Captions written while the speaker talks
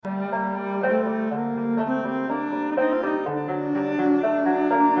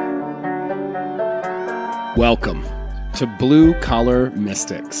Welcome to Blue Collar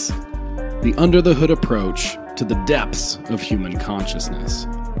Mystics, the under-the-hood approach to the depths of human consciousness.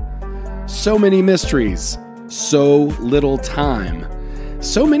 So many mysteries, so little time,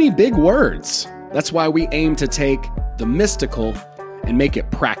 so many big words. That's why we aim to take the mystical and make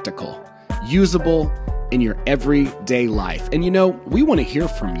it practical, usable in your everyday life. And we want to hear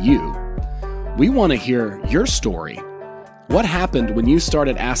from you. We want to hear your story. What happened when you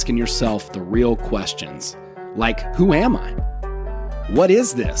started asking yourself the real questions? Like, who am I? What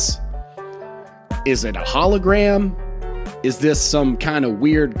is this? Is it a hologram? Is this some kind of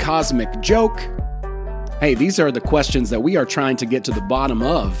weird cosmic joke? Hey, these are the questions that we are trying to get to the bottom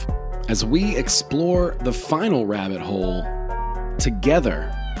of as we explore the final rabbit hole together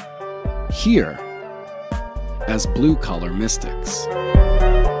here as Blue Collar Mystics.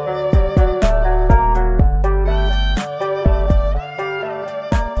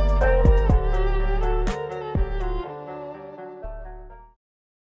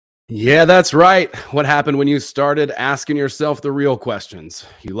 Yeah, that's right. What happened when you started asking yourself the real questions?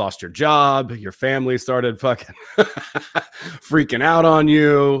 You lost your job, your family started fucking freaking out on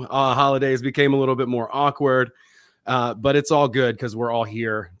you. Holidays became a little bit more awkward, but it's all good because we're all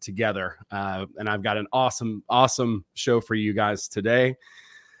here together. And I've got an awesome show for you guys today.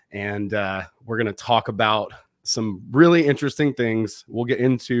 And we're going to talk about some really interesting things. We'll get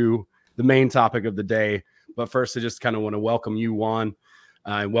into the main topic of the day. But first, I just kind of want to welcome you, Juan.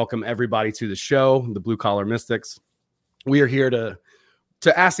 And welcome everybody to the show, the Blue Collar Mystics. We are here to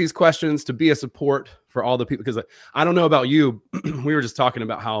ask these questions, to be a support for all the people, because I don't know about you. We were just talking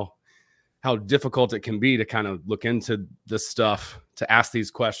about how difficult it can be to kind of look into this stuff, to ask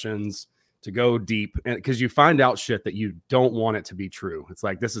these questions, to go deep, and because you find out shit that you don't want it to be true. It's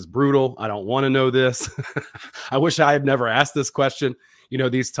like, this is brutal. I don't want to know this. I wish I had never asked this question.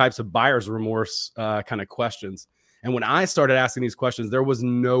 These types of buyer's remorse kind of questions. And when I started asking these questions, there was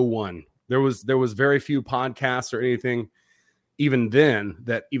no one. There was very few podcasts or anything even then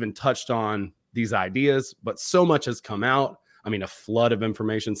that even touched on these ideas. But so much has come out. I mean, a flood of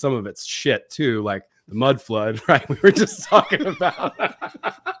information. Some of it's shit too, like the mud flood, right? We were just talking about.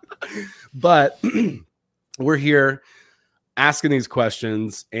 But we're here asking these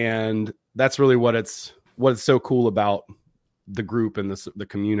questions, and that's really what's so cool about the group and the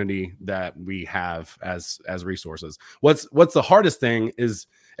community that we have as resources. What's the hardest thing is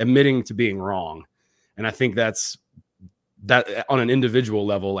admitting to being wrong. And I think that's that on an individual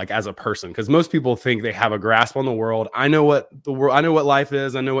level, like as a person, because most people think they have a grasp on the world. I know what the world, I know what life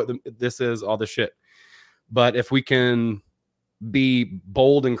is. I know what this is, all this shit. But if we can be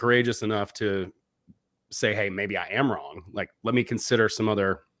bold and courageous enough to say, hey, maybe I am wrong. Like, let me consider some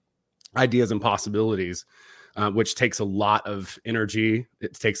other ideas and possibilities. Which takes a lot of energy.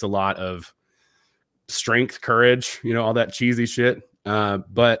 It takes a lot of strength, courage, all that cheesy shit.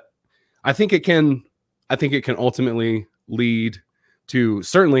 But I think it can ultimately lead to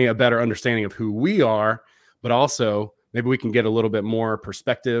certainly a better understanding of who we are, but also maybe we can get a little bit more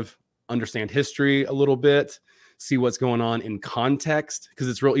perspective, understand history a little bit, see what's going on in context, because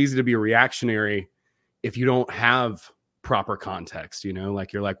it's real easy to be reactionary if you don't have proper context,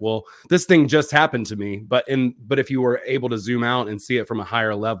 like you're like, well, this thing just happened to me. But if you were able to zoom out and see it from a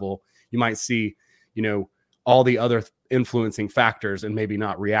higher level, you might see, all the other influencing factors and maybe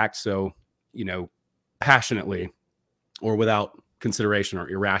not react so, passionately or without consideration or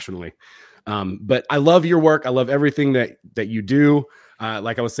irrationally. But I love your work. I love everything that you do.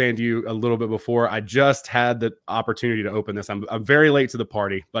 Like I was saying to you a little bit before, I just had the opportunity to open this. I'm very late to the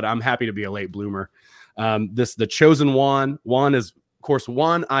party, but I'm happy to be a late bloomer. The chosen Juan is, of course,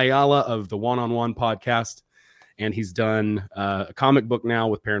 Juan Ayala of the One-on-One podcast. And he's done a comic book now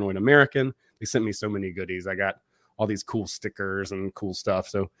with Paranoid American. They sent me so many goodies. I got all these cool stickers and cool stuff.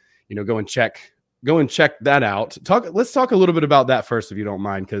 So, go and check that out. Let's talk a little bit about that first, if you don't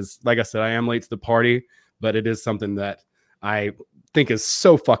mind. Cause like I said, I am late to the party, but it is something that I think is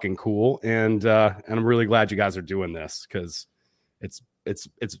so fucking cool. And I'm really glad you guys are doing this, cause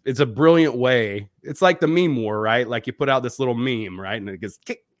it's a brilliant way. It's like the meme war, right? Like you put out this little meme, right? And it gets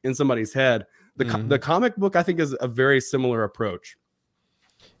kicked in somebody's head. The comic book, I think, is a very similar approach.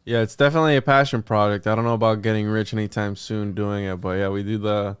 Yeah, it's definitely a passion project. I don't know about getting rich anytime soon doing it, but yeah, we do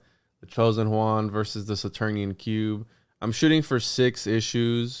the Chosen Juan versus the Saturnian Cube. I'm shooting for 6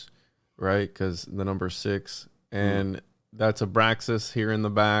 issues, right? Because the number 6. And that's Abraxas here in the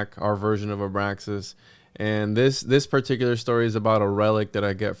back, our version of Abraxas. And this particular story is about a relic that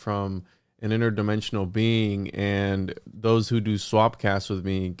I get from an interdimensional being, and those who do swap casts with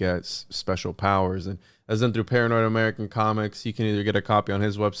me get special powers. And as done through Paranoid American Comics. You can either get a copy on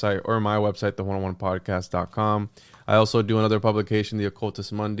his website or my website, the101podcast.com. I also do another publication, The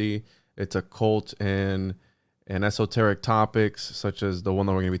Occultus Mundi. It's occult and esoteric topics, such as the one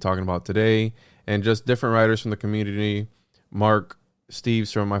that we're going to be talking about today, and just different writers from the community. Mark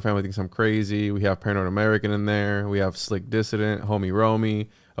Steves from My Family Thinks I'm Crazy. We have Paranoid American in there. We have Slick Dissident, Homie Romy,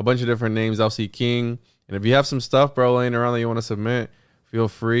 a bunch of different names, LC King. And if you have some stuff, bro, laying around that you want to submit, feel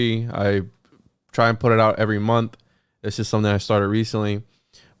free. I try and put it out every month. It's just something I started recently.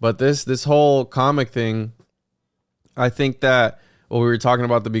 But this whole comic thing, I think that what we were talking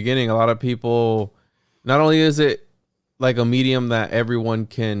about at the beginning, a lot of people, not only is it like a medium that everyone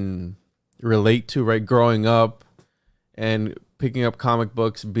can relate to, right? Growing up and picking up comic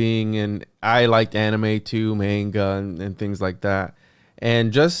books, I liked anime too, manga and things like that.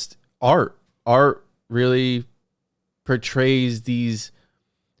 And just art really portrays these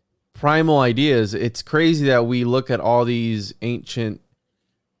primal ideas. It's crazy that we look at all these ancient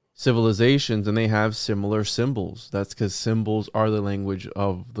civilizations and they have similar symbols. That's because symbols are the language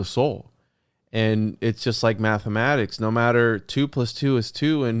of the soul. And it's just like mathematics. No matter 2 + 2 is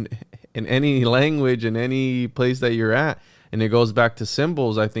 2 in any language, in any place that you're at. And it goes back to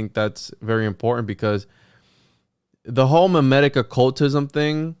symbols. I think that's very important because the whole mimetic occultism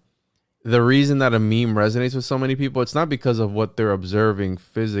thing, the reason that a meme resonates with so many people, it's not because of what they're observing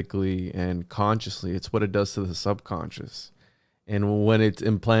physically and consciously. It's what it does to the subconscious. And when it's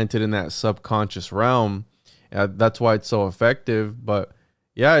implanted in that subconscious realm, that's why it's so effective. But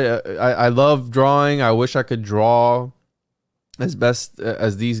yeah, I love drawing. I wish I could draw as best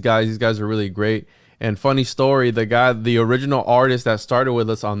as these guys. These guys are really great. And funny story, the original artist that started with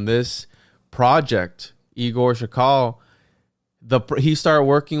us on this project, Igor Shakal, he started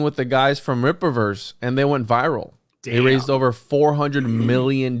working with the guys from Rippaverse, and they went viral. Damn. They raised over $400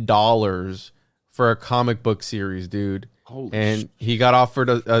 million for a comic book series, dude. He got offered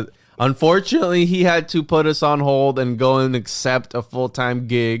unfortunately, he had to put us on hold and go and accept a full-time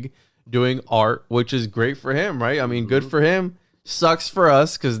gig doing art, which is great for him, right? I mean, good for him. Sucks for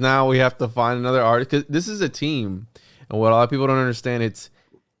us because now we have to find another artist. Because this is a team, and what a lot of people don't understand, it's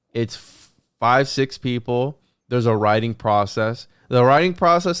 5-6 people. There's a writing process. The writing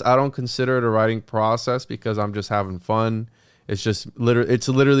process, I don't consider it a writing process because I'm just having fun. It's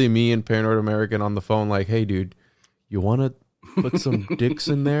literally me and Paranoid American on the phone, like, hey, dude, you want to put some dicks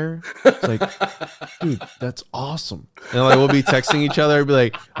in there? It's like, dude, that's awesome. And like we'll be texting each other and be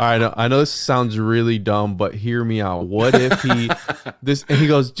like, all right, I know this sounds really dumb, but hear me out. What if and he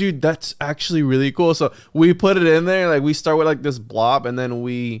goes, dude, that's actually really cool. So we put it in there, like we start with like this blob and then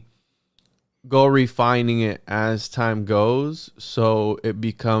we go refining it as time goes so it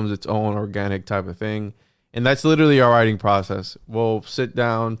becomes its own organic type of thing. And that's literally our writing process. We'll sit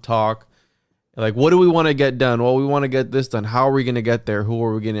down, talk. Like, what do we want to get done? Well, we want to get this done. How are we going to get there? Who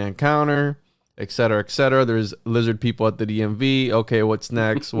are we going to encounter? Et cetera, et cetera. There's lizard people at the DMV. Okay, what's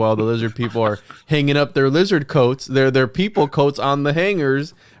next? Well, the lizard people are hanging up their lizard coats, their people coats on the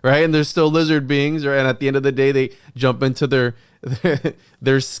hangers, right? And there's still lizard beings, right? And at the end of the day, they jump into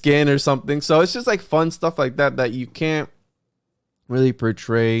their skin or something. So it's just like fun stuff like that you can't really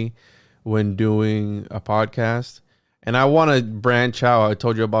portray when doing a podcast. And I want to branch out. I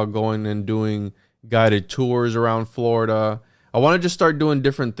told you about going and doing guided tours around Florida. I want to just start doing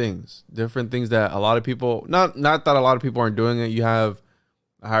different things that a lot of people, not that a lot of people aren't doing it. You have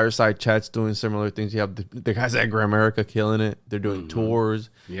Higher Side Chats doing similar things. You have the guys at Gramerica killing it. They're doing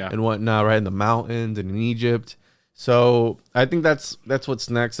tours and whatnot, right? In the mountains and in Egypt. So I think that's what's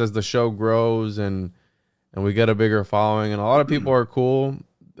next as the show grows and we get a bigger following. And a lot of people are cool.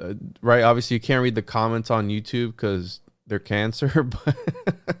 Right, obviously you can't read the comments on YouTube because they're cancer, but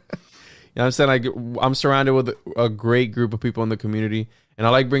you know what I'm saying? I'm surrounded with a great group of people in the community, and I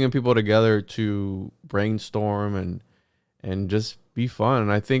like bringing people together to brainstorm and just be fun.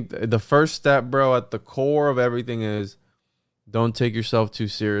 And I think the first step, bro, at the core of everything is don't take yourself too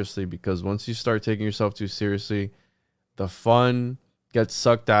seriously, because once you start taking yourself too seriously, the fun gets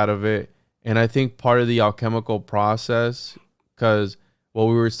sucked out of it. And I think part of the alchemical process, because what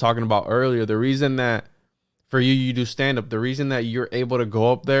we were talking about earlier, the reason that for you do stand up, the reason that you're able to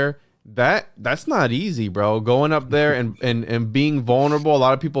go up there, that's not easy, bro. Going up there and being vulnerable, a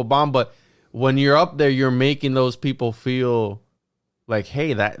lot of people bomb, but when you're up there, you're making those people feel like,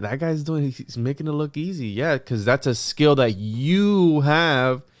 hey, that guy's he's making it look easy. Yeah, because that's a skill that you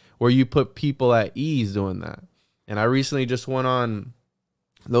have where you put people at ease doing that. And I recently just went on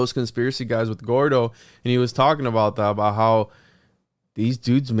Those Conspiracy Guys with Gordo, and he was talking about that, about how these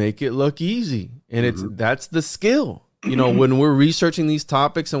dudes make it look easy. And that's the skill. You know, when we're researching these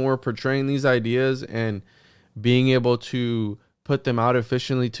topics and we're portraying these ideas and being able to put them out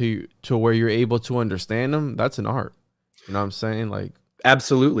efficiently to where you're able to understand them, that's an art. You know what I'm saying? Like,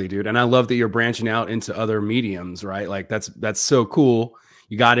 absolutely, dude. And I love that you're branching out into other mediums, right? Like that's so cool.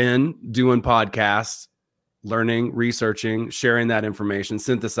 You got in doing podcasts, learning, researching, sharing that information,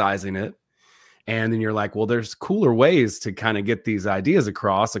 synthesizing it. And then you're like, well, there's cooler ways to kind of get these ideas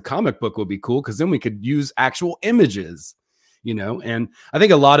across. A comic book would be cool because then we could use actual images, you know? And I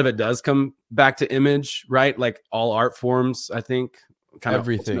think a lot of it does come back to image, right? Like all art forms, I think. Kind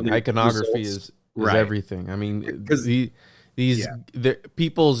everything. Of iconography is right. Everything. I mean, because the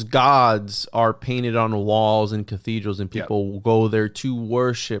people's gods are painted on walls in cathedrals, and people go there to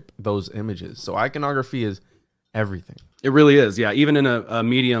worship those images. So iconography is everything. It really is. Yeah. Even in a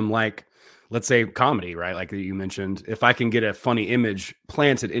medium like, let's say, comedy, right? Like you mentioned, if I can get a funny image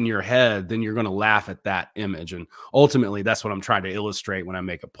planted in your head, then you're going to laugh at that image. And ultimately, that's what I'm trying to illustrate when I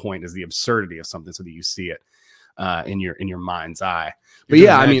make a point, is the absurdity of something so that you see it in your mind's eye. But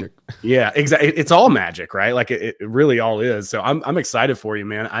yeah, I mean, yeah, exactly. It's all magic, right? Like it really all is. So I'm excited for you,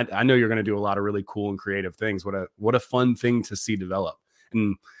 man. I know you're going to do a lot of really cool and creative things. What a fun thing to see develop.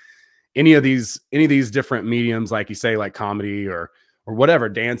 And any of these different mediums, like you say, like comedy or whatever,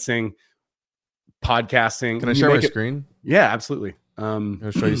 dancing, podcasting. Can I share my screen? Yeah, absolutely. I'll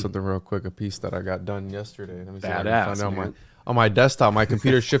show you something real quick. A piece that I got done yesterday. Let me see if I can find out on my desktop. My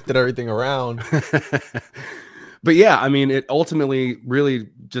computer shifted everything around. But yeah, I mean, it ultimately really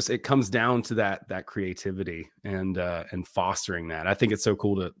just it comes down to that creativity and fostering that. I think it's so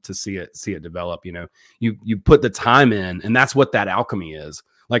cool to see it develop. You know, you put the time in, and that's what that alchemy is.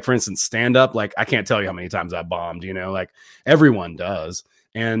 Like for instance, stand up. Like I can't tell you how many times I bombed. You know, like everyone does,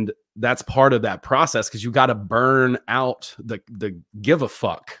 and that's part of that process, because you got to burn out the give a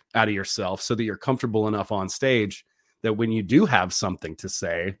fuck out of yourself so that you're comfortable enough on stage that when you do have something to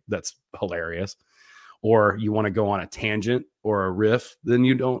say that's hilarious, or you want to go on a tangent or a riff, then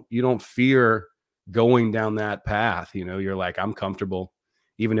you don't fear going down that path. You know, you're like, I'm comfortable.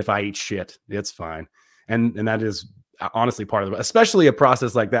 Even if I eat shit, it's fine. And that is honestly part of it, especially a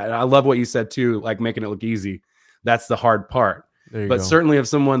process like that. And I love what you said too, like making it look easy. That's the hard part. But certainly if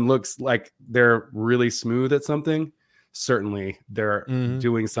someone looks like they're really smooth at something, certainly they're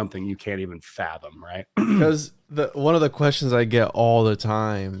doing something you can't even fathom, right? Because one of the questions I get all the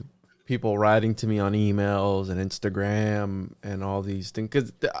time, people writing to me on emails and Instagram and all these things,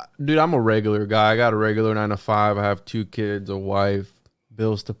 because dude, I'm a regular guy. I got a regular 9 to 5. I have 2 kids, a wife,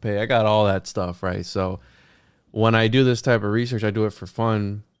 bills to pay. I got all that stuff, right? So when I do this type of research, I do it for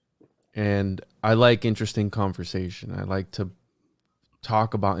fun, and I like interesting conversation. I like to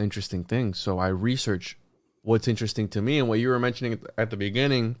talk about interesting things. So I research what's interesting to me. And what you were mentioning at the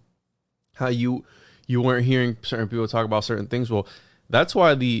beginning, how you weren't hearing certain people talk about certain things. Well, that's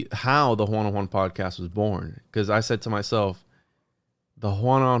why the Juan on Juan podcast was born. Because I said to myself, the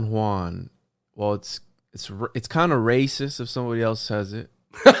Juan on Juan, well, it's kind of racist if somebody else says it,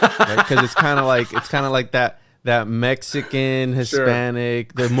 because right? It's kind of like that Mexican,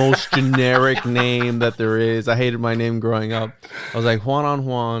 Hispanic, the most generic name that there is. I hated my name growing up. I was like, Juan on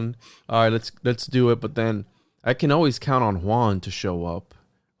Juan. All right, let's do it. But then I can always count on Juan to show up.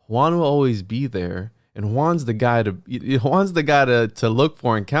 Juan will always be there, and Juan's the guy to look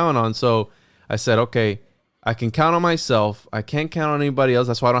for and count on. So I said, okay, I can count on myself. I can't count on anybody else.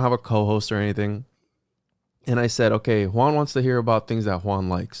 That's why I don't have a co-host or anything. And I said, okay, Juan wants to hear about things that Juan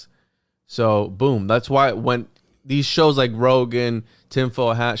likes. So boom, that's why when these shows like Rogan,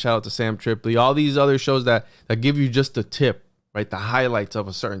 Tinfoil Hat, shout out to Sam Tripoli, all these other shows that give you just the tip, right, the highlights of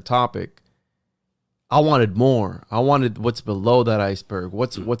a certain topic, I wanted more. I wanted what's below that iceberg.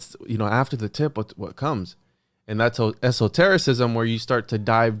 What's after the tip, what comes. And that's esotericism, where you start to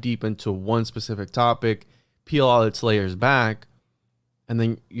dive deep into one specific topic, peel all its layers back, and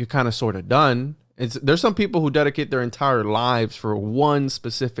then you're kind of sort of done. There's some people who dedicate their entire lives for one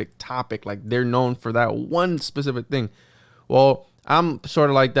specific topic, like they're known for that one specific thing. Well, I'm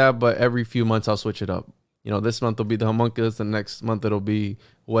sort of like that, but every few months I'll switch it up. You know, this month will be the homunculus, the next month it'll be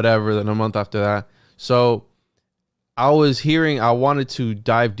whatever, then a month after that. So I wanted to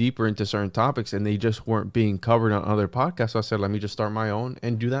dive deeper into certain topics, and they just weren't being covered on other podcasts. So I said, let me just start my own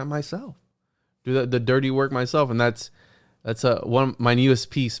and do that myself, do the dirty work myself. And that's my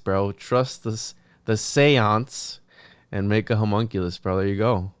newest piece, bro. Trust the seance and make a homunculus, bro. There you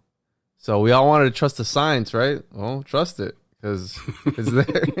go. So we all wanted to trust the science, right? Well, trust it, because it's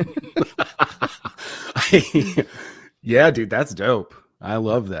there. Yeah, dude, that's dope. I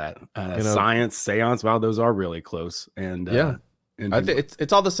love that. Science, seance. Wow, those are really close. And And I think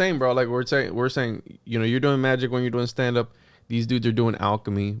it's all the same, bro. Like we're saying, you're doing magic when you're doing stand up. These dudes are doing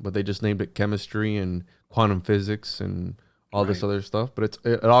alchemy, but they just named it chemistry and quantum physics and all this other stuff. But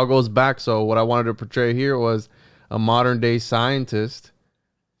it all goes back. So what I wanted to portray here was a modern day scientist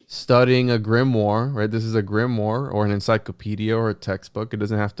studying a grimoire, right? This is a grimoire or an encyclopedia or a textbook. It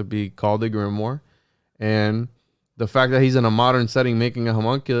doesn't have to be called a grimoire. And the fact that he's in a modern setting making a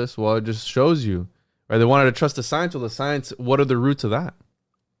homunculus, well, it just shows you, right? They wanted to trust the science. Well, the science, what are the roots of that?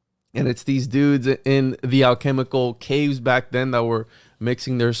 And it's these dudes in the alchemical caves back then that were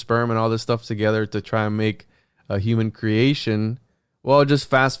mixing their sperm and all this stuff together to try and make a human creation. Well, just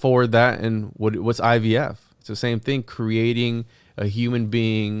fast forward that, and what's IVF? It's the same thing, creating a human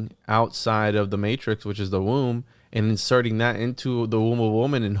being outside of the matrix, which is the womb, and inserting that into the womb of a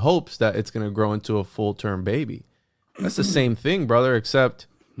woman in hopes that it's going to grow into a full-term baby. That's the same thing, brother, except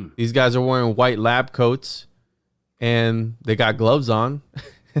these guys are wearing white lab coats and they got gloves on.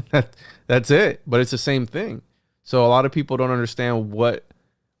 That's it. But it's the same thing. So a lot of people don't understand what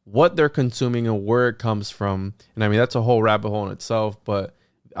they're consuming and where it comes from. And I mean, that's a whole rabbit hole in itself. But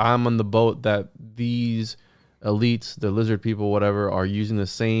I'm on the boat that these elites, the lizard people, whatever, are using the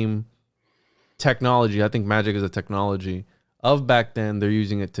same technology. I think magic is a technology of back then. They're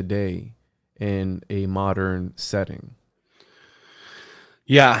using it today in a modern setting.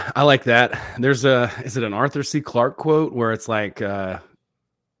 Yeah, I like that. Is it an Arthur C. Clarke quote where it's like,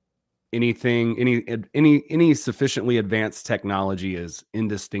 any sufficiently advanced technology is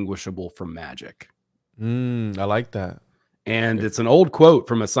indistinguishable from magic. I like that. And it's an old quote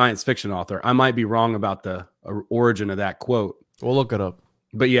from a science fiction author. I might be wrong about the origin of that quote. We'll look it up.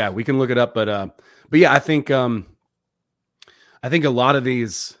 But yeah, we can look it up. But yeah, I think a lot of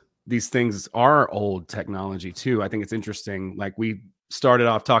these things are old technology too. I think it's interesting. Like we started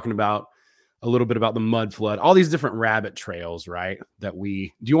off talking about a little bit about the mud flood, all these different rabbit trails, right? Do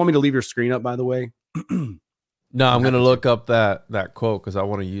you want me to leave your screen up, by the way? No, I'm going to look up that quote because I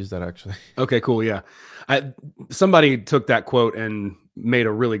want to use that actually. Okay, cool. Yeah. Somebody took that quote and made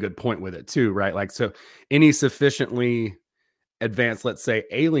a really good point with it too, right? Like, so any sufficiently advanced, let's say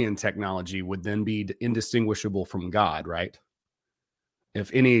alien technology would then be indistinguishable from God, right? If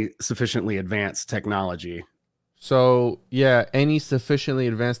any sufficiently advanced technology. So, yeah, any sufficiently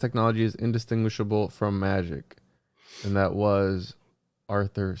advanced technology is indistinguishable from magic. And that was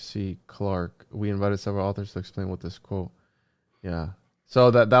Arthur C. Clarke. We invited several authors to explain what this quote. Yeah. So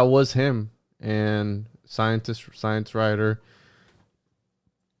that was him, and science writer,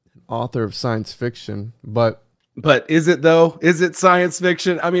 author of science fiction. But is it though? Is it science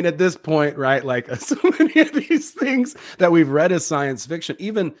fiction? I mean, at this point, right? Like so many of these things that we've read as science fiction,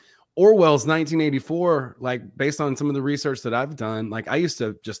 even Orwell's 1984, like based on some of the research that I've done, like I used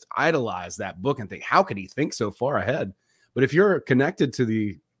to just idolize that book and think, how could he think so far ahead? But if you're connected to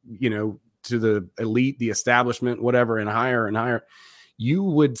the elite, the establishment, whatever, and higher, you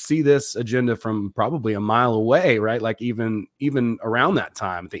would see this agenda from probably a mile away, right? Like even around that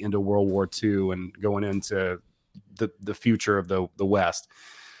time at the end of World War II and going into the future of the West.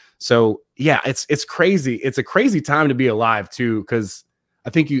 So yeah, it's crazy. It's a crazy time to be alive too, because I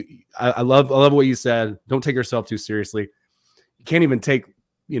think I love what you said. Don't take yourself too seriously. You can't even take,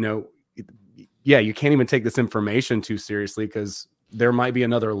 you can't even take this information too seriously because there might be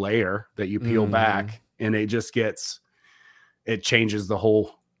another layer that you peel back and it changes the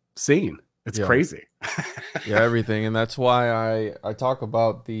whole scene. It's crazy. Yeah, everything. And that's why I talk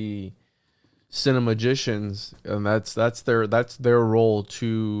about the cinemagicians, and that's their role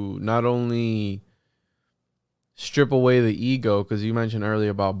to not only strip away the ego, because you mentioned earlier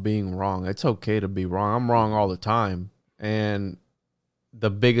about being wrong. It's okay to be wrong. I'm wrong all the time. And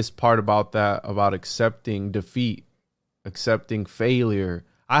the biggest part about that, about accepting defeat, accepting failure,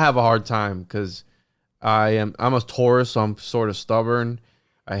 I have a hard time because I'm a Taurus, so I'm sort of stubborn.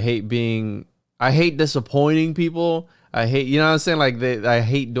 I hate disappointing people. I hate, you know what I'm saying? Like I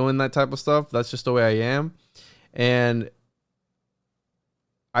hate doing that type of stuff. That's just the way I am. And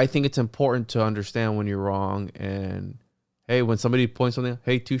I think it's important to understand when you're wrong, and hey, when somebody points something,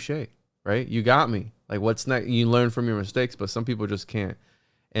 hey, touche, right? You got me. Like, what's next? You learn from your mistakes, but some people just can't.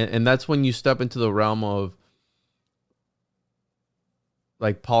 And that's when you step into the realm of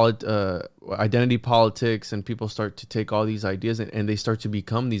like identity politics, and people start to take all these ideas and they start to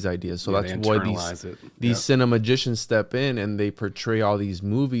become these ideas. So that's why these cinemagicians step in and they portray all these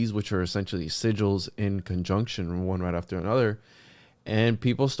movies, which are essentially sigils in conjunction, one right after another. And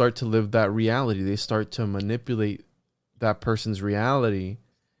people start to live that reality. They start to manipulate that person's reality.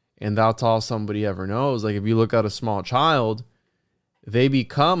 And that's all somebody ever knows. Like if you look at a small child, they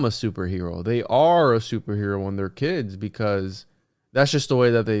become a superhero. They are a superhero when they're kids because that's just the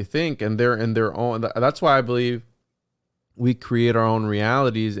way that they think, and they're in their own. That's why I believe we create our own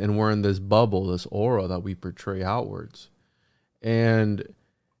realities, and we're in this bubble, this aura that we portray outwards, and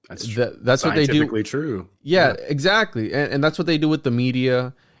that's what they do. Scientifically true. Yeah, exactly, and that's what they do with the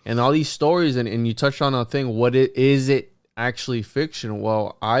media and all these stories. And you touched on a thing. Is it actually fiction?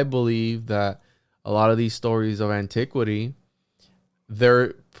 Well, I believe that a lot of these stories of antiquity,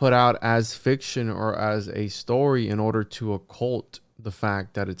 they're put out as fiction or as a story in order to occult the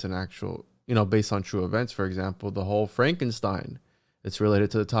fact that it's an actual, based on true events. For example, the whole Frankenstein, it's related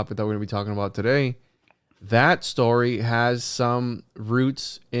to the topic that we're going to be talking about today. That story has some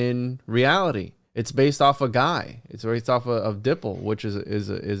roots in reality. It's based off a guy. It's based off of Dipple, which was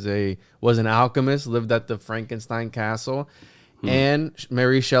an alchemist, lived at the Frankenstein castle, and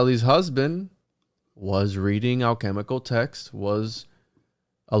Mary Shelley's husband was reading alchemical texts, was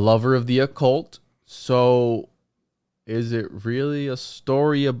a lover of the occult. So is it really a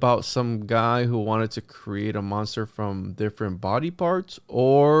story about some guy who wanted to create a monster from different body parts?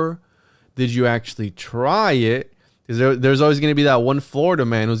 Or did you actually try it? Because there's always going to be that one Florida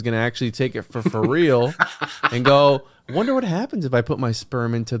man who's going to actually take it for real and go, wonder what happens if I put my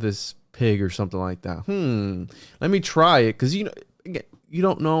sperm into this pig or something like that. Let me try it. Because, you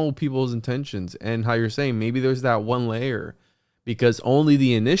don't know people's intentions, and how you're saying maybe there's that one layer, because only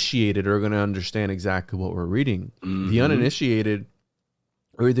the initiated are going to understand exactly what we're reading. Mm-hmm. The uninitiated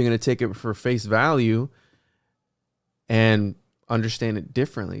are either going to take it for face value and understand it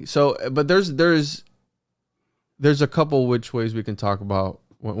differently. So, but there's a couple which ways we can talk about.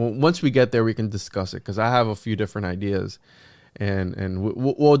 Once we get there, we can discuss it, because I have a few different ideas, and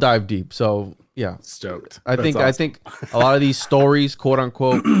we'll dive deep. So yeah, stoked. I think a lot of these stories, quote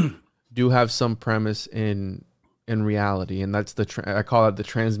unquote, do have some premise in reality, and that's I call it the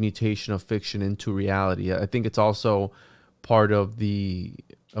transmutation of fiction into reality. I think it's also part of the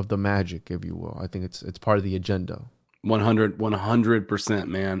magic, if you will. I think it's part of the agenda. 100%,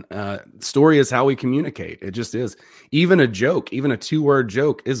 man. Story is how we communicate. It just is. Even a joke, even a 2-word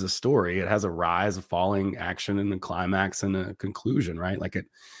joke is a story. It has a rise, a falling action, and a climax and a conclusion, right? Like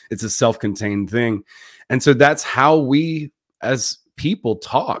it's a self-contained thing. And so that's how we as people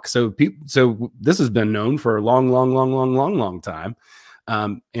talk. So this has been known for a long time.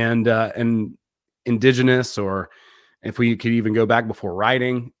 And indigenous, or if we could even go back before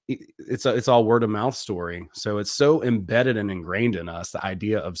writing, it's all word of mouth story. So it's so embedded and ingrained in us, the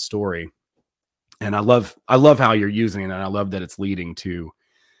idea of story. And I love how you're using it. And I love that it's leading to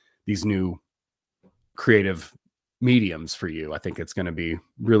these new creative mediums for you. I think it's going to be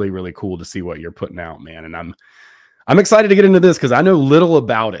really, really cool to see what you're putting out, man. And I'm excited to get into this, because I know little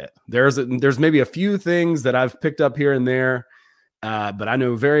about it. There's maybe a few things that I've picked up here and there, but I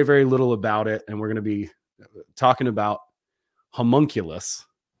know very, very little about it. And we're going to be talking about homunculus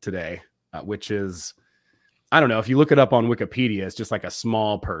today, which is, I don't know, if you look it up on Wikipedia, it's just like a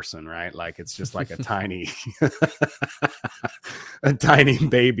small person, right? Like it's just like a tiny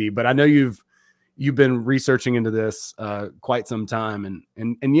baby. But I know you've been researching into this quite some time,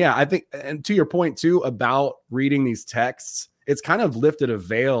 and yeah, I think, and to your point too about reading these texts, it's kind of lifted a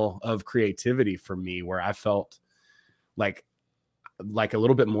veil of creativity for me, where I felt like a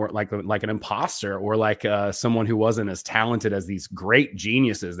little bit more like an imposter, or like someone who wasn't as talented as these great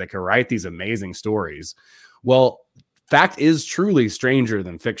geniuses that could write these amazing stories. Well, fact is truly stranger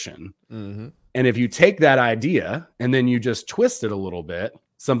than fiction. Mm-hmm. And if you take that idea and then you just twist it a little bit,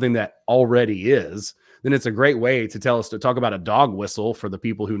 something that already is, then it's a great way to talk about a dog whistle for the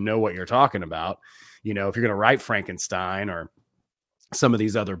people who know what you're talking about. If you're going to write Frankenstein or some of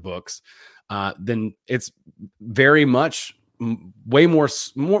these other books, then it's very much way more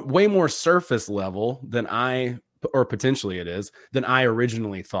surface level than potentially it is, than I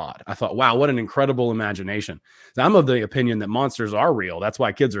originally thought. I thought, wow, what an incredible imagination. I'm of the opinion that monsters are real. That's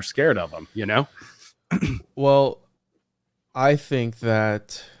why kids are scared of them, Well, I think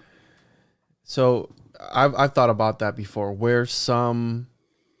that, so I've thought about that before, where some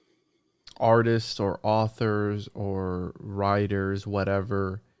artists or authors or writers,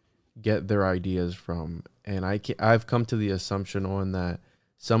 whatever, get their ideas from. And I've come to the assumption on that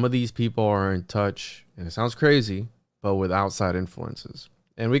some of these people are in touch, and it sounds crazy, but with outside influences.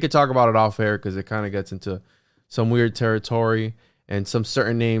 And we could talk about it off air, because it kind of gets into some weird territory and some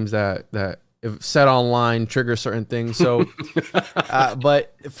certain names that if said online trigger certain things. So,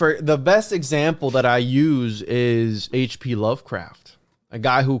 but for the best example that I use is H.P. Lovecraft, a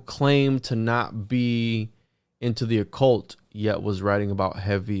guy who claimed to not be into the occult, yet was writing about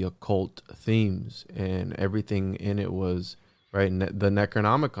heavy occult themes, and everything in it was right? The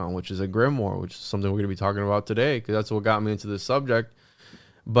Necronomicon, which is a grimoire, which is something we're going to be talking about today, because that's what got me into this subject.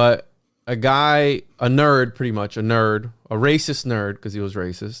 But a guy, a nerd, pretty much a nerd, a racist nerd, because he was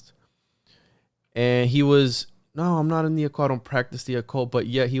racist, and he was, no, I'm not in the occult, I don't practice the occult, but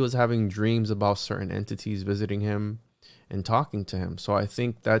yet he was having dreams about certain entities visiting him and talking to him. So I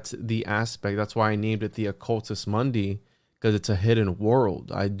think that's the aspect. That's why I named it the Occultus Mundi, because it's a hidden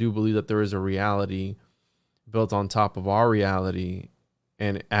world. I do believe that there is a reality built on top of our reality,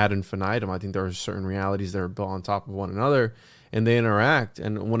 and ad infinitum. I think there are certain realities that are built on top of one another, and they interact.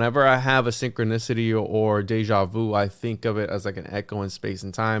 And whenever I have a synchronicity or deja vu, I think of it as like an echo in space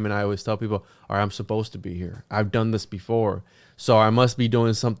and time. And I always tell people, all right, I'm supposed to be here. I've done this before, so I must be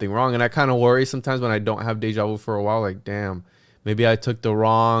doing something wrong. And I kind of worry sometimes when I don't have deja vu for a while, like, damn, maybe I took the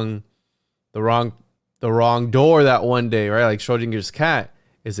wrong door that one day, right? Like Schrodinger's cat.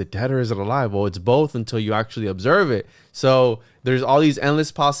 Is it dead or is it alive? Well, it's both until you actually observe it. So there's all these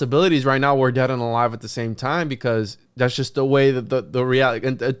endless possibilities. Right now, we're dead and alive at the same time, because that's just the way that the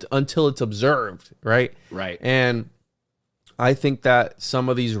reality, until it's observed, right? Right. And I think that some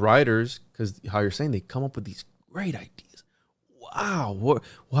of these writers, because how you're saying, they come up with these great ideas. Wow,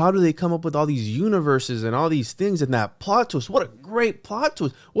 how do they come up with all these universes and all these things and that plot twist? What a great plot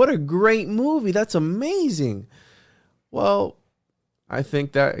twist. What a great movie. That's amazing. Well, I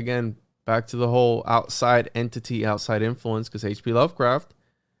think that, again, back to the whole outside entity, outside influence, because H.P. Lovecraft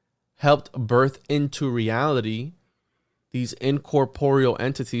helped birth into reality these incorporeal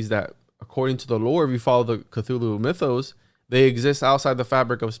entities that, according to the lore, if you follow the Cthulhu mythos, they exist outside the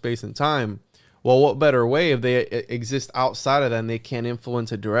fabric of space and time. Well, what better way if they exist outside of that and they can't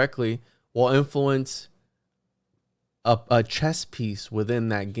influence it directly? Well, influence a chess piece within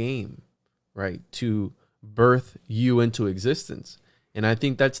that game, right, to birth you into existence. And I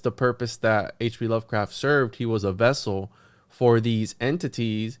think that's the purpose that H.P. Lovecraft served. He was a vessel for these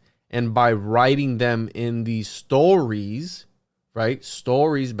entities. And by writing them in these stories, right?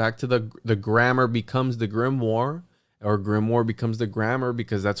 Stories, back to the grammar becomes the grimoire, or grimoire becomes the grammar,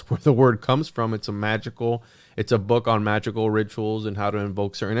 because that's where the word comes from. It's a book on magical rituals and how to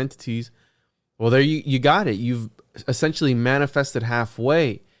invoke certain entities. Well, there you got it. You've essentially manifested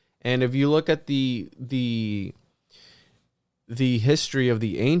halfway. And if you look at the history of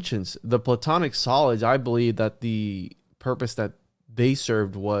the ancients, the Platonic solids, I believe that the purpose that they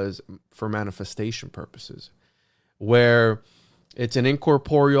served was for manifestation purposes, where it's an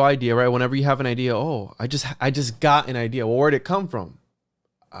incorporeal idea, right? Whenever you have an idea, oh, I just got an idea. Well, where'd it come from?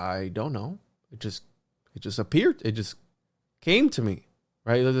 I don't know. It just appeared. It just came to me,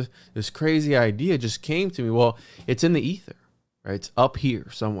 right? This crazy idea just came to me. Well, it's in the ether, right? It's up here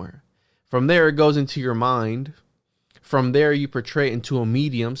somewhere. From there, it goes into your mind. From there, you portray it into a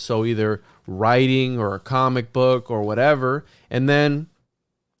medium, so either writing or a comic book or whatever. And then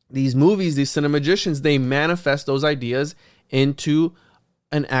these movies, these cinemagicians, they manifest those ideas into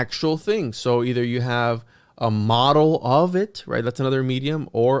an actual thing. So either you have a model of it, right? That's another medium,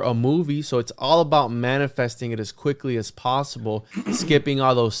 or a movie. So it's all about manifesting it as quickly as possible, skipping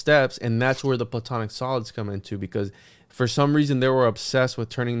all those steps. And that's where the Platonic solids come into, because for some reason they were obsessed with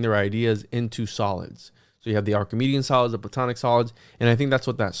turning their ideas into solids. So you have the Archimedean solids, the Platonic solids, and I think that's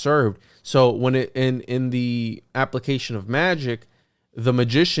what that served. So when it in the application of magic, the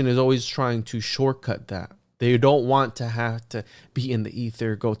magician is always trying to shortcut that. They don't want to have to be in the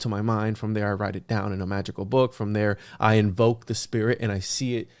ether, go to my mind. From there, I write it down in a magical book. From there, I invoke the spirit and I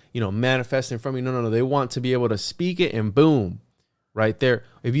see it, manifesting from me. No. They want to be able to speak it, and boom, right there.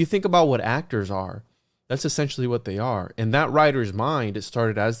 If you think about what actors are, that's essentially what they are. In that writer's mind, it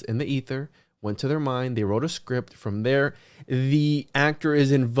started as in the ether, went to their mind, they wrote a script. From there, the actor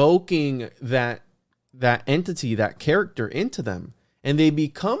is invoking that entity, that character into them. And they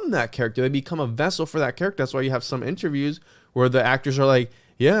become that character. They become a vessel for that character. That's why you have some interviews where the actors are like,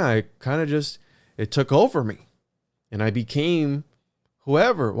 yeah, I kind of it took over me. And I became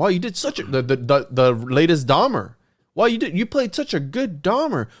whoever. Wow, you did such the latest Dahmer. Well, you played such a good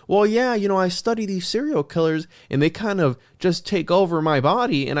Dahmer. Well, yeah, I study these serial killers and they kind of just take over my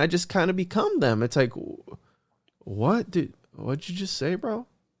body and I just kind of become them. It's like, what'd you just say, bro?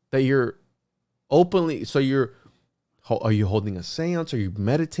 That you're openly, are you holding a seance? Are you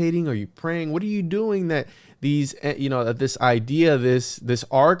meditating? Are you praying? What are you doing that these, this idea, this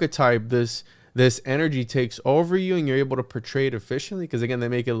archetype, this energy takes over you and you're able to portray it efficiently? Because again, they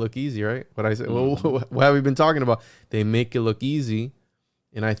make it look easy, right? What I said, what have we been talking about? They make it look easy.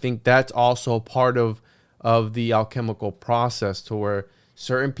 And I think that's also part of the alchemical process, to where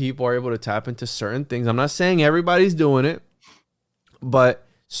certain people are able to tap into certain things. I'm not saying everybody's doing it, but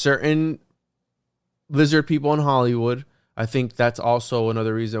certain lizard people in Hollywood, I think that's also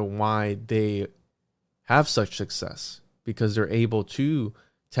another reason why they have such success, because they're able to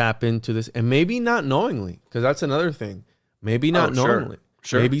tap into this, and maybe not knowingly, because that's another thing. Maybe not knowingly,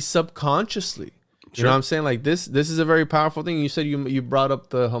 maybe subconsciously. You know what I'm saying? Like this is a very powerful thing. You said you brought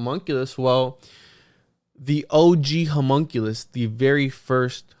up the homunculus. Well, the OG homunculus, the very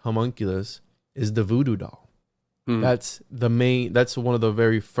first homunculus, is the voodoo doll. That's one of the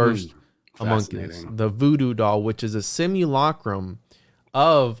very first homunculus, the voodoo doll, which is a simulacrum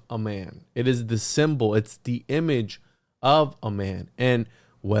of a man. It is the symbol. It's the image of a man. And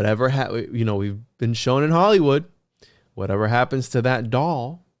whatever we've been shown in Hollywood, whatever happens to that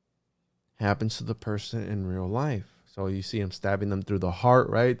doll happens to the person in real life. So you see him stabbing them through the heart,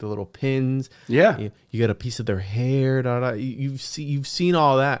 right? The little pins. Yeah. You get a piece of their hair. You've seen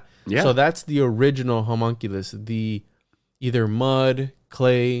all that. Yeah. So that's the original homunculus. The either mud,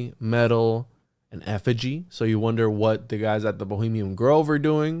 clay, metal, an effigy. So you wonder what the guys at the Bohemian Grove are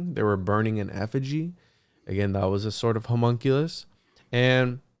doing. They were burning an effigy. Again, that was a sort of homunculus.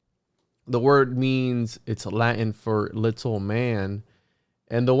 And the word means, it's Latin for little man.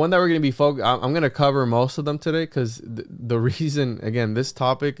 And the one that we're going to be focused, I'm going to cover most of them today, because the reason, again, this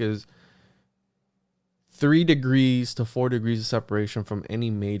topic is 3 degrees to 4 degrees of separation from any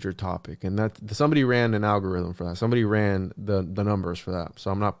major topic. And that somebody ran an algorithm for that. Somebody ran the numbers for that.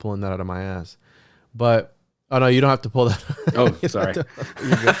 So I'm not pulling that out of my ass. But, oh no, you don't have to pull that. Oh, sorry.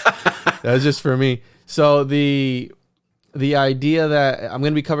 That's just for me. So the idea that I'm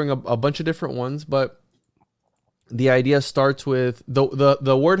going to be covering a bunch of different ones, but the idea starts with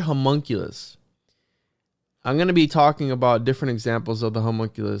the word homunculus. I'm going to be talking about different examples of the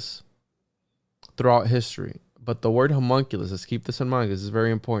homunculus throughout history. But the word homunculus, let's keep this in mind, because this is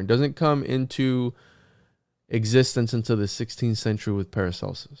very important, doesn't come into existence until the 16th century with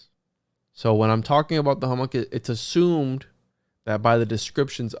Paracelsus. So when I'm talking about the homunculus, it's assumed that by the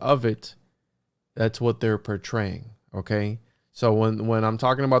descriptions of it, that's what they're portraying. Okay? So when I'm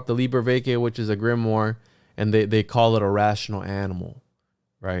talking about the Liber Vitae, which is a grimoire, and they call it a rational animal,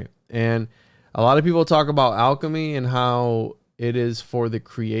 right? And a lot of people talk about alchemy and how it is for the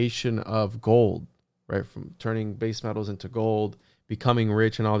creation of gold, right? From turning base metals into gold, becoming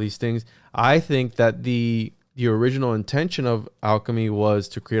rich, and all these things. I think that the original intention of alchemy was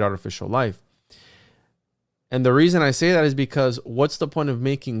to create artificial life. And the reason I say that is because what's the point of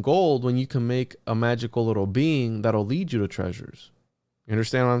making gold when you can make a magical little being that'll lead you to treasures? You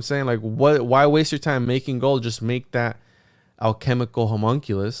understand what I'm saying? Like, why waste your time making gold? Just make that alchemical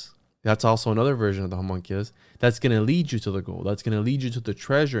homunculus. That's also another version of the homunculus. That's going to lead you to the gold. That's going to lead you to the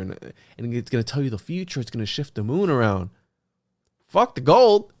treasure. And it's going to tell you the future. It's going to shift the moon around. Fuck the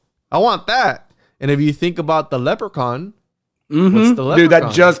gold. I want that. And if you think about the leprechaun, what's the leprechaun? Dude,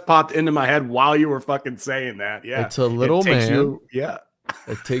 that just popped into my head while you were fucking saying that. Yeah. It's a little man.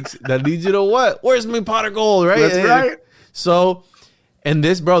 That leads you to what? Where's my pot of gold, right? That's right. So, and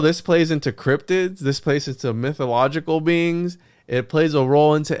this plays into cryptids. This plays into mythological beings. It plays a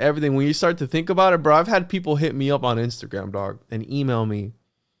role into everything. When you start to think about it, bro, I've had people hit me up on Instagram, dog, and email me.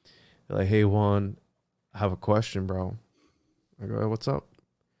 They're like, hey, Juan, I have a question, bro. I go, hey, what's up?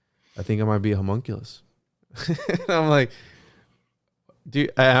 I think I might be a homunculus. I'm like,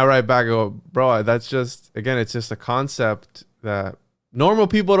 dude, and I write back, I go, bro, that's just, again, it's just a concept that normal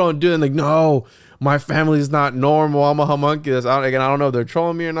people don't do. And like, no, my family's not normal. I'm a homunculus. I don't know if they're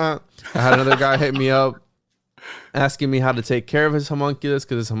trolling me or not. I had another guy hit me up asking me how to take care of his homunculus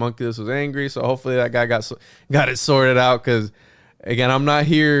because his homunculus was angry. So hopefully that guy got it sorted out. Because again, I'm not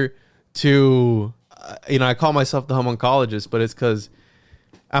here to, I call myself the homuncologist, but it's because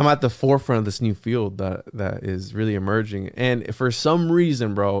I'm at the forefront of this new field that is really emerging. And for some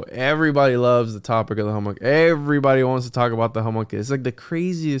reason, bro, everybody loves the topic of the homunculus. Everybody wants to talk about the homunculus. It's like the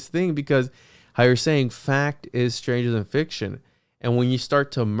craziest thing because how you're saying fact is stranger than fiction. And when you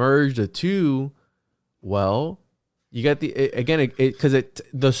start to merge the two, well, you get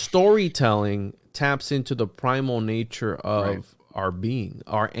the storytelling taps into the primal nature of our being,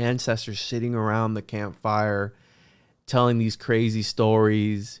 our ancestors sitting around the campfire, telling these crazy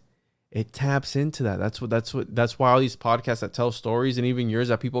stories. It taps into that. That's why all these podcasts that tell stories, and even yours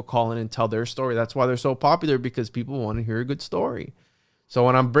that people call in and tell their story, that's why they're so popular, because people want to hear a good story. So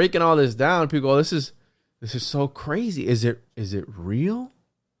when I'm breaking all this down, people go, this is so crazy. Is it real?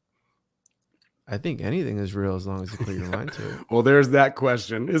 I think anything is real as long as you put your mind to it. Well, there's that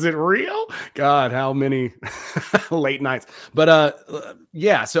question. Is it real? God, how many late nights. But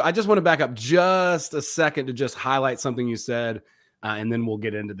yeah, so I just want to back up just a second to just highlight something you said, and then we'll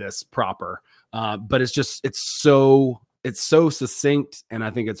get into this proper. But it's so succinct, and I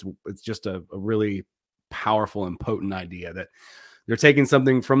think it's just a really powerful and potent idea that they're taking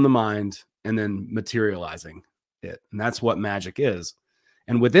something from the mind and then materializing it. And that's what magic is.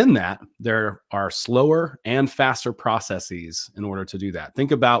 And within that, there are slower and faster processes in order to do that.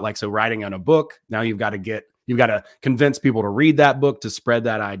 Think about like, so writing on a book, now you've got to convince people to read that book to spread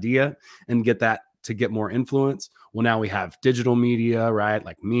that idea and get that to get more influence. Well, now we have digital media, right?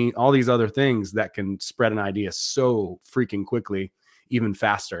 Like all these other things that can spread an idea so freaking quickly, even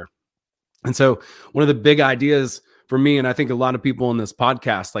faster. And so one of the big ideas for me, and I think a lot of people in this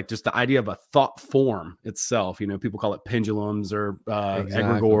podcast, like just the idea of a thought form itself, people call it pendulums or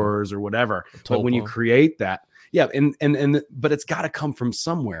egregores or whatever. But when you create that, yeah. But it's got to come from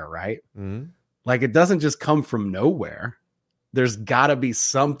somewhere, right? Mm-hmm. Like it doesn't just come from nowhere. There's got to be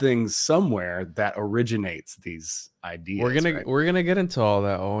something somewhere that originates these ideas. We're gonna get into all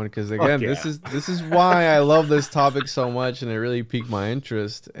that, Owen, because again, this is why I love this topic so much, and it really piqued my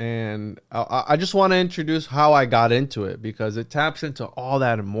interest. And I just want to introduce how I got into it because it taps into all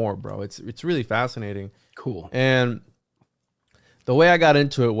that and more, bro. It's really fascinating. Cool. And the way I got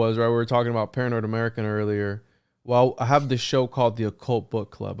into it was, right, we were talking about Paranoid American earlier. Well, I have this show called the Occult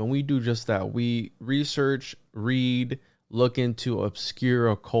Book Club, and we do just that. We research, read, look into obscure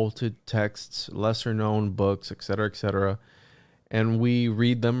occulted texts, lesser known books, etc., and we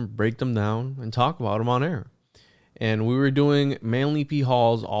read them, break them down, and talk about them on air. And we were doing Manly P.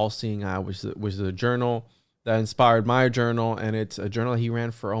 Hall's All Seeing Eye, which was a journal that inspired my journal, and it's a journal he ran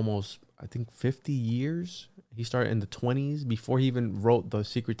for almost, I think, 50 years. He started in the 20s before he even wrote The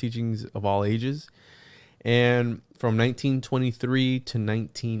Secret Teachings of All Ages. And from 1923 to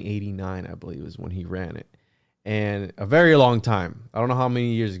 1989, I believe, is when he ran it. And a very long time. I don't know how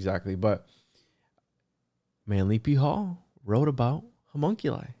many years exactly, but Manly P. Hall wrote about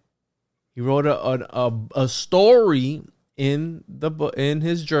homunculi. He wrote a story in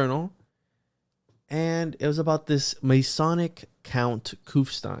his journal, and it was about this Masonic Count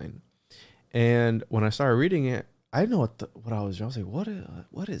Kufstein. And when I started reading it, I didn't know what I was like,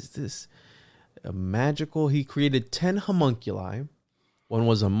 what is this? A magical. He created 10 homunculi. One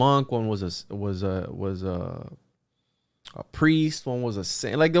was a monk. One was a priest. One was a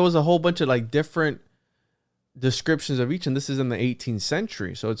saint. Like there was a whole bunch of like different descriptions of each. And this is in the 18th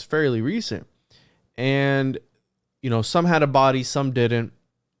century, so it's fairly recent. And some had a body, some didn't.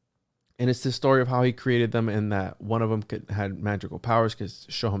 And it's the story of how he created them, and that one of them had magical powers, could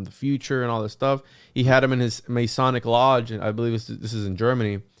show him the future and all this stuff. He had him in his Masonic lodge, and I believe this is in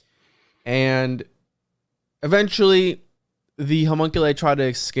Germany. And eventually, the homunculi try to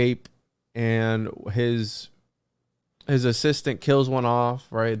escape, and his assistant kills one off,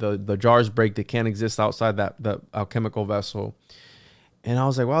 right? The jars break. They can't exist outside the alchemical vessel. And I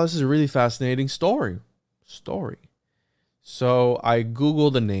was like, wow, this is a really fascinating story. So I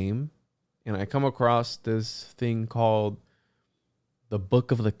Google the name, and I come across this thing called the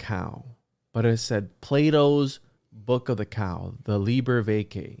Book of the Cow. But it said Plato's Book of the Cow, the Liber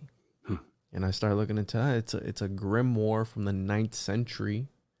Vacae. And I started looking into that. It's a grimoire from the 9th century.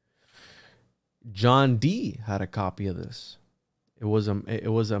 John Dee had a copy of this. It was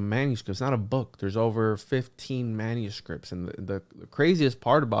a manuscript. It's not a book. There's over 15 manuscripts. And the craziest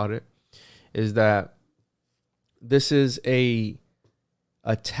part about it is that this is a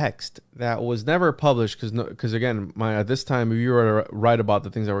text that was never published because again, at this time, if you were to write about the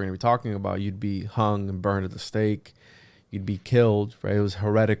things that we're going to be talking about, you'd be hung and burned at the stake. You'd be killed, right? It was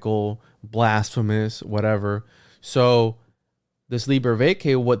heretical, blasphemous, whatever. So this Liber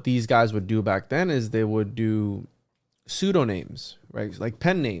Vacae, what these guys would do back then is they would do pseudonames, right? Like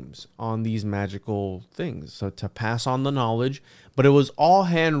pen names on these magical things. So to pass on the knowledge, but it was all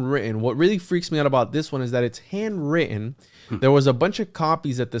handwritten. What really freaks me out about this one is that it's handwritten. There was a bunch of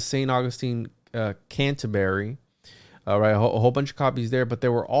copies at the St. Augustine Canterbury, right? A whole bunch of copies there, but they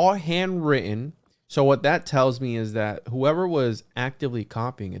were all handwritten. So what that tells me is that whoever was actively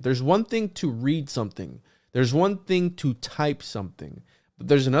copying it, there's one thing to read something. There's one thing to type something. But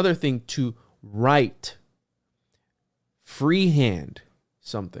there's another thing to write freehand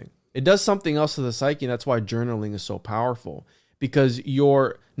something. It does something else to the psyche, and that's why journaling is so powerful. Because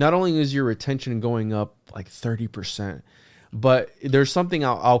not only is your retention going up like 30%, but there's something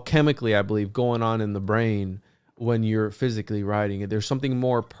alchemically, I believe, going on in the brain when you're physically writing it. There's something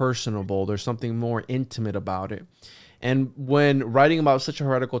more personable. There's something more intimate about it. And when writing about such a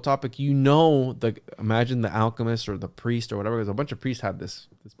heretical topic, imagine the alchemist or the priest or whatever, because a bunch of priests have this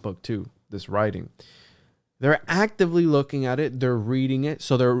book too, this writing. They're actively looking at it. They're reading it.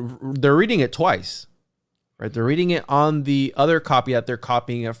 So they're reading it twice, right? They're reading it on the other copy that they're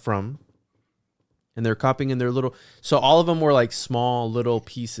copying it from. And they're copying in their little, so all of them were like small little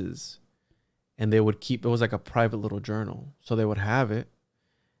pieces. and they would keep, it was like a private little journal. So they would have it.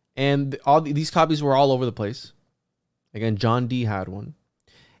 And these copies were all over the place. Again, John Dee had one.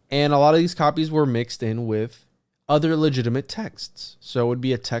 And a lot of these copies were mixed in with other legitimate texts. So it would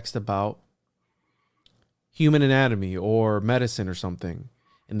be a text about human anatomy or medicine or something.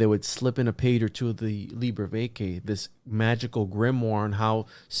 And they would slip in a page or two of the Liber Vitae, this magical grimoire, and how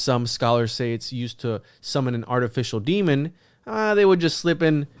some scholars say it's used to summon an artificial demon. They would just slip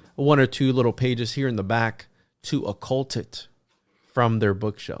in one or two little pages here in the back to occult it from their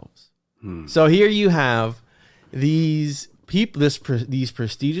bookshelves. So here you have these people, these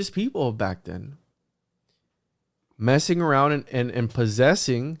prestigious people back then, messing around and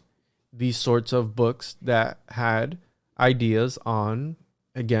possessing these sorts of books that had ideas on,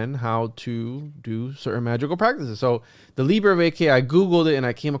 again, how to do certain magical practices. So the Liber Vitae, I Googled it and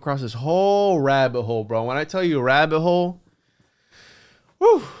I came across this whole rabbit hole, bro. When I tell you rabbit hole,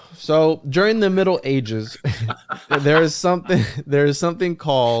 whew. So during the Middle Ages, there is something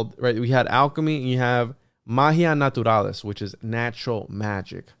called, right? We had alchemy and you have magia naturalis, which is natural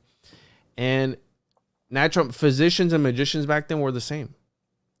magic. And natural physicians and magicians back then were the same.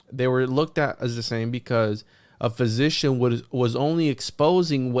 They were looked at as the same because a physician was only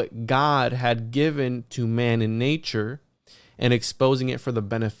exposing what God had given to man in nature and exposing it for the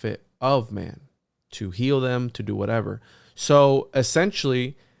benefit of man, to heal them, to do whatever. So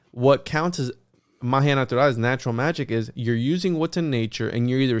essentially, what counts as magia naturalis, natural magic, is you're using what's in nature and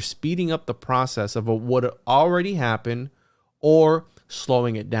you're either speeding up the process of what already happened or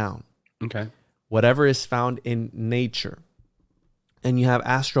slowing it down. Okay. Whatever is found in nature. And you have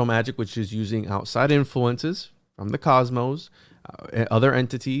astral magic, which is using outside influences from the cosmos, other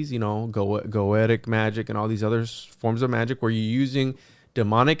entities, goetic magic and all these other forms of magic where you're using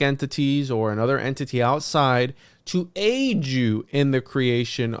demonic entities or another entity outside to aid you in the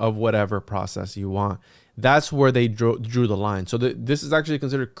creation of whatever process you want. That's where they drew the line. So this is actually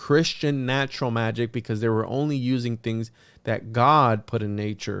considered Christian natural magic because they were only using things that God put in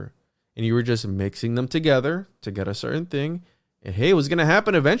nature. And you were just mixing them together to get a certain thing. And hey, it was going to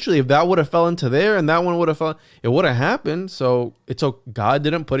happen eventually. If that would have fell into there and that one would have fell, it would have happened. So it's okay. God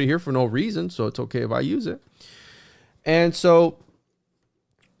didn't put it here for no reason. So it's okay if I use it. And so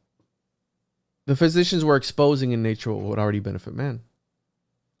the physicians were exposing in nature what would already benefit man.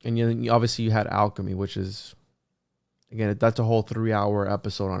 And obviously you had alchemy, which is, again, that's a whole 3-hour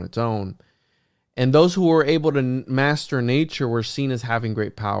episode on its own. And those who were able to master nature were seen as having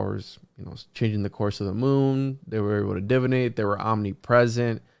great powers, changing the course of the moon. They were able to divinate. They were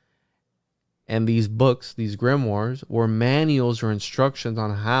omnipresent. And these books, these grimoires, were manuals or instructions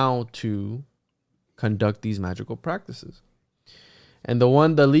on how to conduct these magical practices. And the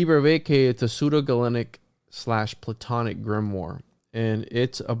Liber Vitae, it's a pseudo-Galenic / Platonic grimoire. And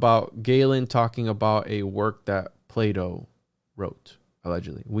it's about Galen talking about a work that Plato wrote,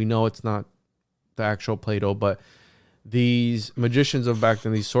 allegedly. We know it's not the actual Plato, but these magicians of back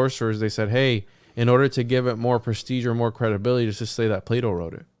then, these sorcerers, they said, hey, in order to give it more prestige or more credibility, just say that Plato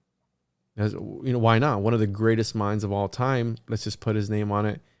wrote it. As, why not? One of the greatest minds of all time. Let's just put his name on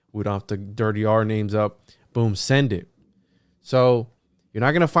it. We don't have to dirty our names up. Boom, send it. So you're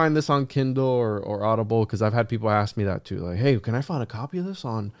not going to find this on Kindle or Audible, because I've had people ask me that too. Like, hey, can I find a copy of this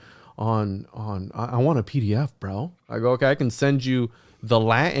on I want a PDF, bro. I go, okay, I can send you the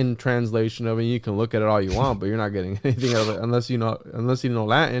Latin translation of it. You can look at it all you want, but you're not getting anything out of it unless you know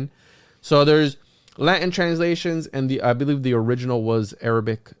Latin. So there's Latin translations, and I believe the original was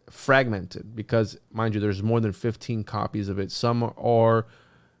Arabic fragmented, because mind you, there's more than 15 copies of it. Some are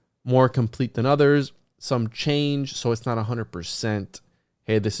more complete than others. Some change, so it's not 100%.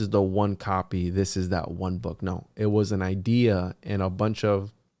 Hey, this is the one copy. This is that one book. No, it was an idea and a bunch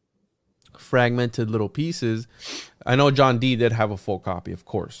of fragmented little pieces. I know John Dee did have a full copy, of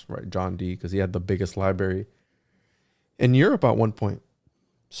course, right? John Dee, because he had the biggest library in Europe at one point.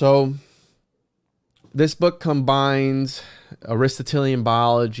 So this book combines Aristotelian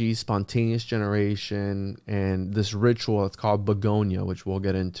biology, spontaneous generation, and this ritual. It's called Begonia, which we'll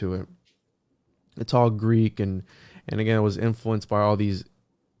get into it. It's all Greek, and again, it was influenced by all these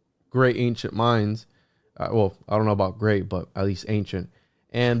great ancient minds. Well, I don't know about great, but at least ancient.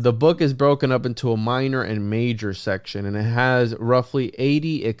 And the book is broken up into a minor and major section, and it has roughly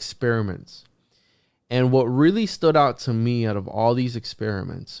 80 experiments. And what really stood out to me out of all these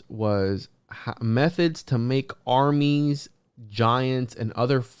experiments was methods to make armies, giants, and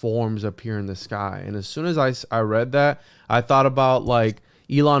other forms appear in the sky. And as soon as I read that, I thought about like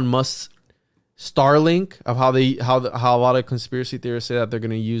Elon Musk's Starlink, of how a lot of conspiracy theorists say that they're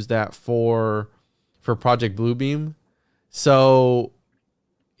going to use that for Project Bluebeam. So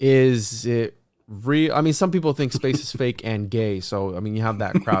is it real. I mean, some people think space is fake and gay. So, I mean, you have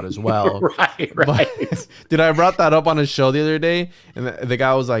that crowd as well. Right. But, dude, I brought that up on a show the other day, and the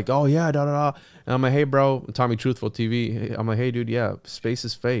guy was like, oh, yeah, da, da, da. And I'm like, hey, bro, Tommy Truthful TV. I'm like, hey, dude, yeah, space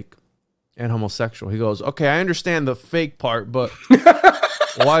is fake and homosexual. He goes, okay, I understand the fake part, but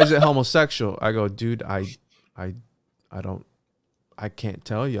why is it homosexual? I go, dude, I don't. I can't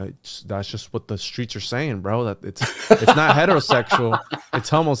tell you. That's just what the streets are saying, bro. That it's not heterosexual, it's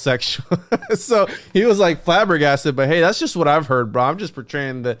homosexual. So he was like flabbergasted, but hey, that's just what I've heard, bro. I'm just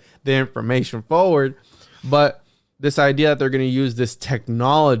portraying the information forward. But this idea that they're going to use this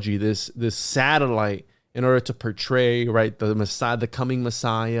technology, this satellite, in order to portray, right, the Messiah, the coming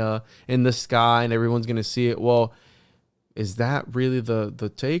Messiah in the sky, and everyone's going to see it. Well, is that really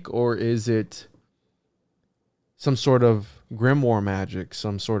the take, or is some sort of grimoire magic,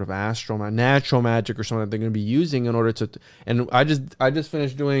 some sort of natural magic, or something that they're going to be using in order to? And I just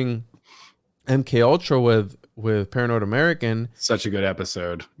finished doing MK Ultra with Paranoid American. Such a good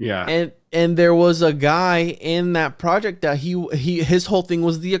episode. Yeah. And there was a guy in that project that his whole thing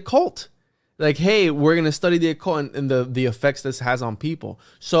was the occult. Like, hey, we're going to study the occult and the effects this has on people.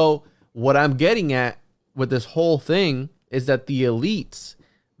 So what I'm getting at with this whole thing is that the elites,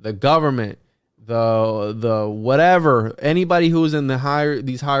 the government, the whatever, anybody who's in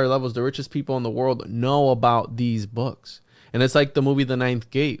these higher levels, the richest people in the world, know about these books. And it's like the movie The Ninth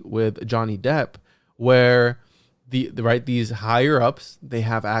Gate with Johnny Depp, where these higher ups, they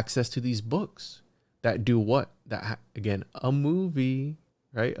have access to these books that do what? That, again, a movie,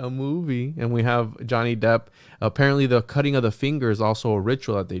 right? A movie. And we have Johnny Depp. Apparently the cutting of the finger is also a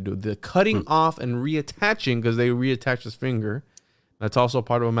ritual that they do. The cutting off and reattaching, because they reattach his finger. That's also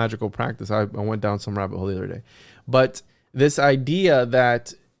part of a magical practice. I went down some rabbit hole the other day. But this idea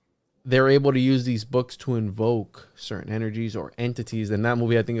that they're able to use these books to invoke certain energies or entities. In that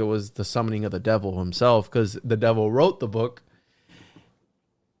movie, I think it was the summoning of the devil himself, because the devil wrote the book.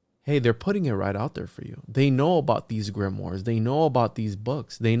 Hey, they're putting it right out there for you. They know about these grimoires. They know about these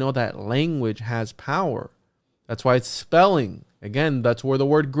books. They know that language has power. That's why it's spelling. Again, that's where the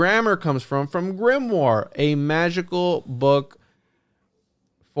word grammar comes from grimoire, a magical book,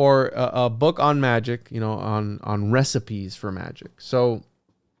 for a book on magic, on recipes for magic. So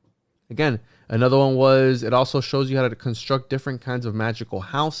again, another one was, it also shows you how to construct different kinds of magical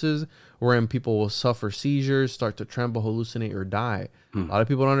houses wherein people will suffer seizures, start to tremble, hallucinate, or die. A lot of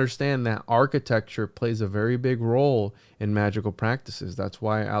people don't understand that architecture plays a very big role in magical practices. That's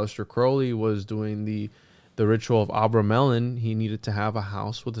why Aleister Crowley was doing the ritual of Abramelin. He needed to have a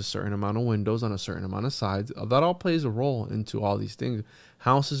house with a certain amount of windows on a certain amount of sides. That all plays a role into all these things.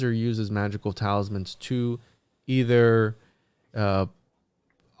 Houses are used as magical talismans to either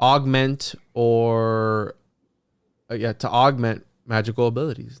augment or to augment magical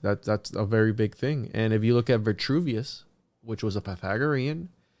abilities. That's a very big thing. And if you look at Vitruvius, which was a Pythagorean,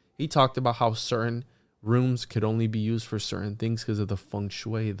 he talked about how certain rooms could only be used for certain things because of the feng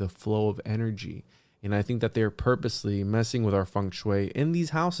shui, the flow of energy. And I think that they're purposely messing with our feng shui in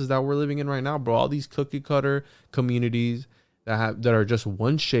these houses that we're living in right now, bro. All these cookie cutter communities that are just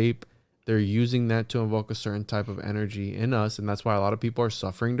one shape, they're using that to invoke a certain type of energy in us. And that's why a lot of people are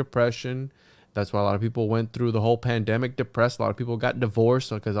suffering depression. That's why a lot of people went through the whole pandemic depressed. A lot of people got divorced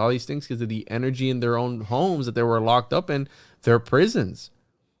because all these things, because of the energy in their own homes that they were locked up in. They're prisons.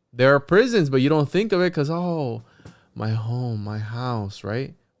 There are prisons, but you don't think of it because, oh, my home, my house,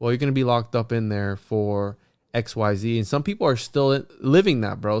 right? Well, you're going to be locked up in there for XYZ. And some people are still living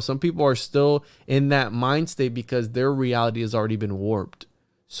that, bro. Some people are still in that mind state because their reality has already been warped.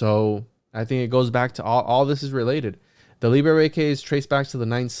 So I think it goes back to all this is related. The Liber Vacay is traced back to the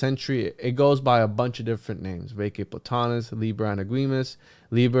 9th century. It goes by a bunch of different names. Vacay Platanis, Liber Anaguimus,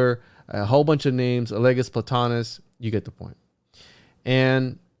 Liber, a whole bunch of names, Allegus Platanus. You get the point.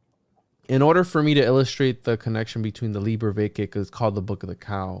 And in order for me to illustrate the connection between the Liber Vacay, because it's called the Book of the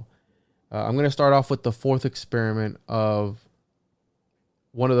Cow, I'm going to start off with the fourth experiment of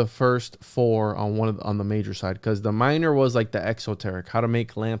one of the first four on the major side, because the minor was like the exoteric, how to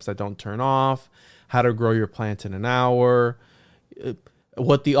make lamps that don't turn off, how to grow your plant in an hour.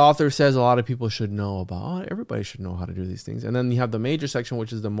 What the author says a lot of people should know about. Everybody should know how to do these things. And then you have the major section,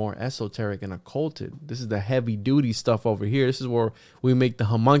 which is the more esoteric and occulted. This is the heavy duty stuff over here. This is where we make the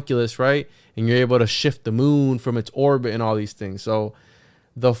homunculus, right? And you're able to shift the moon from its orbit and all these things. So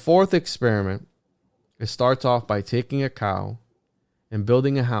the fourth experiment, it starts off by taking a cow and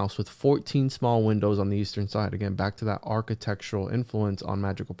building a house with 14 small windows on the eastern side. Again, back to that architectural influence on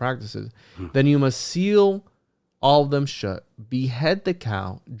magical practices. Then you must seal all of them shut, behead the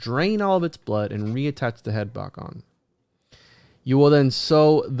cow, drain all of its blood, and reattach the head back on. You will then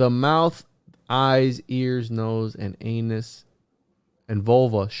sew the mouth eyes, ears, nose, and anus and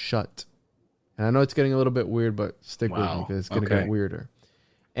vulva shut. And I know it's getting a little bit weird, but stick with me because it's going to get weirder.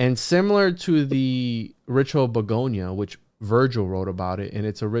 And similar to the ritual of Begonia, which Virgil wrote about it, and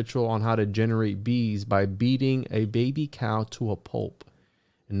it's a ritual on how to generate bees by beating a baby cow to a pulp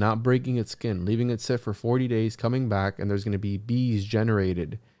and not breaking its skin, leaving it sit for 40 days, coming back, and there's going to be bees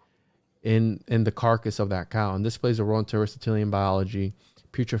generated in the carcass of that cow. And this plays a role into Aristotelian biology,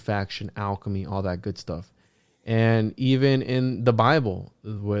 putrefaction, alchemy, all that good stuff. And even in the Bible,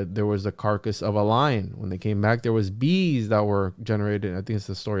 where there was the carcass of a lion. When they came back, there was bees that were generated. I think it's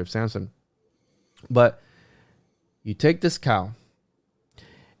the story of Samson. But you take this cow,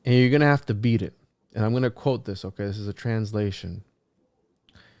 and you're going to have to beat it. And I'm going to quote this, okay? This is a translation.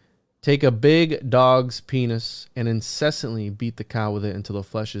 Take a big dog's penis and incessantly beat the cow with it until the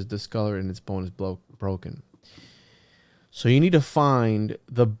flesh is discolored and its bone is broken. So you need to find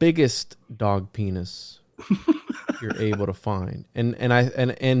the biggest dog penis you're able to find.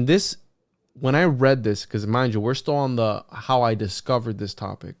 And this, when I read this, because mind you, we're still on the how I discovered this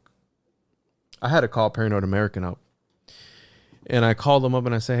topic. I had to call Paranoid American up. And I called him up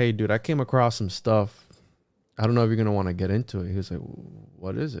and I said, hey, dude, I came across some stuff. I don't know if you're going to want to get into it. He was like,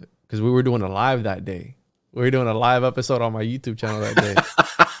 what is it? Because we were doing a live that day. We were doing a live episode on my YouTube channel that day.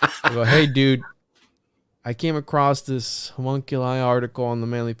 I go, hey, dude, I came across this homunculi article on the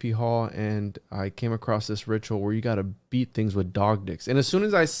Manly P. Hall, and I came across this ritual where you got to beat things with dog dicks. And as soon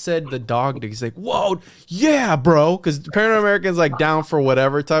as I said the dog dick, he's like, whoa, yeah, bro. Because Paranoid American's like down for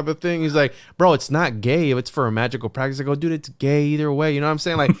whatever type of thing. He's like, bro, it's not gay if it's for a magical practice. I go, dude, it's gay either way. You know what I'm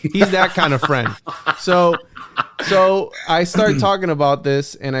saying? Like, he's that kind of friend. So I start talking about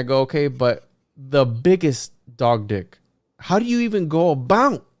this, and I go, okay, but the biggest dog dick, how do you even go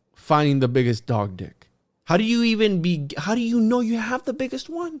about finding the biggest dog dick? How do you know you have the biggest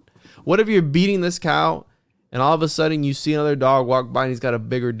one? What if you're beating this cow and all of a sudden you see another dog walk by and he's got a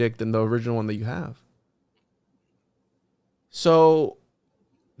bigger dick than the original one that you have? So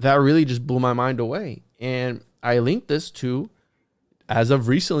that really just blew my mind away. And I linked this to, as of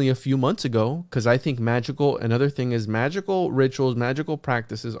recently, a few months ago, because I think another thing is magical rituals, magical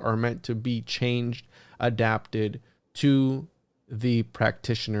practices are meant to be changed, adapted to the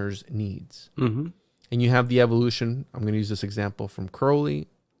practitioner's needs. Mm-hmm. And you have the evolution. I'm going to use this example from Crowley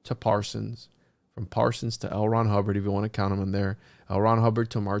to Parsons, from Parsons to L. Ron Hubbard, if you want to count them in there. L. Ron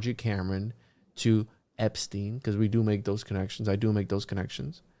Hubbard to Margie Cameron to Epstein, because we do make those connections. I do make those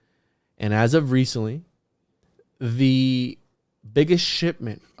connections. And as of recently, the biggest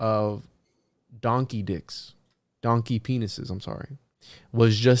shipment of donkey penises,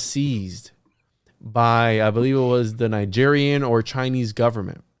 was just seized by, I believe it was the Nigerian or Chinese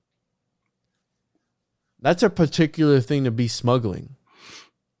government. That's a particular thing to be smuggling.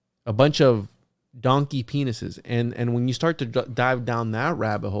 A bunch of donkey penises. And when you start to dive down that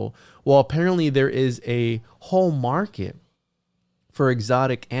rabbit hole, well, apparently there is a whole market for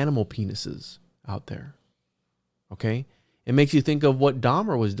exotic animal penises out there. Okay? It makes you think of what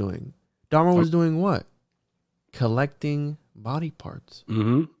Dahmer was doing. Dahmer was doing what? Collecting body parts.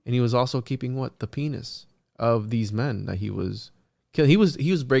 Mm-hmm. And he was also keeping what? The penis of these men that he was killing. He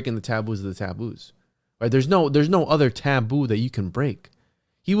was breaking the taboos of the taboos. Right? There's no other taboo that you can break.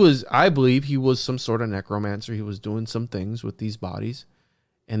 I believe he was some sort of necromancer. He was doing some things with these bodies.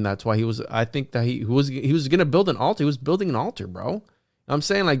 And that's why I think that he was going to build an altar. He was building an altar, bro. I'm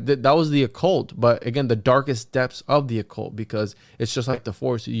saying like that was the occult, but again, the darkest depths of the occult, because it's just like the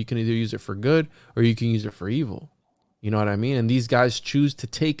Force. You can either use it for good or you can use it for evil. You know what I mean? And these guys choose to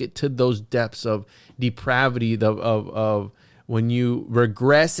take it to those depths of depravity, of when you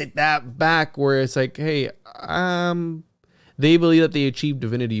regress it that back where it's like, hey, they believe that they achieve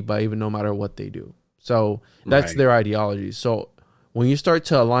divinity by even no matter what they do. So that's their ideology. So when you start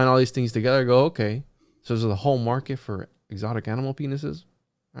to align all these things together, go, okay, so there's a whole market for exotic animal penises.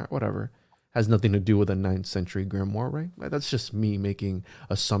 All right, whatever. Has nothing to do with a 9th century grimoire, right? That's just me making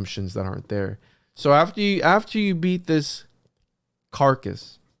assumptions that aren't there. So after you beat this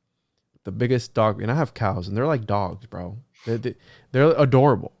carcass, the biggest dog, and I have cows, and they're like dogs, bro. They're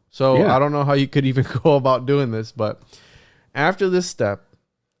adorable. So yeah. I don't know how you could even go about doing this, but after this step,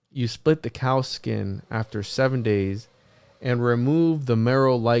 you split the cow skin after 7 days and remove the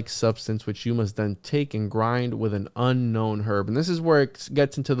marrow-like substance, which you must then take and grind with an unknown herb. And this is where it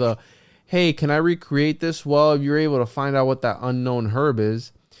gets into the, hey, can I recreate this? Well, if you're able to find out what that unknown herb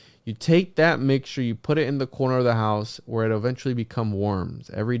is, you take that mixture, you put it in the corner of the house where it eventually become worms.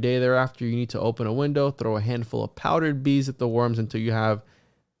 Every day thereafter, you need to open a window, throw a handful of powdered bees at the worms until you have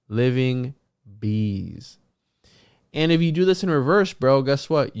living bees. And if you do this in reverse, bro, guess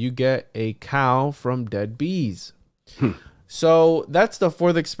what? You get a cow from dead bees. So that's the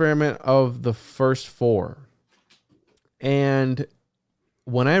fourth experiment of the first four. And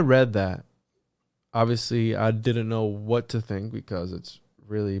when I read that, obviously I didn't know what to think because it's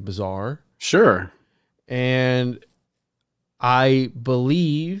really bizarre. Sure. And I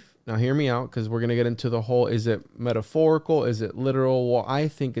believe, now hear me out, because we're going to get into the whole, is it metaphorical? Is it literal? Well, I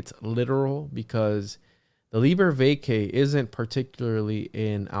think it's literal because the Liber Vacae isn't particularly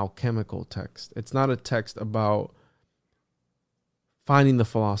an alchemical text. It's not a text about finding the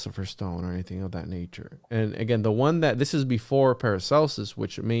Philosopher's Stone or anything of that nature. And again, the one that, this is before Paracelsus,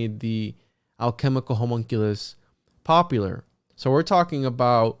 which made the alchemical homunculus popular. So we're talking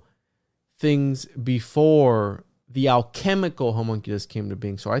about things before the alchemical homunculus came to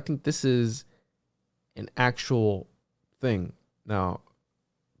being. So I think this is an actual thing. Now,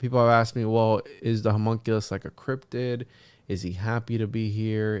 people have asked me, well, is the homunculus like a cryptid? Is he happy to be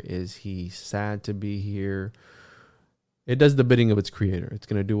here? Is he sad to be here? It does the bidding of its creator. It's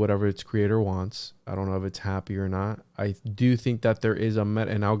going to do whatever its creator wants. I don't know if it's happy or not. I do think that there is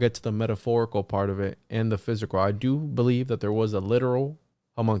and I'll get to the metaphorical part of it and the physical. I do believe that there was a literal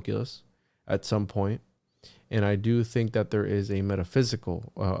homunculus at some point. And I do think that there is a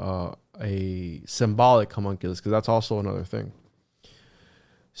metaphysical, a symbolic homunculus, because that's also another thing.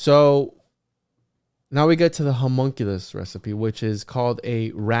 So now we get to the homunculus recipe, which is called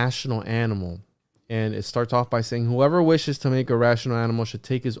a rational animal. And it starts off by saying, whoever wishes to make a rational animal should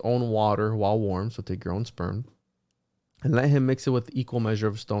take his own water while warm. So take your own sperm and let him mix it with equal measure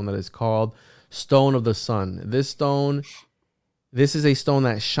of stone that is called stone of the sun. This is a stone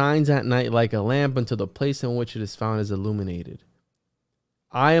that shines at night like a lamp until the place in which it is found is illuminated.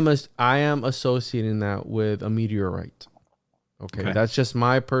 I am associating that with a meteorite. Okay. That's just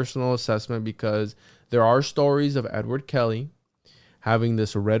my personal assessment because there are stories of Edward Kelly having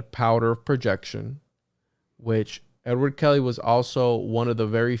this red powder of projection, which Edward Kelly was also one of the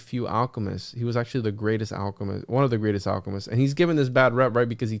very few alchemists. He was actually the greatest alchemist, one of the greatest alchemists. And he's given this bad rep, right,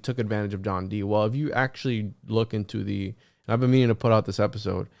 because he took advantage of John Dee. Well, if you actually look into and I've been meaning to put out this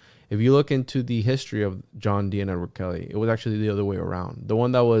episode, if you look into the history of John Dee and Edward Kelly, it was actually the other way around. The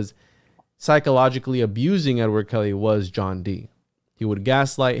one that was psychologically abusing Edward Kelly was John Dee. He would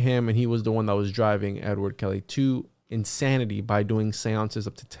gaslight him, and he was the one that was driving Edward Kelly to insanity by doing seances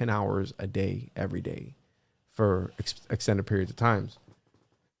up to 10 hours a day, every day, for extended periods of times.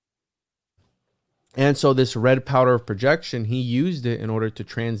 And so this red powder of projection, he used it in order to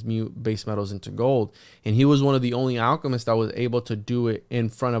transmute base metals into gold. And he was one of the only alchemists that was able to do it in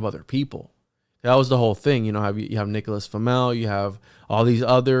front of other people. That was the whole thing. You know, you have Nicholas Flamel, you have all these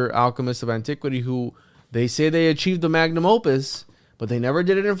other alchemists of antiquity who they say they achieved the magnum opus, but they never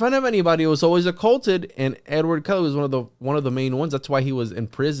did it in front of anybody. It was always occulted. And Edward Kelly was one of the main ones. That's why he was in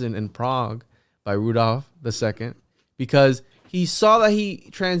prison in Prague by Rudolf II, because he saw that he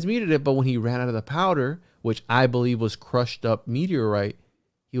transmuted it, but when he ran out of the powder, which I believe was crushed up meteorite,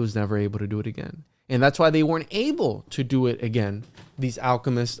 he was never able to do it again. And that's why they weren't able to do it again, these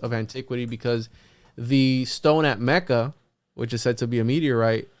alchemists of antiquity, because the stone at Mecca, which is said to be a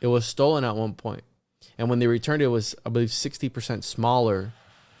meteorite, it was stolen at one point. And when they returned, it was, I believe, 60% smaller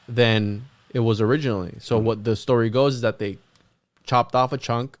than it was originally. So what the story goes is that they chopped off a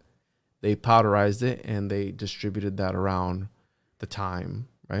chunk, they powderized it, and they distributed that around the time,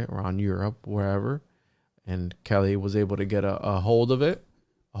 right, around Europe, wherever. And Kelly was able to get a hold of it,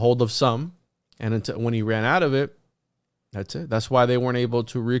 a hold of some. And until when he ran out of it, that's it. That's why they weren't able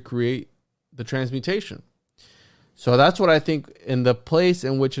to recreate the transmutation. So that's what I think. In the place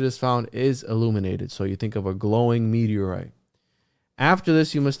in which it is found is illuminated. So you think of a glowing meteorite. After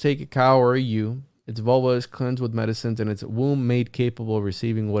this, you must take a cow or a ewe. Its vulva is cleansed with medicines and its womb made capable of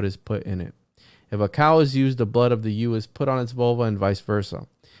receiving what is put in it. If a cow is used, the blood of the ewe is put on its vulva and vice versa.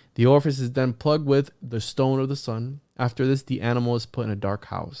 The orifice is then plugged with the stone of the sun. After this, the animal is put in a dark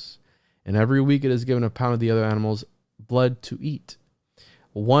house. And every week it is given a pound of the other animal's blood to eat.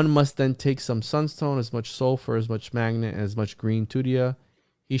 One must then take some sunstone, as much sulfur, as much magnet, and as much green tudia.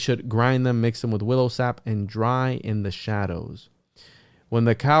 He should grind them, mix them with willow sap, and dry in the shadows. When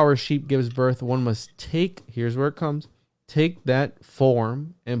the cow or sheep gives birth, one must take, here's where it comes, take that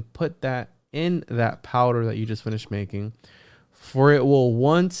form and put that in that powder that you just finished making, for it will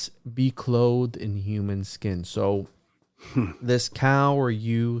once be clothed in human skin. So this cow or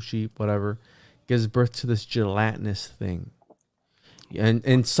ewe, sheep, whatever, gives birth to this gelatinous thing. And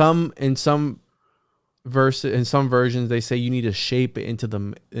in some versions they say you need to shape it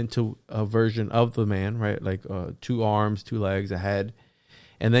into a version of the man, right? Like 2 arms, 2 legs, a head.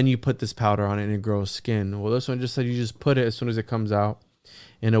 and then you put this powder on it and it grows skin. Well, this one just said you just put it as soon as it comes out,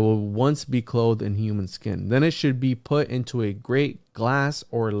 and it will once be clothed in human skin. Then it should be put into a great glass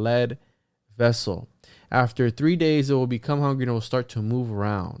or lead vessel. After 3 days, it will become hungry and it will start to move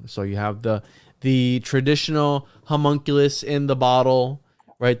around. So you have the traditional homunculus in the bottle,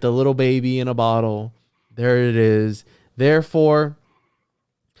 right? The little baby in a bottle. There it is. Therefore,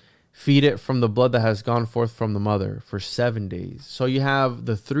 feed it from the blood that has gone forth from the mother for 7 days. So you have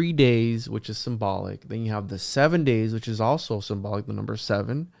the 3 days, which is symbolic. Then you have the 7 days, which is also symbolic, the number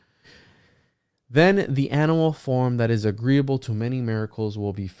 7. Then the animal form that is agreeable to many miracles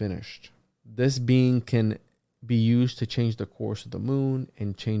will be finished. This being can be used to change the course of the moon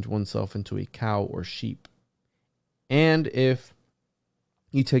and change oneself into a cow or sheep. And if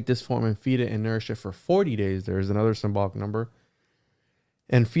you take this form and feed it and nourish it for 40 days, there is another symbolic number,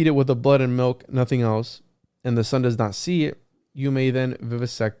 and feed it with the blood and milk, nothing else, and the sun does not see it, you may then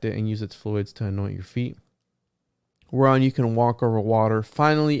vivisect it and use its fluids to anoint your feet, whereon you can walk over water.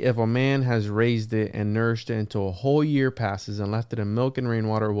 Finally, if a man has raised it and nourished it until a whole year passes and left it in milk and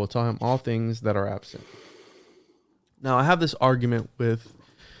rainwater, it will tell him all things that are absent. Now, I have this argument with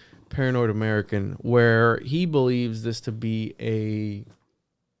Paranoid American where he believes this to be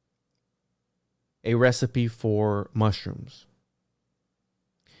a recipe for mushrooms.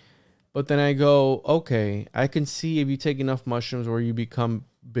 But then I go, okay, I can see if you take enough mushrooms where you become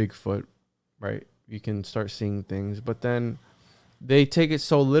Bigfoot, right? You can start seeing things. But then they take it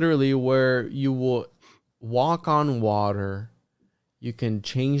so literally where you will walk on water, you can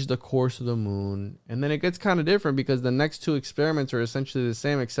change the course of the moon, and then it gets kind of different because the next 2 experiments are essentially the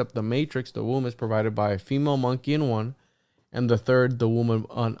same, except the matrix, the womb, is provided by a female monkey in one, and the third, the womb of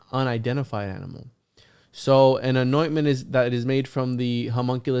an unidentified animal. So an anointment is made from the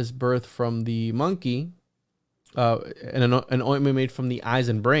homunculus birth from the monkey, an ointment made from the eyes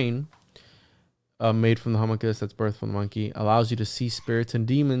and brain, made from the homunculus that's birthed from the monkey, allows you to see spirits and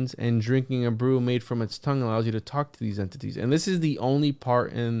demons, and drinking a brew made from its tongue allows you to talk to these entities. And this is the only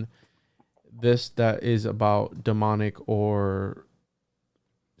part in this that is about demonic or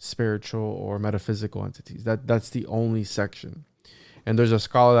spiritual or metaphysical entities. That's the only section. And there's a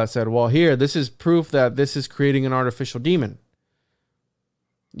scholar that said, well, here, this is proof that this is creating an artificial demon.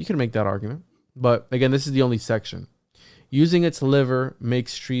 You can make that argument. But again, this is the only section. Using its liver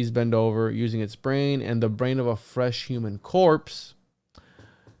makes trees bend over. Using its brain and the brain of a fresh human corpse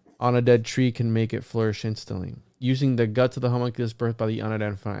on a dead tree can make it flourish instantly. Using the guts of the homunculus birthed by the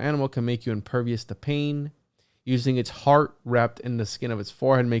unidentified animal can make you impervious to pain. Using its heart wrapped in the skin of its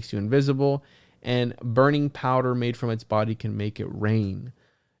forehead makes you invisible. And burning powder made from its body can make it rain.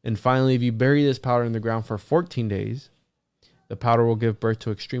 And finally, if you bury this powder in the ground for 14 days, the powder will give birth to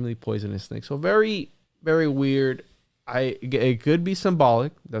extremely poisonous snakes. So very, very weird. It could be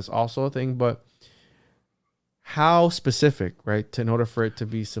symbolic. That's also a thing. But how specific, right? In order for it to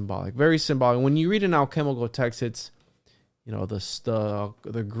be symbolic. Very symbolic. When you read an alchemical text, it's,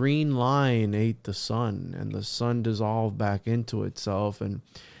 the green lion ate the sun, and the sun dissolved back into itself and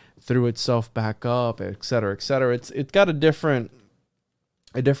threw itself back up, et cetera, et cetera. It's got a different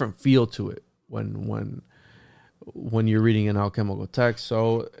feel to it when you're reading an alchemical text.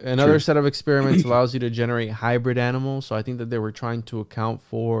 So another set of experiments allows you to generate hybrid animals. So I think that they were trying to account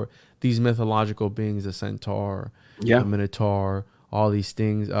for these mythological beings, the centaur, the minotaur, all these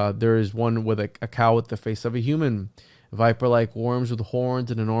things. There is one with a cow with the face of a human, viper-like worms with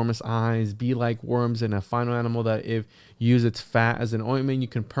horns and enormous eyes, bee-like worms, and a final animal that if you use its fat as an ointment, you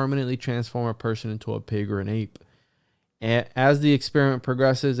can permanently transform a person into a pig or an ape. And as the experiment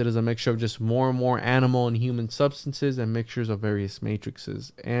progresses, it is a mixture of just more and more animal and human substances and mixtures of various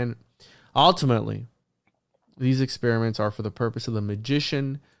matrices. And ultimately, these experiments are for the purpose of the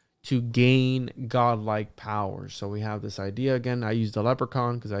magician to gain godlike powers. So we have this idea again. I use the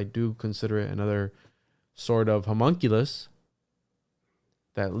leprechaun because I do consider it another sort of homunculus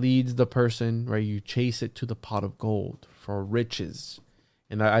that leads the person, right? You chase it to the pot of gold for riches.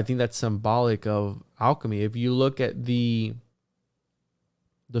 And I think that's symbolic of alchemy. If you look at the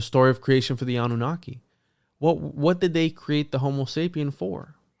story of creation for the Anunnaki, what did they create the Homo sapien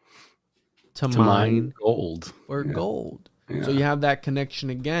for? To mine gold. Or gold. Yeah. So you have that connection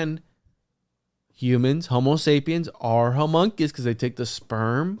again. Humans, Homo sapiens, are homunculus because they take the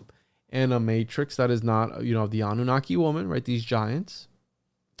sperm and a matrix that is not, the Anunnaki woman, right? These giants.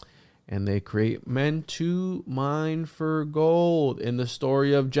 And they create men to mine for gold. In the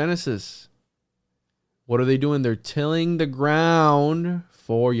story of Genesis, what are they doing? They're tilling the ground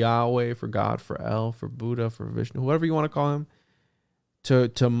for Yahweh, for God, for El, for Buddha, for Vishnu, whoever you want to call him, to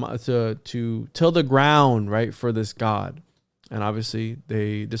till the ground, right, for this God. And obviously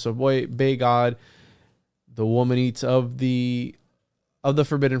they disobey God. The woman eats of the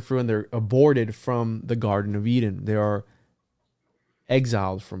forbidden fruit, and they're aborted from the Garden of Eden. They are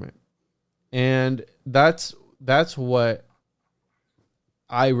exiled from it. And that's what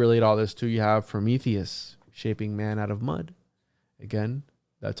I relate all this to. You have Prometheus shaping man out of mud. Again,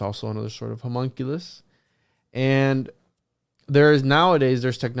 that's also another sort of homunculus. And nowadays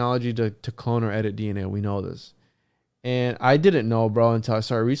there's technology to clone or edit DNA. We know this. And I didn't know, bro, until I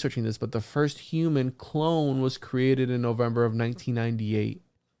started researching this, but the first human clone was created in November of 1998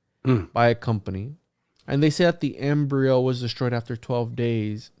 by a company. And they say that the embryo was destroyed after 12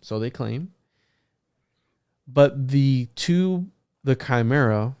 days, so they claim. But the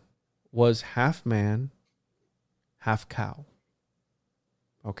chimera was half man, half cow.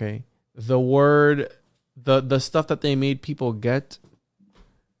 Okay? The word, the stuff that they made people get,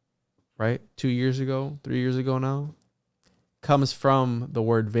 right? 2 years ago, 3 years ago now, comes from the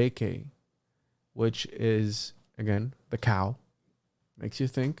word vacay, which is, again, the cow. Makes you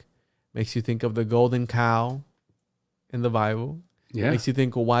think of the golden cow in the Bible. Yeah. Makes you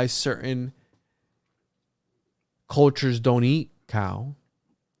think of why certain cultures don't eat cow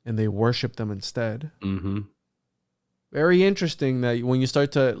and they worship them instead. Mm-hmm. Very interesting that when you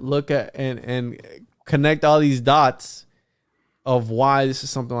start to look at and connect all these dots of why this is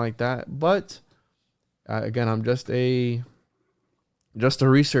something like that. But again, I'm just a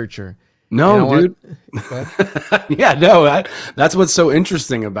researcher. No, dude. Yeah, no, that's what's so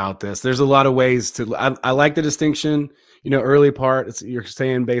interesting about this. There's a lot of ways to, I like the distinction, early part. You're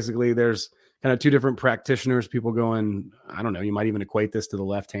saying basically there's kind of two different practitioners, people going, I don't know, you might even equate this to the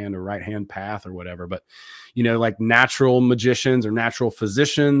left hand or right hand path or whatever, but like natural magicians or natural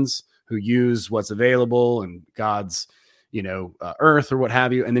physicians who use what's available and God's, earth or what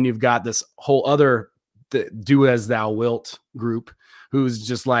have you. And then you've got this whole other do as thou wilt group who's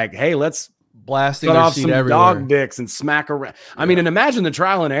just like, hey, let's blasting cut off seed some everywhere. dog dicks and smack around. I mean, and imagine the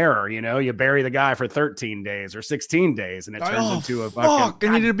trial and error, you bury the guy for 13 days or 16 days and it turns into a fucking,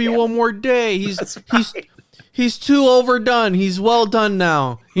 it needed to be one more day. He's too overdone. He's well done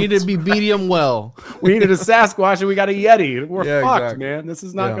now. He needed to be medium well. We needed a Sasquatch and we got a Yeti. We're fucked, exactly. man. This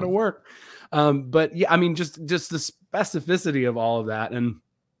is not going to work. But yeah, I mean, just the specificity of all of that. And,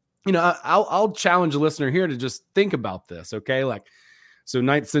 I'll challenge a listener here to just think about this. Okay. Like, so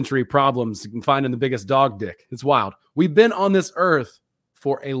 9th century problems you can find in the biggest dog dick. It's wild. We've been on this earth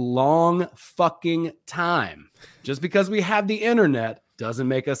for a long fucking time. Just because we have the internet doesn't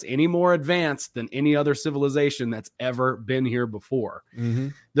make us any more advanced than any other civilization that's ever been here before. Mm-hmm.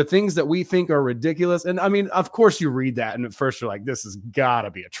 The things that we think are ridiculous. And I mean, of course you read that and at first you're like, this has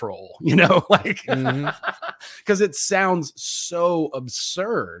gotta be a troll, like, because it sounds so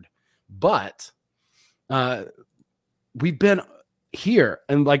absurd, but, we've been here,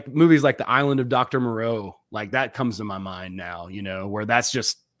 and like movies like The Island of Dr. Moreau, like that comes to my mind now, where that's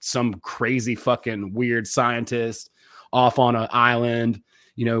just some crazy fucking weird scientist off on an island,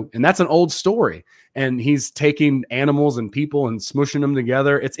 and that's an old story. And he's taking animals and people and smushing them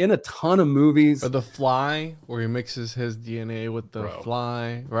together. It's in a ton of movies. Or The Fly, where he mixes his DNA with the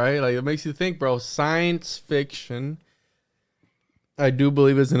fly, right? Like it makes you think, bro. Science fiction, I do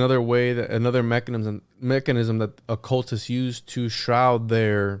believe, is another mechanism that occultists use to shroud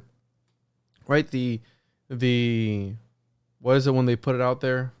their, right? The what is it when they put it out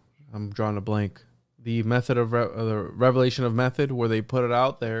there? I'm drawing a blank. The method of the revelation of method, where they put it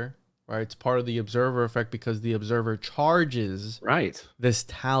out there, right? It's part of the observer effect because the observer charges this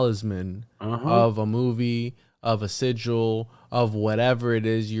talisman of a movie, of a sigil, of whatever it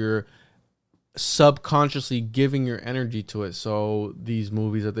is you're subconsciously giving your energy to it. So these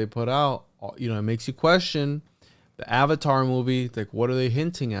movies that they put out, it makes you question. The Avatar movie, like, what are they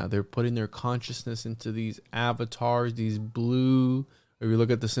hinting at? They're putting their consciousness into these avatars, these blue. If you look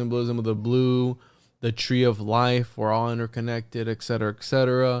at the symbolism of the blue, the tree of life, we're all interconnected, et cetera, et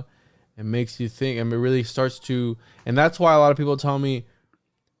cetera. It makes you think, and it really starts to, and that's why a lot of people tell me,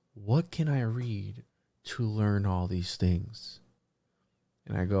 what can I read to learn all these things?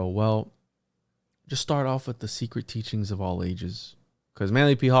 And I go, well, just start off with the secret teachings of all ages, because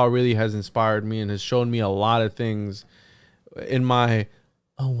Manly P. Hall really has inspired me and has shown me a lot of things in my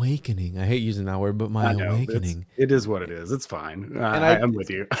awakening. I hate using that word, but my awakening. It is what it is. It's fine. I'm with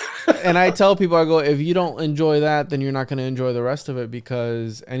you. And I tell people, I go, if you don't enjoy that, then you're not going to enjoy the rest of it,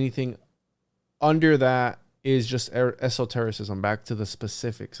 because anything under that is just esotericism, back to the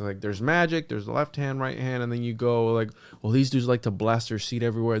specifics. Like, there's magic, there's the left hand, right hand, and then you go like, well, these dudes like to blast their seed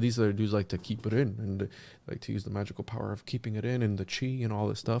everywhere. These other dudes like to keep it in, and like to use the magical power of keeping it in, and the chi and all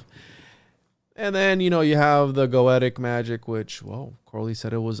this stuff. And then, you have the goetic magic, which, well, Crowley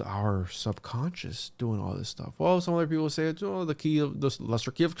said it was our subconscious doing all this stuff. Well, some other people say it's the key of the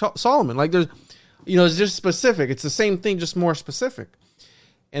lesser key of Solomon. Like there's, it's just specific. It's the same thing, just more specific.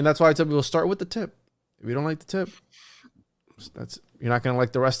 And that's why I tell people start with the tip. If you don't like the tip, you're not going to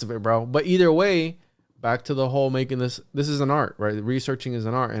like the rest of it, bro. But either way, back to the whole making this is an art, right? Researching is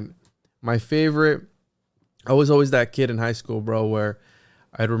an art. And my favorite, I was always that kid in high school, bro, where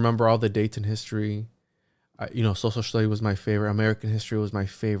I'd remember all the dates in history. Social study was my favorite. American history was my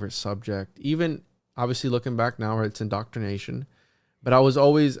favorite subject. Even obviously looking back now, right, it's indoctrination. But I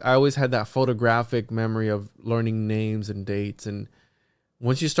always had that photographic memory of learning names and dates. And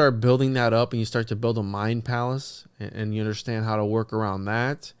once you start building that up and you start to build a mind palace and you understand how to work around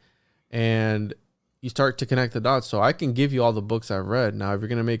that and you start to connect the dots. So I can give you all the books I've read. Now, if you're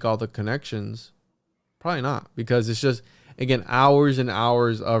going to make all the connections, probably not, because it's just, again, hours and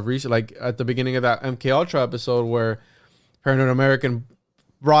hours of research. Like at the beginning of that MK Ultra episode where Paranoid American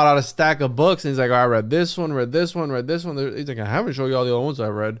brought out a stack of books and he's like, I read this one. He's like, I haven't shown you all the other ones I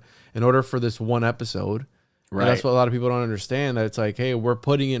read in order for this one episode. Right. And that's what a lot of people don't understand, that it's like, hey, we're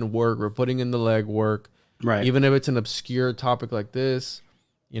putting in work. We're putting in the leg work. Right. Even if it's an obscure topic like this,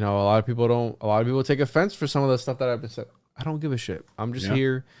 a lot of people take offense for some of the stuff that I've been said. I don't give a shit. I'm just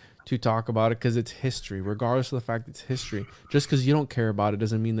here to talk about it because it's history, regardless of the fact it's history. Just because you don't care about it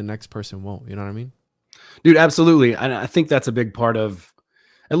doesn't mean the next person won't. You know what I mean? Dude, absolutely. And I think that's a big part of,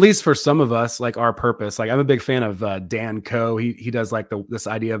 at least for some of us, like our purpose. Like I'm a big fan of Dan Coe. He does like this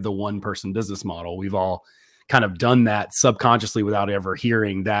idea of the one person business model. We've all kind of done that subconsciously without ever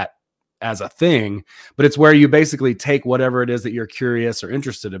hearing that as a thing, but it's where you basically take whatever it is that you're curious or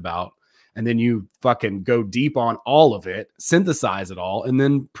interested about, and then you fucking go deep on all of it, synthesize it all, and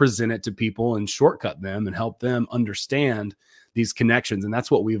then present it to people and shortcut them and help them understand these connections. And that's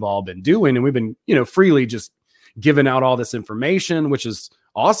what we've all been doing. And we've been, freely just giving out all this information, which is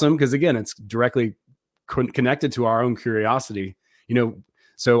awesome because, again, it's directly connected to our own curiosity.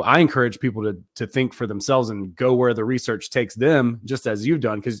 So I encourage people to think for themselves and go where the research takes them, just as you've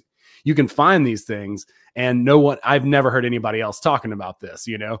done, because you can find these things and I've never heard anybody else talking about this,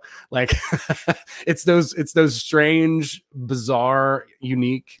 like it's those strange, bizarre,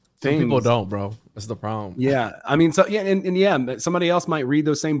 unique things. Some people don't, bro. That's the problem. Yeah. I mean, so yeah. And somebody else might read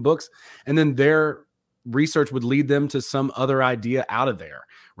those same books and then their research would lead them to some other idea out of there.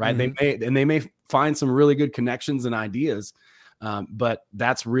 Right. Mm-hmm. They may find some really good connections and ideas. But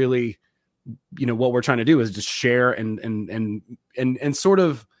that's really, what we're trying to do is just share and sort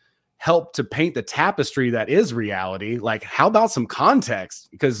of help to paint the tapestry that is reality. Like, how about some context?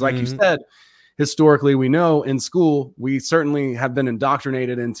 Because like you said, historically, we know in school, we certainly have been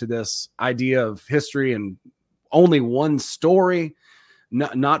indoctrinated into this idea of history and only one story,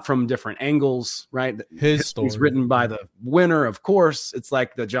 not from different angles, right? His story is written by the winner, of course. It's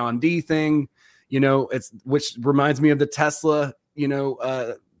like the John Dee thing. Which reminds me of the Tesla,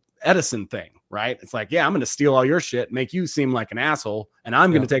 Edison thing, right? It's like, yeah, I'm going to steal all your shit, make you seem like an asshole, and I'm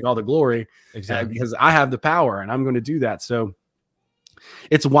going to take all the glory because I have the power and I'm going to do that. So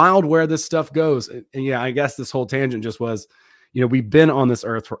it's wild where this stuff goes. And yeah, I guess this whole tangent just was, we've been on this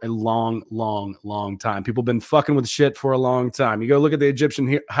earth for a long, long, long time. People have been fucking with shit for a long time. You go look at the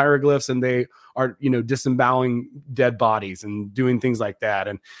Egyptian hieroglyphs and they are, disemboweling dead bodies and doing things like that.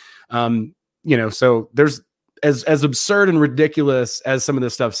 And, so there's as absurd and ridiculous as some of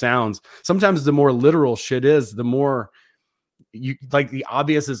this stuff sounds, sometimes the more literal shit is, the more you like the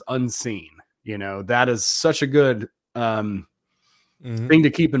obvious is unseen. That is such a good thing to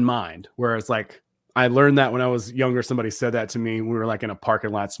keep in mind, where it's like, I learned that when I was younger, somebody said that to me. We were like in a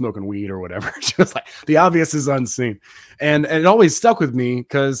parking lot smoking weed or whatever. She was like, the obvious is unseen. And it always stuck with me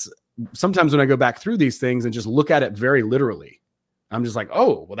because sometimes when I go back through these things and just look at it very literally, I'm just like,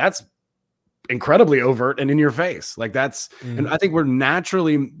 oh, well, that's incredibly overt and in your face. Like that's, and I think we're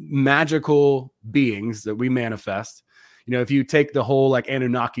naturally magical beings that we manifest. If you take the whole like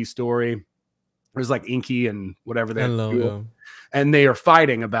Anunnaki story, there's like Inky and whatever they and they are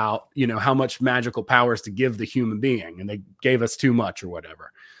fighting about, how much magical powers to give the human being. And they gave us too much or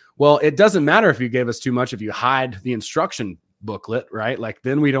whatever. Well, it doesn't matter if you gave us too much, if you hide the instruction booklet, right? Like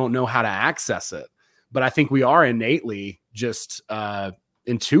then we don't know how to access it. But I think we are innately just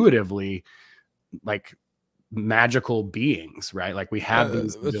intuitively like magical beings, right? Like we have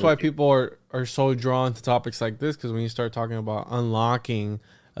these. That's why people are so drawn to topics like this, because when you start talking about unlocking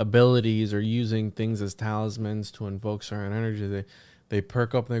abilities or using things as talismans to invoke certain energy, they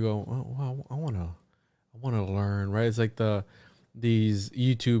perk up and they go, oh, well, I want to learn, right? It's like these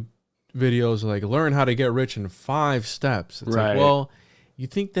YouTube videos like learn how to get rich in 5 steps. It's like, well, You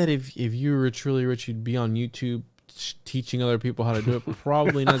think that if you were truly rich, you'd be on YouTube teaching other people how to do it?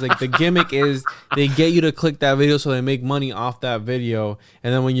 Probably not. It's like the gimmick is they get you to click that video so they make money off that video,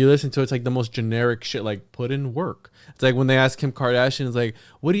 and then when you listen to it, it's like the most generic shit, like put in work. It's like when they ask Kim Kardashian, it's like,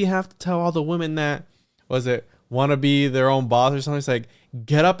 what do you have to tell all the women that want to be their own boss or something? It's like,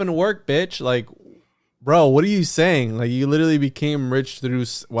 get up and work, bitch. Like, bro, what are you saying? Like, you literally became rich through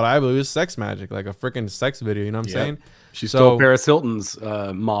what I believe is sex magic, like a freaking sex video. You know what I'm saying? She stole Paris Hilton's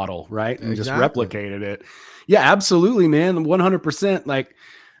model, right? And just replicated it. Yeah, absolutely, man. 100%. Like,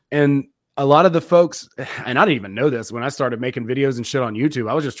 and a lot of the folks, and I didn't even know this when I started making videos and shit on YouTube.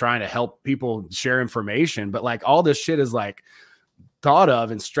 I was just trying to help people share information. But like all this shit is like thought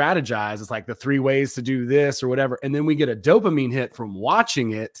of and strategized. It's like the 3 ways to do this or whatever. And then we get a dopamine hit from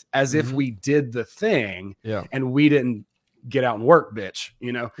watching it as if we did the thing. Yeah. And we didn't get out and work, bitch,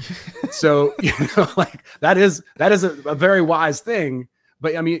 you know? So, you know, like that is a very wise thing.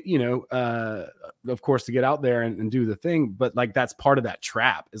 But I mean, you know, of course, to get out there and do the thing, but like that's part of that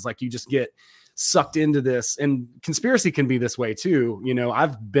trap is like you just get sucked into this, and conspiracy can be this way too. You know,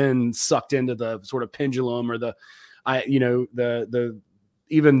 I've been sucked into the sort of pendulum or the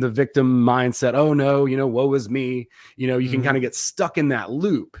even the victim mindset. Oh no, you know, woe is me. You know, you can kind of get stuck in that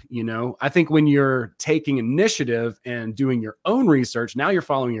loop. You know, I think when you're taking initiative and doing your own research, now you're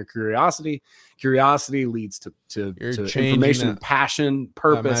following your curiosity. Curiosity leads to information, passion,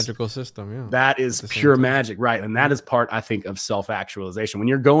 purpose. That magical system, yeah. That is pure magic, right? And that is part, I think, of self-actualization. When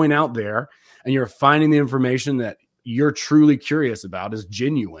you're going out there and you're finding the information that you're truly curious about is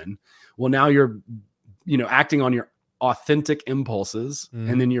genuine, well, now you're, you know, acting on your authentic impulses,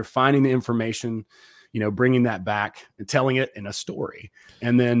 and then you're finding the information, you know, bringing that back and telling it in a story.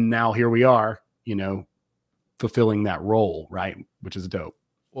 And then now here we are, you know, fulfilling that role, right? Which is dope.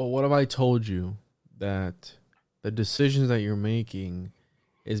 Well, what have I told you? That the decisions that you're making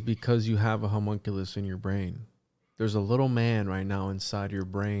is because you have a homunculus in your brain. There's a little man right now inside your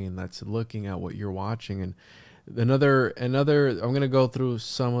brain that's looking at what you're watching. And another, I'm going to go through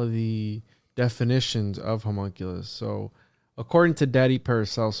some of the definitions of homunculus. So according to Daddy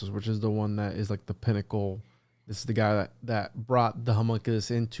Paracelsus, which is the one that is like the pinnacle, this is the guy that brought the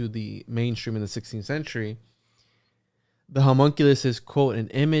homunculus into the mainstream in the 16th century. The homunculus is, quote, an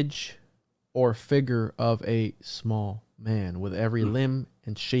image or figure of a small man with every limb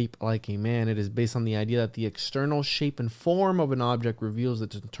and shape like a man. It is based on the idea that the external shape and form of an object reveals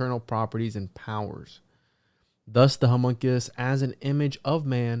its internal properties and powers. Thus, the homunculus, as an image of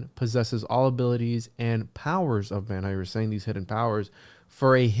man, possesses all abilities and powers of man. How you were saying, these hidden powers,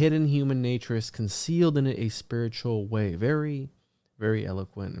 for a hidden human nature is concealed in a spiritual way. Very, very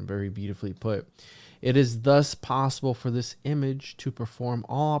eloquent and very beautifully put. It is thus possible for this image to perform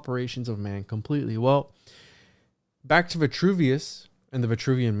all operations of man completely. Well, back to Vitruvius and the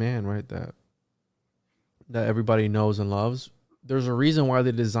Vitruvian man, right? That everybody knows and loves. There's a reason why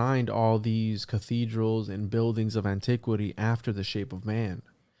they designed all these cathedrals and buildings of antiquity after the shape of man.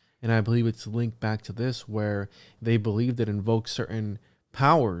 And I believe it's linked back to this, where they believed it invokes certain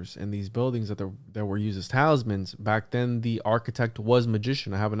powers in these buildings that were used as talismans. Back then, the architect was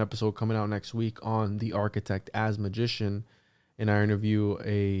magician. I have an episode coming out next week on the architect as magician, and I interview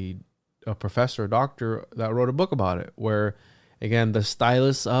a professor, a doctor that wrote a book about it, where, again, the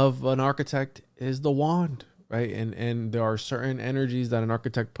stylus of an architect is the wand, right? And there are certain energies that an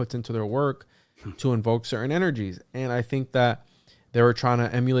architect puts into their work to invoke certain energies. And I think that they were trying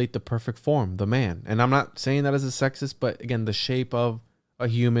to emulate the perfect form, the man. And I'm not saying that as a sexist, but again, the shape of a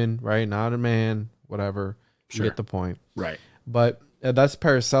human, right? Not a man, whatever. Sure. You get the point. Right. But that's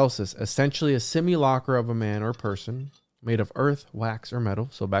Paracelsus, essentially a simulacra of a man or person made of earth, wax, or metal.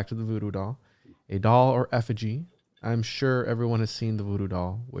 So back to the voodoo doll. A doll or effigy. I'm sure everyone has seen the voodoo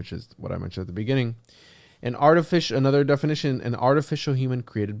doll, which is what I mentioned at the beginning. Another definition, an artificial human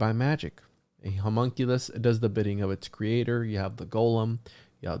created by magic. A homunculus does the bidding of its creator. You have the golem,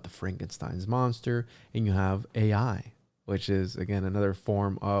 you have the Frankenstein's monster, and you have AI, which is, again, another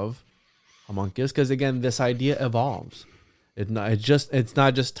form of homunculus. Because, again, this idea evolves. It's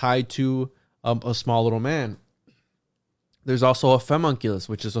not just tied to a small little man. There's also a femunculus,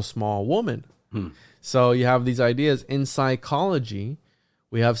 which is a small woman. So you have these ideas. In psychology,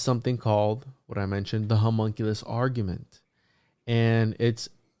 we have something called, what I mentioned, the homunculus argument. And it's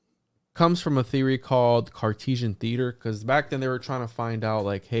comes from a theory called Cartesian theater, because back then they were trying to find out,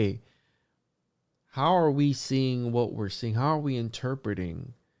 like, hey, how are we seeing what we're seeing? How are we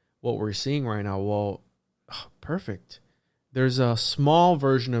interpreting what we're seeing right now? Well, perfect. There's a small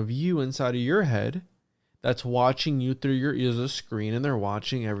version of you inside of your head that's watching you through your ears, a screen, and they're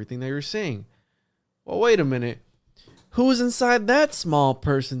watching everything that you're seeing. Well, wait a minute. Who's inside that small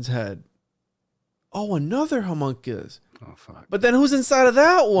person's head? Oh, another homunculus. Oh, fuck. But then who's inside of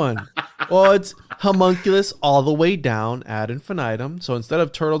that one? Well, it's homunculus all the way down ad infinitum. So instead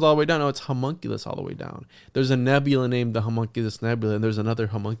of turtles all the way down, no, it's homunculus all the way down. There's a nebula named the Homunculus Nebula, and there's another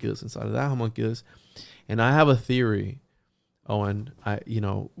homunculus inside of that homunculus. And I have a theory, Owen. I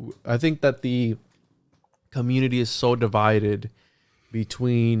think that the community is so divided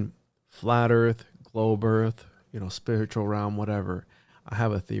between flat Earth, globe Earth, spiritual realm, whatever. I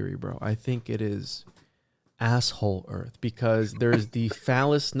have a theory, bro. I think it is asshole Earth, because there's the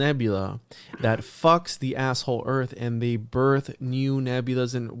Phallus Nebula that fucks the asshole Earth, and they birth new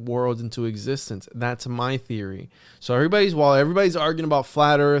nebulas and worlds into existence. That's my theory. So while everybody's arguing about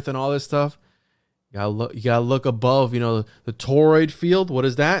flat Earth and all this stuff, you gotta look above. The toroid field. What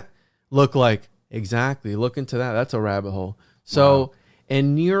does that look like? Exactly. Look into that. That's a rabbit hole. So. Wow.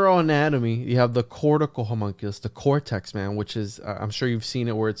 In neuroanatomy, you have the cortical homunculus, the cortex, man, which is, I'm sure you've seen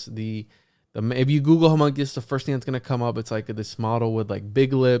it, where it's if you Google homunculus, the first thing that's going to come up, it's like this model with like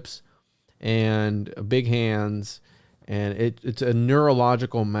big lips and big hands. And it's a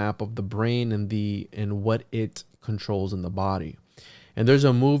neurological map of the brain and what it controls in the body. And there's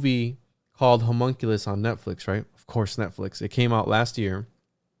a movie called Homunculus on Netflix, right? Of course, Netflix. It came out last year.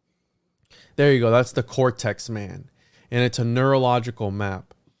 There you go. That's the cortex, man. And it's a neurological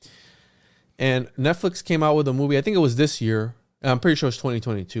map. And Netflix came out with a movie, I think it was this year, I'm pretty sure it's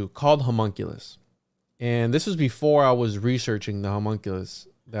 2022, called Homunculus. And this was before I was researching the homunculus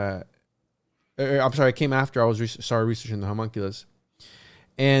it came after I was started researching the homunculus.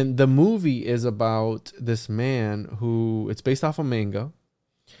 And the movie is about this man it's based off a manga,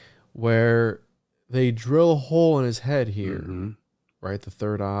 where they drill a hole in his head here, right? The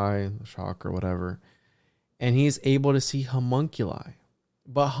third eye, the chakra, whatever. And he's able to see homunculi.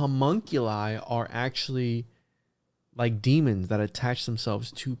 But homunculi are actually like demons that attach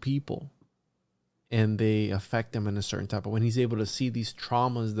themselves to people. And they affect them in a certain type of way. When he's able to see these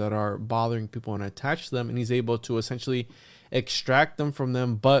traumas that are bothering people and attach to them, and he's able to essentially extract them from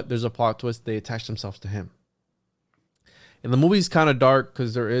them. But there's a plot twist. They attach themselves to him. And the movie's kind of dark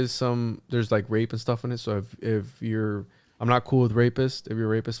because there's like rape and stuff in it. So if you're... I'm not cool with rapists. If you're a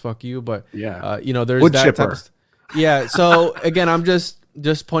rapist, fuck you. But yeah, there's wood that chipper. type of yeah. So again, I'm just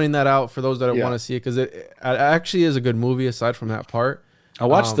pointing that out for those that want to see it, because it actually is a good movie. Aside from that part, I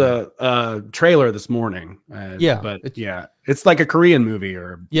watched the trailer this morning. But it's like a Korean movie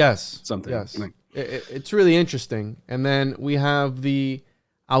or something. Yes, it's really interesting. And then we have the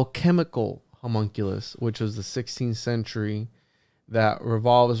alchemical homunculus, which was the 16th century, that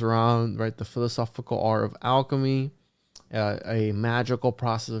revolves around the philosophical art of alchemy. A magical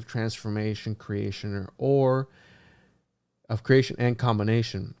process of transformation, creation, or of creation and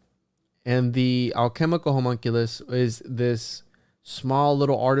combination. And the alchemical homunculus is this small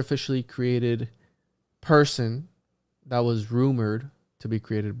little artificially created person that was rumored to be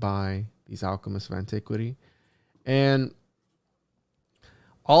created by these alchemists of antiquity. And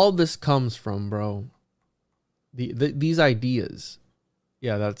all of this comes from, bro, these ideas.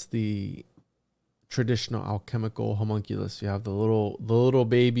 Yeah, that's the traditional alchemical homunculus. You have the little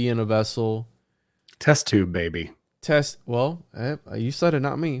baby in a vessel. Test tube baby. You said it,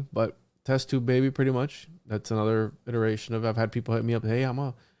 not me, but test tube baby, pretty much. That's another iteration of. I've had people hit me up. Hey, I'm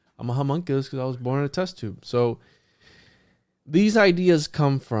a homunculus because I was born in a test tube. So these ideas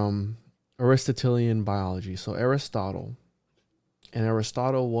come from Aristotelian biology. So Aristotle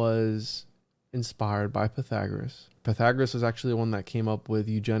was inspired by Pythagoras. Pythagoras was actually the one that came up with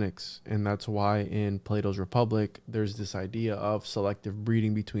eugenics, and that's why in Plato's Republic there's this idea of selective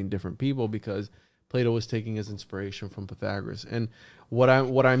breeding between different people, because Plato was taking his inspiration from Pythagoras. And what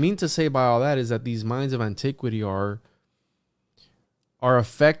I mean to say by all that is that these minds of antiquity are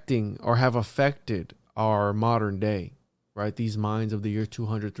affecting or have affected our modern day, right? These minds of the year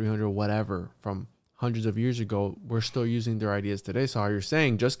 200, 300, whatever, from hundreds of years ago, we're still using their ideas today. So how you're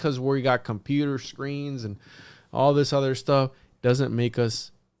saying, just because we got computer screens and all this other stuff doesn't make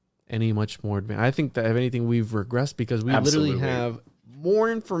us any much more advanced. I think that if anything, we've regressed, because we literally have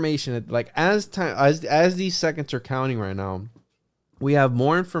more information. Like as these seconds are counting right now, we have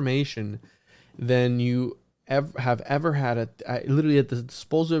more information than you have ever had literally at the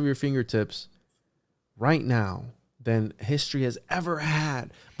disposal of your fingertips right now than history has ever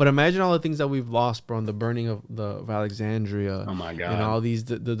had. But imagine all the things that we've lost, bro, in the burning of Alexandria. Oh my God. And all these,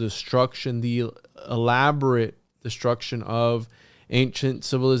 the destruction, the elaborate destruction of ancient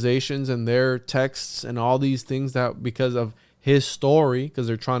civilizations and their texts and all these things, that because of his story, because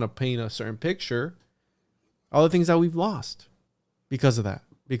they're trying to paint a certain picture, all the things that we've lost because of that,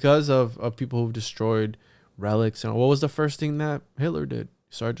 because of people who've destroyed relics. And what was the first thing that Hitler did?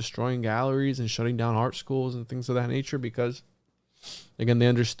 He started destroying galleries and shutting down art schools and things of that nature because, again, they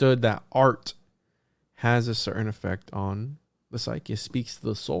understood that art has a certain effect on the psyche. It speaks to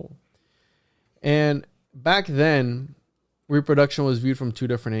the soul. And back then, reproduction was viewed from two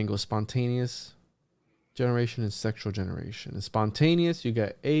different angles: spontaneous generation and sexual generation. In spontaneous, you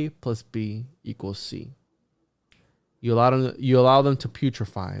get A plus B equals C. You allow them to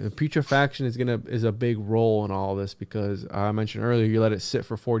putrefy. The putrefaction is a big role in all this because I mentioned earlier you let it sit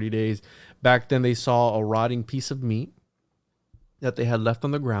for 40 days. Back then they saw a rotting piece of meat that they had left on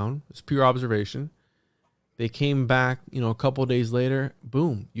the ground. It's pure observation. They came back, a couple of days later,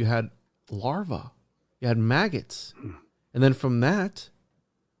 boom, you had larvae. You had maggots. And then from that,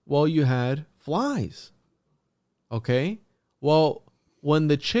 well, you had flies. Okay? Well, when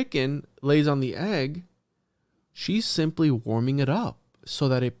the chicken lays on the egg, she's simply warming it up so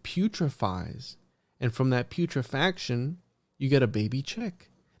that it putrefies. And from that putrefaction, you get a baby chick.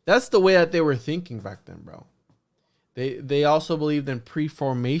 That's the way that they were thinking back then, bro. They also believed in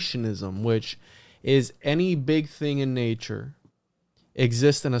preformationism, which is any big thing in nature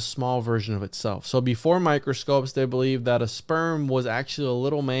exists in a small version of itself. So before microscopes, they believed that a sperm was actually a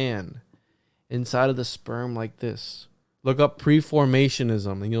little man inside of the sperm like this. Look up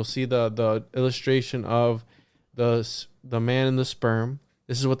preformationism, and you'll see the illustration of the man and the sperm.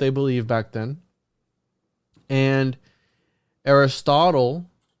 This is what they believed back then. And Aristotle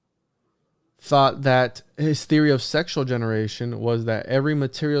thought that his theory of sexual generation was that every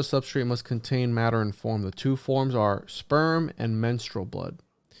material substrate must contain matter and form. The two forms are sperm and menstrual blood.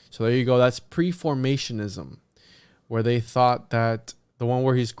 So there you go. That's preformationism, where they thought that the one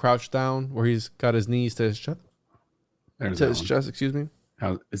where he's crouched down, where he's got his knees to his chest. To his chest, excuse me.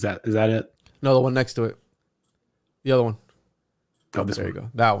 How is that it? No, the one next to it. The other one. Oh, this there one. You go.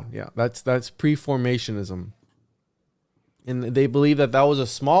 That one. Yeah, that's preformationism. And they believe that was a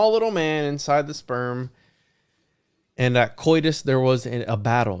small little man inside the sperm. And at coitus, there was a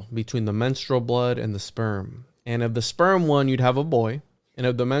battle between the menstrual blood and the sperm. And if the sperm won, you'd have a boy. And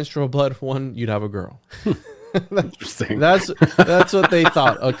if the menstrual blood won, you'd have a girl. Interesting. That's what they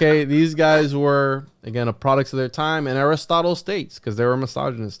thought. Okay, these guys were, again, a products of their time. And Aristotle states, because they were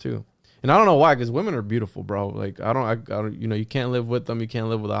misogynists too. And I don't know why, because women are beautiful, bro. Like, I don't, you can't live with them, you can't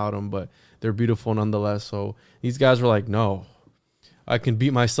live without them, but they're beautiful nonetheless. So these guys were like, no, I can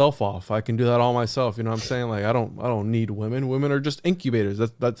beat myself off. I can do that all myself. You know what I'm saying? Like, I don't need women. Women are just incubators.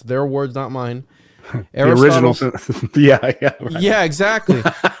 That's their words, not mine. The original. Yeah. Right. Yeah, exactly.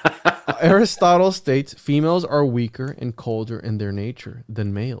 Aristotle states females are weaker and colder in their nature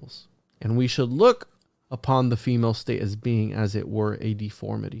than males, and we should look upon the female state as being, as it were, a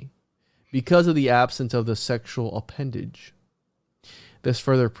deformity, because of the absence of the sexual appendage. This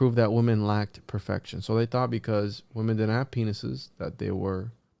further proved that women lacked perfection. So they thought because women didn't have penises that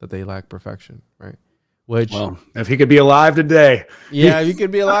they lacked perfection, right? Which, well, if he could be alive today, yeah, if you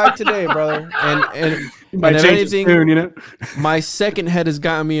could be alive today, brother. And if anything, soon, my second head has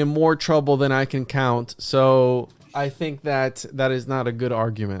gotten me in more trouble than I can count. So I think that is not a good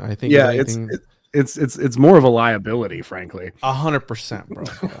argument. I think it's more of a liability, frankly. 100%, bro.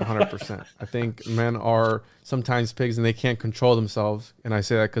 100%. I think men are sometimes pigs and they can't control themselves. And I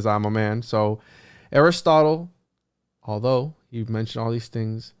say that because I'm a man. So Aristotle, although he mentioned all these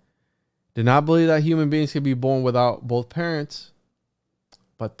things, did not believe that human beings could be born without both parents.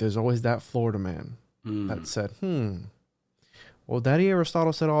 But there's always that Florida man that said, well, Daddy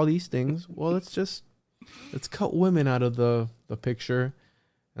Aristotle said all these things. Well, let's cut women out of the picture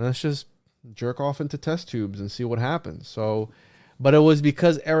and let's just jerk off into test tubes and see what happens. So, but it was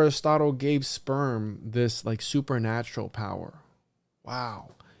because Aristotle gave sperm this like supernatural power. Wow.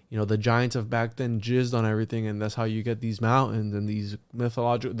 The giants of back then jizzed on everything, and that's how you get these mountains and these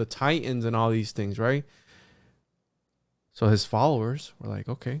mythological, the Titans and all these things, right? So his followers were like,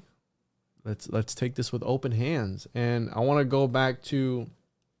 okay, let's take this with open hands. And I want to go back to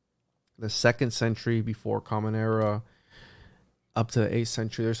the 2nd century before Common Era, up to the 8th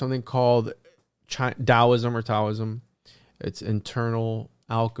century. There's something called Taoism or Taoism. It's internal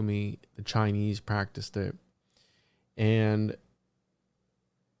alchemy. The Chinese practiced it. And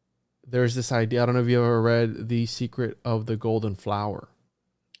there's this idea. I don't know if you ever read The Secret of the Golden Flower.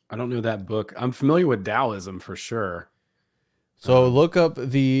 I don't know that book. I'm familiar with Taoism for sure. So look up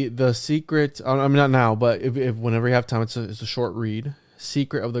the Secret. I mean, not now, but if whenever you have time, it's a short read.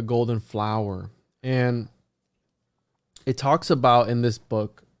 Secret of the Golden Flower. And it talks about, in this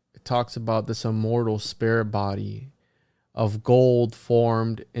book, this immortal spirit body of gold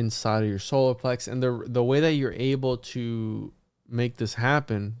formed inside of your solar plex. And the way that you're able to make this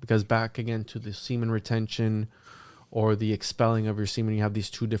happen, because back again to the semen retention or the expelling of your semen, you have these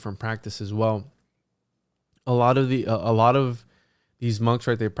two different practices. Well, a lot of these monks,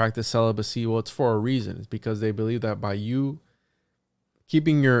 right, they practice celibacy. Well, it's for a reason. It's because they believe that by you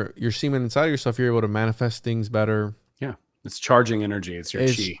keeping your semen inside of yourself, you're able to manifest things better. Yeah, it's charging energy. It's your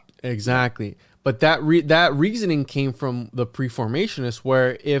chi. Exactly. But that reasoning came from the preformationists,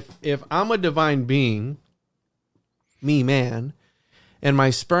 where if I'm a divine being, me man, and my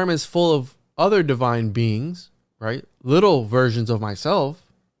sperm is full of other divine beings, right, little versions of myself,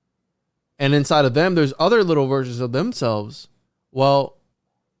 and inside of them there's other little versions of themselves, well,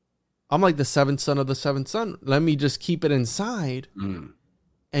 I'm like the seventh son of the seventh son. Let me just keep it inside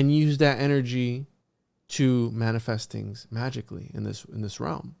and use that energy to manifest things magically in this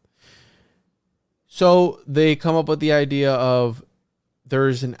realm. So they come up with the idea of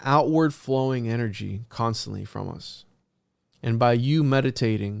there's an outward flowing energy constantly from us. And by you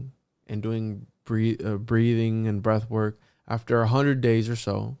meditating and doing breathing and breath work, after 100 days or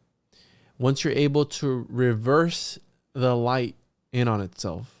so, once you're able to reverse the light in on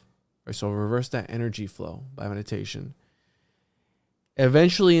itself, right? So reverse that energy flow by meditation.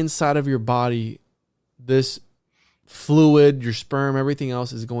 Eventually inside of your body, this fluid, your sperm, everything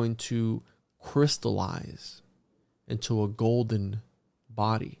else is going to crystallize into a golden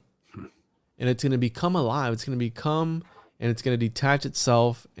body. And it's going to become alive. It's going to become, and it's going to detach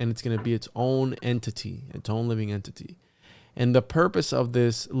itself, and it's going to be its own entity, its own living entity. And the purpose of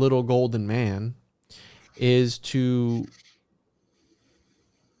this little golden man is to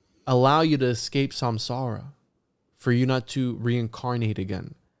allow you to escape samsara, for you not to reincarnate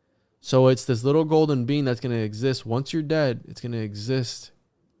again. So it's this little golden being that's going to exist. Once you're dead, it's going to exist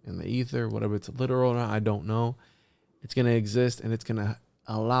in the ether, whatever it's literal or not, I don't know. It's going to exist, and it's going to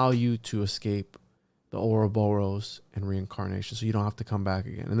allow you to escape the Ouroboros and reincarnation, so you don't have to come back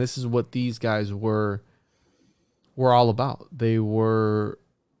again. And this is what these guys were all about. They were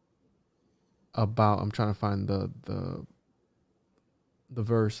about, I'm trying to find the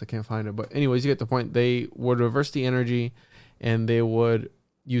verse. I can't find it. But anyways, you get the point. They would reverse the energy, and they would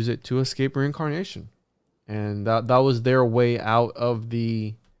use it to escape reincarnation. And that was their way out of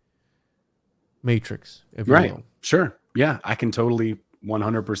the matrix, if you will. Sure. Yeah, I can totally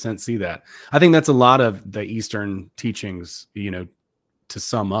 100% see that. I think that's a lot of the Eastern teachings, to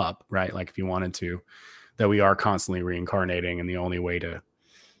sum up, right? Like if you wanted to, that we are constantly reincarnating, and the only way to,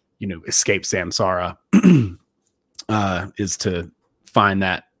 escape samsara is to find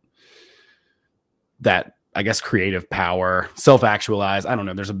that I guess creative power, self-actualize. I don't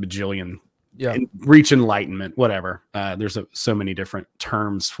know. There's a bajillion, reach enlightenment, whatever. There's so many different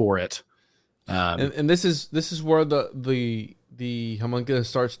terms for it. And this is where the homunculus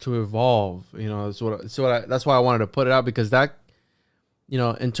starts to evolve. That's why I wanted to put it out, because that,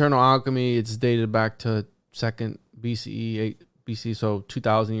 internal alchemy, it's dated back to 2nd BCE, 8 BC, so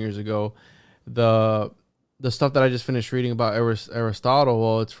 2,000 years ago. The stuff that I just finished reading about Aristotle,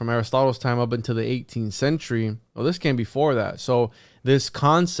 well, it's from Aristotle's time up into the 18th century. Well, this came before that. So this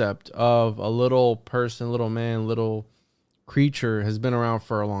concept of a little person, little man, little creature has been around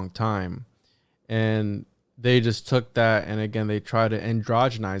for a long time. And they just took that, and again, they try to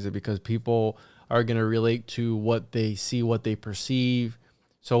androgynize it, because people are going to relate to what they see, what they perceive.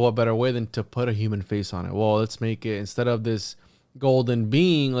 So what better way than to put a human face on it? Well, let's make it, instead of this golden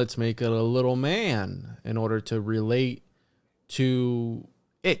being, let's make it a little man in order to relate to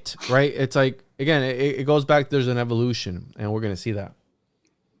it, right? It's like, again, it goes back, there's an evolution, and we're going to see that.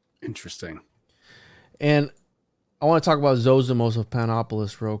 Interesting. And I want to talk about Zosimos of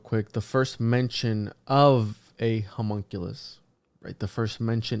Panopolis real quick. The first mention of a homunculus, right? The first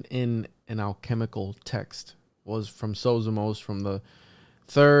mention in an alchemical text was from Zosimos from the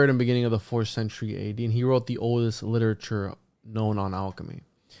 3rd and beginning of the 4th century AD. And he wrote the oldest literature known on alchemy.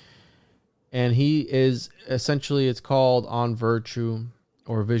 And he is essentially, it's called On Virtue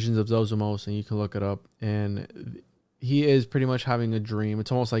or Visions of Zosimos, and you can look it up. And he is pretty much having a dream.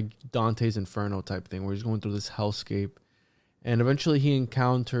 It's almost like Dante's Inferno type thing, where he's going through this hellscape. And eventually he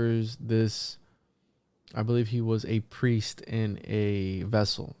encounters this, I believe he was a priest in a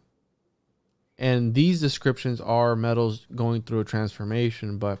vessel. And these descriptions are metals going through a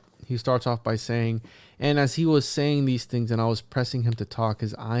transformation, but he starts off by saying, and as he was saying these things and I was pressing him to talk,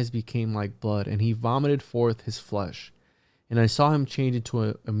 his eyes became like blood, and he vomited forth his flesh. And I saw him change into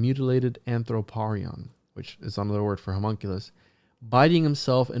a mutilated anthroparion, which is another word for homunculus, biting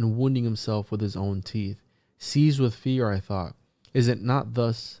himself and wounding himself with his own teeth. Seized with fear, I thought, is it not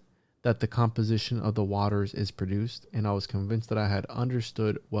thus that the composition of the waters is produced? And I was convinced that I had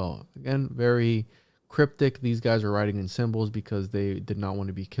understood well. Again, very cryptic. These guys are writing in symbols because they did not want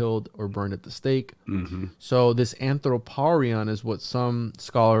to be killed or burned at the stake. Mm-hmm. So this anthroparion is what some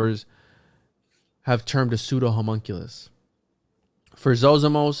scholars have termed a pseudo-homunculus. For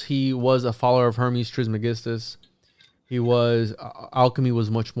Zosimos, he was a follower of Hermes Trismegistus. He was alchemy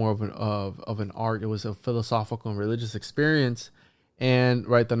was much more of an art. It was a philosophical and religious experience. And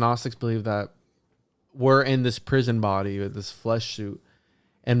right, the Gnostics believe that we're in this prison body with this flesh suit.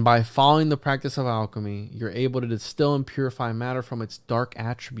 And by following the practice of alchemy, you're able to distill and purify matter from its dark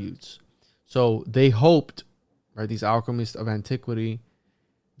attributes. So they hoped, right, these alchemists of antiquity,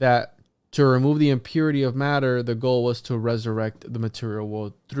 that to remove the impurity of matter, the goal was to resurrect the material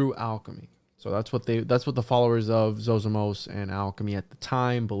world through alchemy. So that's what the followers of Zosimos and alchemy at the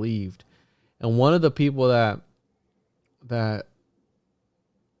time believed. And one of the people that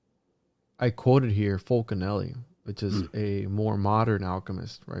I quoted here, Fulcanelli, which is a more modern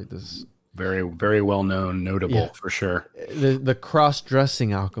alchemist, right? This very, very well known, notable for sure. The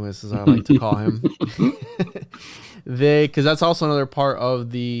cross-dressing alchemist, as I like to call him. Because that's also another part of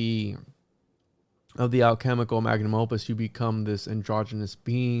the alchemical magnum opus. You become this androgynous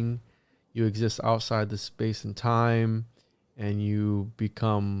being. You exist outside the space and time, and you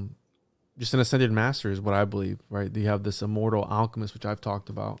become just an ascended master, is what I believe, right? You have this immortal alchemist, which I've talked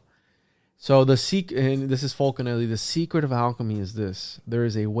about. So and this is Fulcanelli, the secret of alchemy is this: there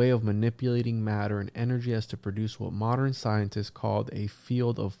is a way of manipulating matter and energy as to produce what modern scientists call a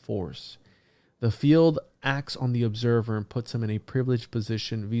field of force. The field acts on the observer and puts him in a privileged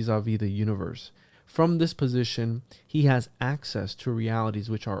position vis-a-vis the universe. From this position, he has access to realities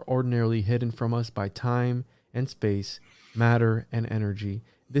which are ordinarily hidden from us by time and space, matter and energy.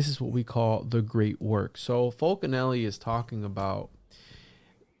 This is what we call the great work. So Fulcanelli is talking about,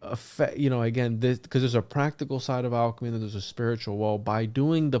 again, because there's a practical side of alchemy and there's a spiritual. Well, by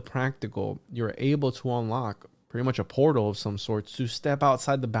doing the practical, you're able to unlock pretty much a portal of some sort to step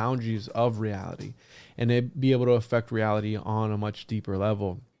outside the boundaries of reality and be able to affect reality on a much deeper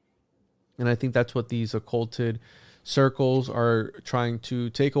level. And I think that's what these occulted circles are trying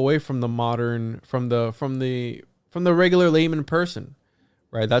to take away from the modern, from the regular layman person,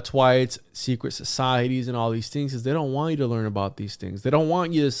 right? That's why it's secret societies and all these things, is they don't want you to learn about these things. They don't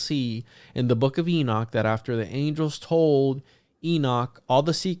want you to see in the book of Enoch that after the angels told Enoch all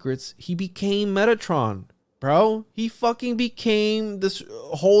the secrets, he became Metatron, bro. He fucking became this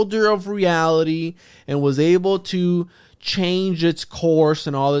holder of reality and was able to change its course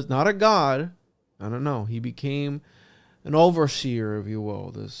and all this. Not a god. I don't know. He became an overseer, if you will.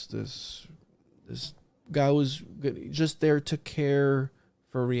 This guy was just there to care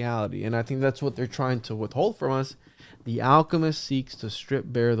for reality. And I think that's what they're trying to withhold from us. The alchemist seeks to strip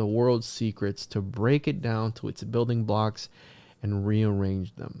bare the world's secrets, to break it down to its building blocks and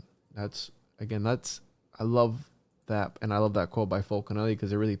rearrange them. I love that. And I love that quote by Fulcanelli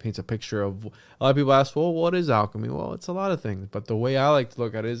because it really paints a picture of, a lot of people ask, well, what is alchemy? Well, it's a lot of things. But the way I like to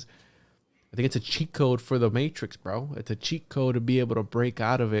look at it is, I think it's a cheat code for the Matrix, bro. It's a cheat code to be able to break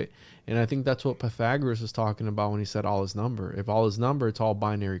out of it. And I think that's what Pythagoras was talking about when he said all is number. If all is number, it's all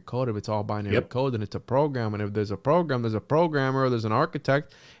binary code. If it's all binary code, then it's a program. And if there's a program, there's a programmer, there's an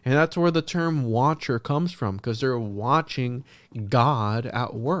architect. And that's where the term watcher comes from, because they're watching God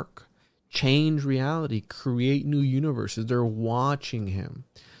at work. Change reality, create new universes. They're watching him.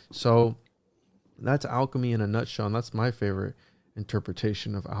 So that's alchemy in a nutshell. And that's my favorite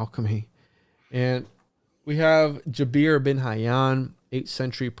interpretation of alchemy. And we have Jabir bin Hayyan, 8th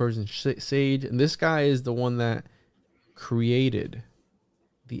century Persian sage. And this guy is the one that created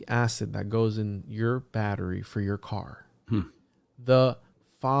the acid that goes in your battery for your car. The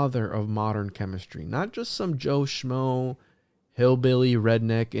father of modern chemistry. Not just some Joe Schmo, hillbilly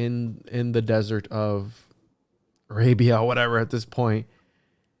redneck in the desert of Arabia or whatever at this point.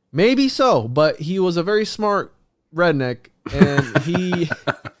 Maybe so, but he was a very smart redneck. And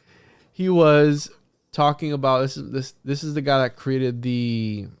he was talking about this is the guy that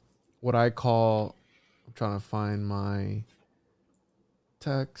created what I call, I'm trying to find my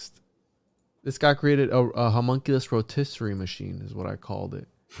text. This guy created a homunculus rotisserie machine is what I called it.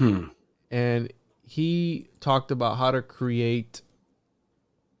 And he talked about how to create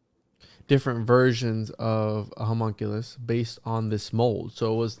different versions of a homunculus based on this mold.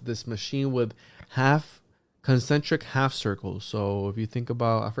 So it was this machine with concentric half circles. So if you think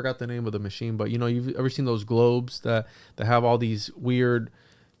about, I forgot the name of the machine, but you've ever seen those globes that have all these weird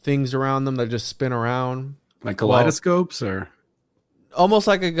things around them that just spin around, like kaleidoscopes, or almost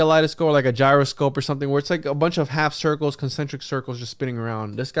like a kaleidoscope or like a gyroscope or something, where it's like a bunch of half circles, concentric circles just spinning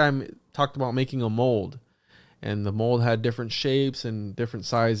around. This guy talked about making a mold, and the mold had different shapes and different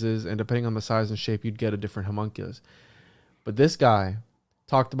sizes, and depending on the size and shape, you'd get a different homunculus. But this guy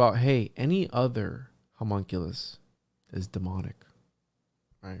talked about, hey, any other homunculus is demonic,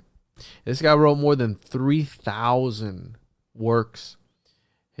 right? This guy wrote more than 3,000 works.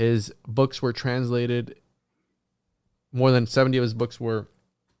 His books were translated. More than 70 of his books were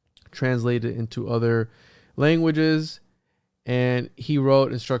translated into other languages. And he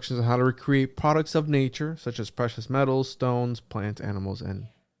wrote instructions on how to recreate products of nature, such as precious metals, stones, plants, animals, and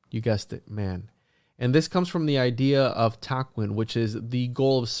you guessed it, man. And this comes from the idea of takwin, which is the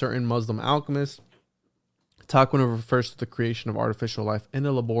goal of certain Muslim alchemists. Takwin refers to the creation of artificial life in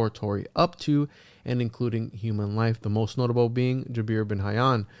a laboratory up to and including human life, the most notable being Jabir bin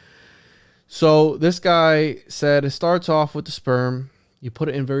Hayyan. So this guy said it starts off with the sperm. You put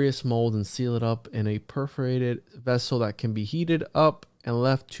it in various molds and seal it up in a perforated vessel that can be heated up and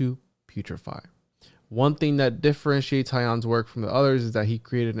left to putrefy. One thing that differentiates Hayyan's work from the others is that he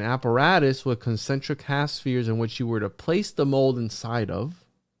created an apparatus with concentric half spheres in which you were to place the mold inside of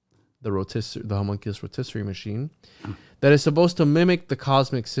the homunculus rotisserie machine that is supposed to mimic the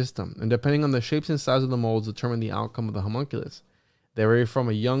cosmic system, and depending on the shapes and size of the molds determine the outcome of the homunculus. They vary from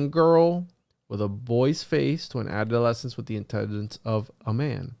a young girl with a boy's face to an adolescent with the intelligence of a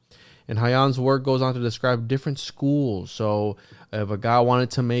man. And Hayyan's work goes on to describe different schools. So if a guy wanted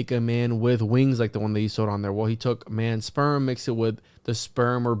to make a man with wings like the one that he showed on there, well, he took man's sperm, mixed it with the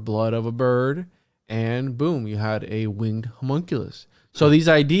sperm or blood of a bird, and boom, you had a winged homunculus. So these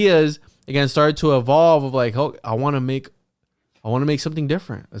ideas again started to evolve of like, oh, I want to make something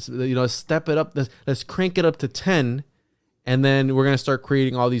different. Let's step it up. Let's crank it up to 10, and then we're gonna start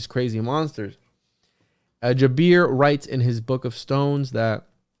creating all these crazy monsters. Jabir writes in his Book of Stones that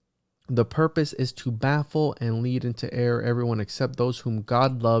the purpose is to baffle and lead into error everyone except those whom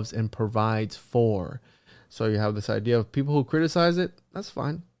God loves and provides for. So you have this idea of people who criticize it. That's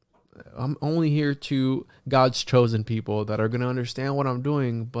fine. I'm only here to God's chosen people that are going to understand what I'm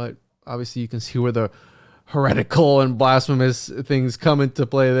doing. But obviously you can see where the heretical and blasphemous things come into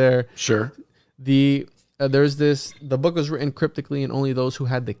play there. Sure. The book was written cryptically, and only those who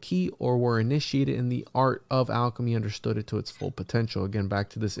had the key or were initiated in the art of alchemy understood it to its full potential. Again, back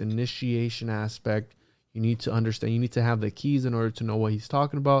to this initiation aspect. You need to understand, you need to have the keys in order to know what he's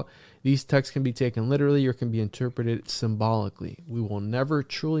talking about. These texts can be taken literally or can be interpreted symbolically. We will never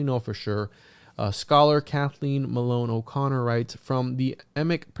truly know for sure. Scholar Kathleen Malone O'Connor writes, from the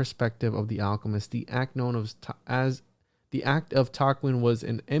emic perspective of the alchemist, the act known as the act of Takwin was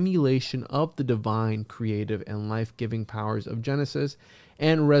an emulation of the divine, creative, and life-giving powers of Genesis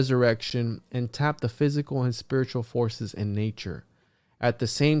and resurrection, and tapped the physical and spiritual forces in nature. At the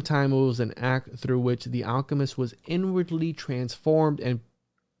same time, it was an act through which the alchemist was inwardly transformed and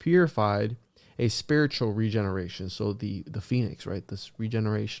purified, a spiritual regeneration. So the phoenix, right? This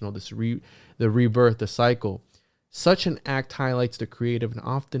regeneration, the rebirth, the cycle. Such an act highlights the creative and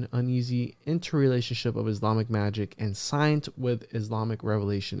often uneasy interrelationship of Islamic magic and science with Islamic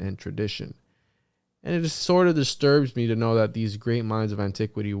revelation and tradition. And it just sort of disturbs me to know that these great minds of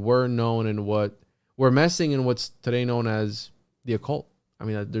antiquity were messing in what's today known as the occult. I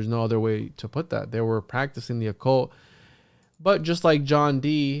mean, there's no other way to put that. They were practicing the occult, but just like John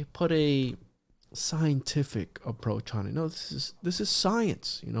Dee put a scientific approach on it. No, this is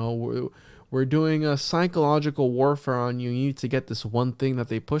science. You know, we're doing a psychological warfare on you. You need to get this one thing that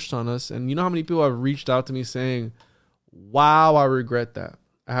they pushed on us. And you know how many people have reached out to me saying, "Wow, I regret that.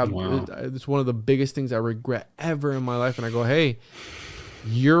 It's one of the biggest things I regret ever in my life." And I go, "Hey,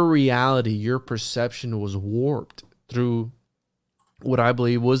 your reality, your perception was warped through what I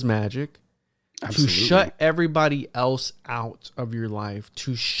believe was magic." Absolutely. To shut everybody else out of your life,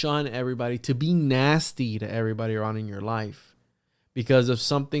 to shun everybody, to be nasty to everybody around in your life because of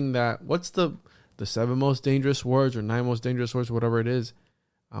something that, what's the 7 most dangerous words or 9 most dangerous words, whatever it is.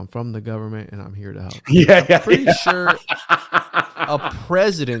 I'm from the government and I'm here to help. I'm pretty sure a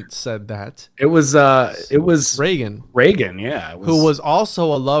president said that. It was Reagan. Reagan, yeah. Who was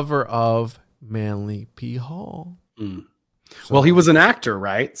also a lover of Manly P. Hall. Mm. So, well, he was an actor,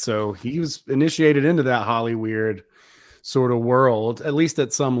 right? So he was initiated into that Hollywood sort of world, at least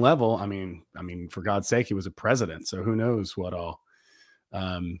at some level. I mean, for God's sake, he was a president, so who knows what all.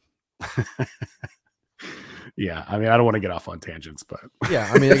 Yeah, I mean, I don't want to get off on tangents, but yeah,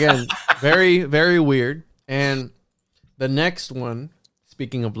 I mean, again, very, very weird. And the next one,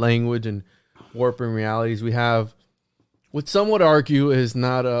 speaking of language and warping realities, we have what some would argue is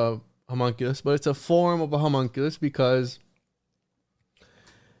not a homunculus, but it's a form of a homunculus because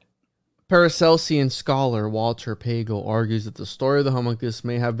Paracelsian scholar Walter Pagel argues that the story of the homunculus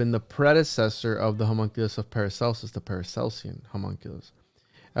may have been the predecessor of the homunculus of Paracelsus, the Paracelsian homunculus.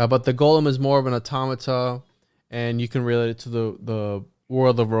 But the golem is more of an automata, and you can relate it to the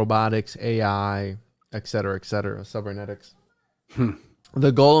world of robotics, AI, etc., cybernetics.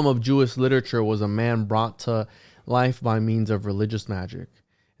 The golem of Jewish literature was a man brought to life by means of religious magic.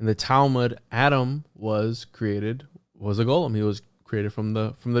 In the Talmud, Adam was a golem. He was created from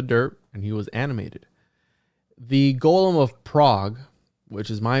the dirt, and he was animated. The Golem of Prague, which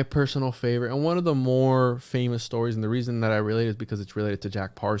is my personal favorite and one of the more famous stories, and the reason that I relate is because it's related to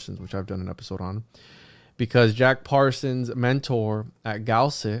Jack Parsons, which I've done an episode on. Because Jack Parsons' mentor at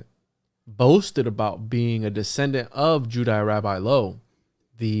Galset boasted about being a descendant of Judai Rabbi Low,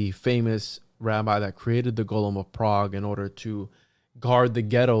 the famous rabbi that created the Golem of Prague in order to guard the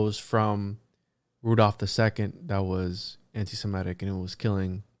ghettos from Rudolph II that was anti-Semitic and it was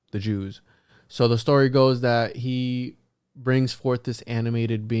killing the Jews. So the story goes that he brings forth this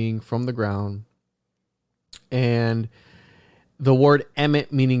animated being from the ground, and the word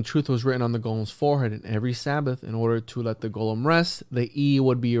emet, meaning truth, was written on the golem's forehead. And every Sabbath, in order to let the golem rest, the E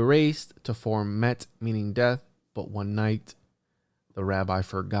would be erased to form met, meaning death. But one night, the rabbi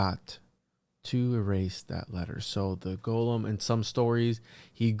forgot to erase that letter. So the golem, in some stories,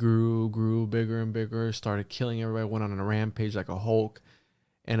 he grew bigger and bigger, started killing everybody, went on a rampage like a Hulk.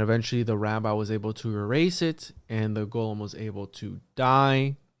 And eventually the rabbi was able to erase it, and the golem was able to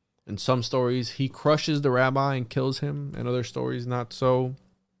die. In some stories, he crushes the rabbi and kills him. In other stories, not so.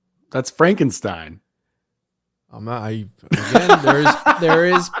 That's Frankenstein. There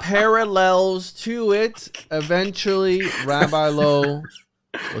is parallels to it. Eventually, Rabbi Low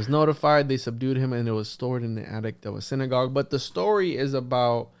was notified. They subdued him, and it was stored in the attic of a synagogue. But the story is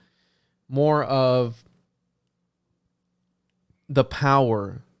about more of the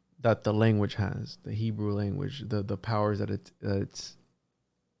power that the language has, the Hebrew language, the powers that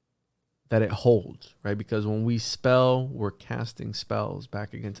it holds, right? Because when we spell, we're casting spells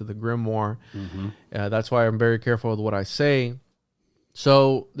back into the grimoire. Mm-hmm. That's why I'm very careful with what I say.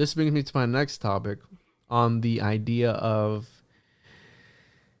 So this brings me to my next topic on the idea of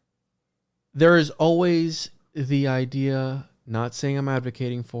there is always the idea, not saying I'm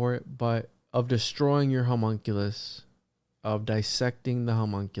advocating for it, but of destroying your homunculus, of dissecting the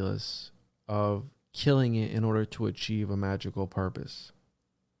homunculus, of killing it in order to achieve a magical purpose.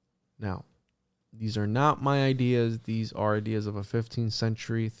 Now, these are not my ideas. These are ideas of a 15th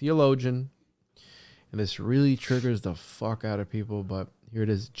century theologian. And this really triggers the fuck out of people, but here it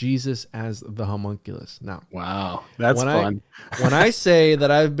is. Jesus as the homunculus. Now, wow, that's fun. When I say that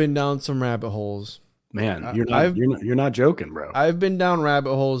I've been down some rabbit holes, man, you're not joking, bro. I've been down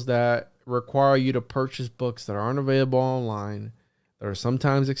rabbit holes that require you to purchase books that aren't available online, that are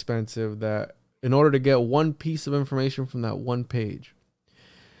sometimes expensive, that in order to get one piece of information from that one page.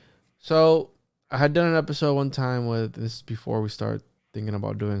 So I had done an episode one time with this before we started thinking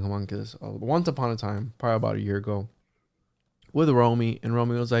about doing homunculus. Once upon a time, probably about a year ago, with Romy, and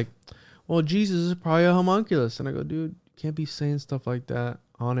Romy was like, well, Jesus is probably a homunculus. And I go, dude, you can't be saying stuff like that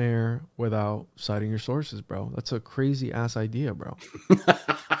on air without citing your sources, bro. That's a crazy ass idea, bro.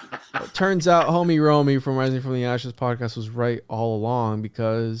 It turns out homie Romy from Rising from the Ashes podcast was right all along,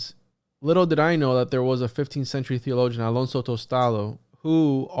 because little did I know that there was a 15th century theologian, Alonso Tostado,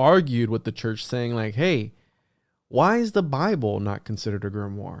 who argued with the church saying like, hey, why is the Bible not considered a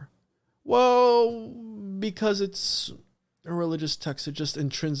grimoire? Well, because it's a religious text. It just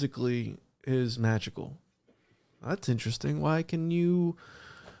intrinsically is magical. That's interesting. Why can you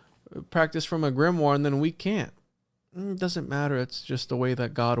practice from a grimoire and then we can't? It doesn't matter. It's just the way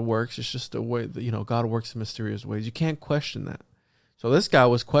that God works. It's just the way that, God works in mysterious ways. You can't question that. So this guy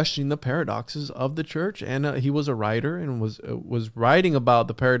was questioning the paradoxes of the church, and he was a writer and was writing about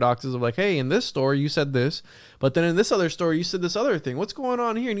the paradoxes of like, hey, in this story you said this, but then in this other story you said this other thing. What's going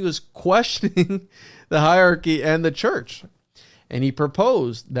on here? And he was questioning the hierarchy and the church. And he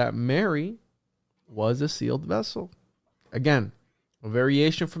proposed that Mary was a sealed vessel. Again, a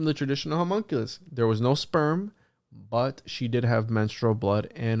variation from the traditional homunculus. There was no sperm, but she did have menstrual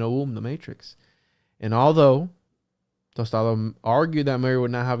blood and a womb, the matrix. And although Tostado argued that Mary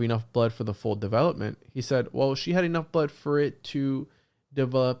would not have enough blood for the full development, he said, well, she had enough blood for it to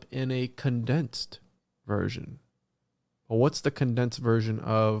develop in a condensed version. Well, what's the condensed version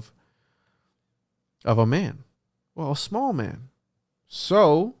of a man? Well, a small man.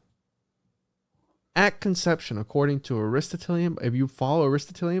 So, at conception, according to Aristotelian, if you follow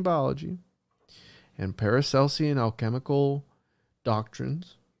Aristotelian biology and Paracelsian alchemical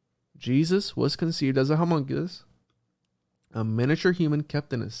doctrines, Jesus was conceived as a homunculus A miniature human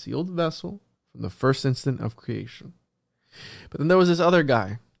kept in a sealed vessel from the first instant of creation. But then there was this other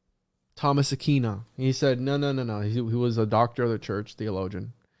guy, Thomas Aquina. He said, no. He was a doctor of the church,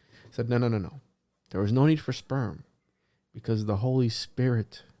 theologian. He said, no. There was no need for sperm because the Holy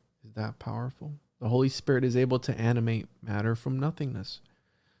Spirit is that powerful. The Holy Spirit is able to animate matter from nothingness.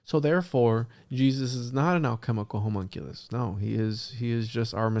 So therefore, Jesus is not an alchemical homunculus. No, he is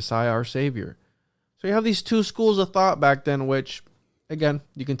just our Messiah, our Savior. So you have these two schools of thought back then, which, again,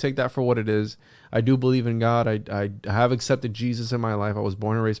 you can take that for what it is. I do believe in God. I have accepted Jesus in my life. I was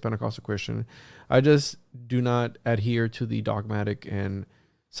born and raised Pentecostal Christian. I just do not adhere to the dogmatic and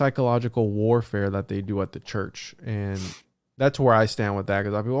psychological warfare that they do at the church. And that's where I stand with that.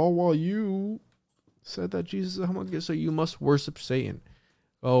 Because I'll be, oh, well, you said that Jesus is a homunculus, so you must worship Satan.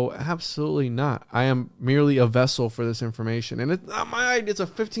 Oh, absolutely not. I am merely a vessel for this information. And it's not my idea. It's a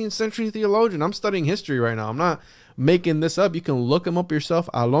 15th century theologian. I'm studying history right now. I'm not making this up. You can look them up yourself.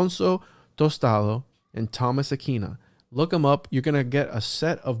 Alonso Tostado and Thomas Aquina. Look them up. You're going to get a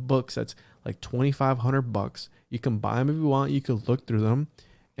set of books that's like $2,500. You can buy them if you want. You can look through them.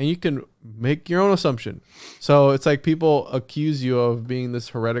 And you can make your own assumption. So it's like people accuse you of being this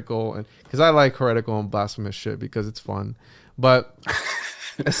heretical. And because I like heretical and blasphemous shit because it's fun. But...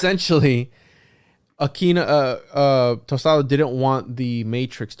 essentially, Aquina, Tostado didn't want the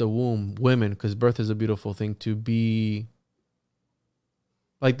matrix, the womb, women, because birth is a beautiful thing, to be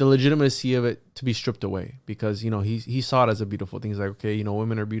like the legitimacy of it to be stripped away, because, you know, he saw it as a beautiful thing. He's like, okay, you know,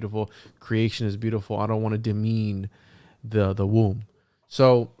 women are beautiful, creation is beautiful. I don't want to demean the womb.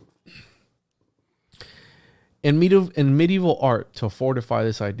 So in medieval art, to fortify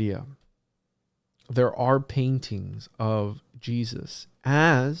this idea, there are paintings of Jesus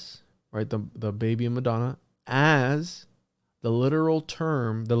as, right, the baby and Madonna, as the literal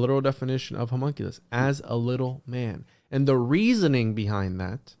term, the literal definition of homunculus, as a little man. And the reasoning behind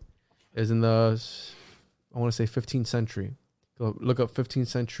that is in the, I want to say 15th century. Go look up 15th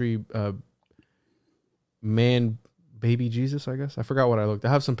century man, baby Jesus, I guess. I forgot what I looked. I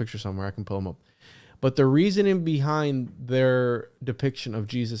have some pictures somewhere. I can pull them up. But the reasoning behind their depiction of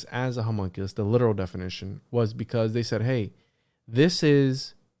Jesus as a homunculus, the literal definition, was because they said, hey, this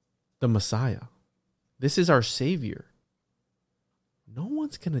is the Messiah. This is our Savior. No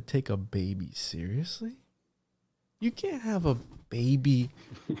one's going to take a baby seriously. You can't have a baby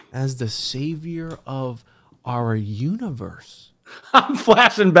as the Savior of our universe. I'm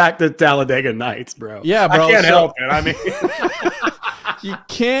flashing back to Talladega Nights, bro. Yeah, bro. I can't help it. I mean, you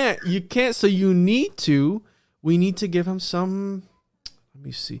can't. So we need to give him some, let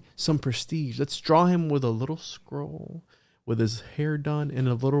me see, some prestige. Let's draw him with a little scroll, with his hair done in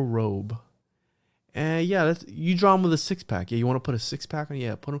a little robe. And yeah, you draw him with a 6-pack. Yeah, you want to put a 6-pack on?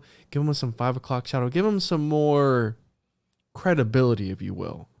 Yeah, give him some 5 o'clock shadow. Give him some more credibility, if you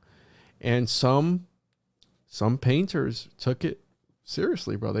will. And some painters took it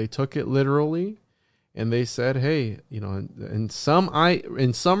seriously, bro. They took it literally, and they said, hey, you know, in some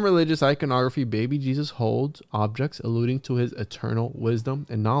religious iconography, baby Jesus holds objects alluding to his eternal wisdom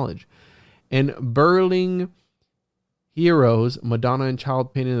and knowledge. In Burling Heroes, Madonna and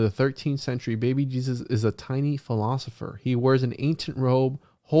Child painted in the 13th century, baby Jesus is a tiny philosopher. He wears an ancient robe,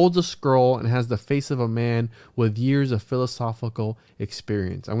 holds a scroll, and has the face of a man with years of philosophical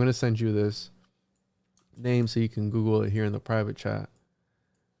experience. I'm going to send you this name so you can Google it here in the private chat.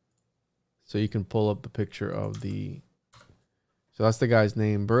 So you can pull up the picture of so that's the guy's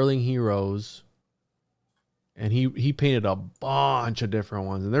name, Burling Heroes. And he painted a bunch of different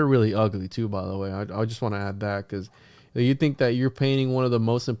ones, and they're really ugly too, by the way. I just want to add that, because you think that you're painting one of the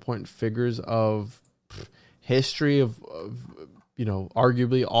most important figures of history of you know,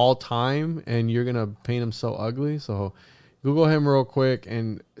 arguably all time, and you're gonna paint him so ugly. So Google him real quick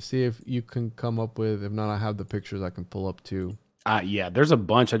and see if you can come up with. If not, I have the pictures I can pull up too. Yeah, there's a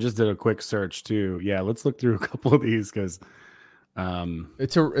bunch. I just did a quick search too. Yeah, let's look through a couple of these, because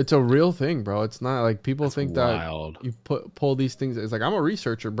it's a real thing, bro. It's not like people think wild. That you pull these things. It's like, I'm a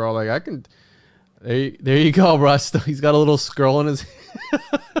researcher, bro. Like, I can. There you go, bro. He's got a little scroll in his.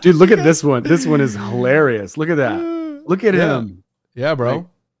 Dude, look at this one. This one is hilarious. Look at that. Look at him. Yeah, bro. Like,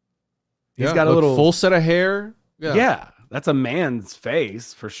 he's got a little full set of hair. Yeah, that's a man's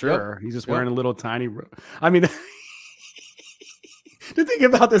face for sure. Yep. He's just wearing a little tiny. I mean, to think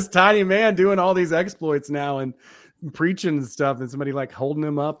about this tiny man doing all these exploits now and preaching and stuff, and somebody like holding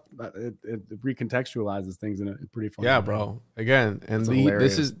him up, it recontextualizes things in a pretty fun way. Bro. Again, and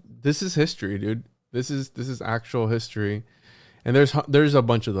this is history, dude. This is actual history, and there's a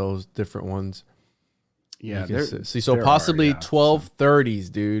bunch of those different ones. Yeah, see, so possibly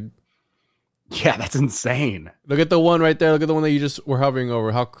 1230s, dude. Yeah, that's insane. Look at the one right there. Look at the one that you just were hovering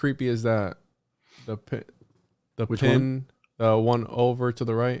over. How creepy is that? The pin, the Which pin, the one over to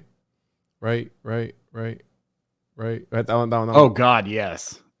the right, right. That one. Oh God,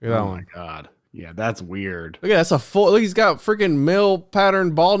 yes. Look at that Oh one. my God. Yeah, that's weird. Look at that's a full. Look, he's got freaking mill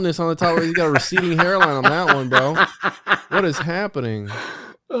pattern baldness on the top. He's got a receding hairline on that one, bro. What is happening?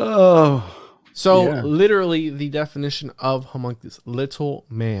 Oh. So Yeah. literally, the definition of homunculus, little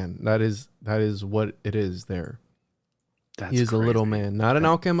man. That is what it is. There, That's he is crazy. a little man, not an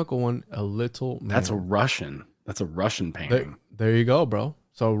alchemical one. A little man. That's a Russian. That's a Russian painting. There you go, bro.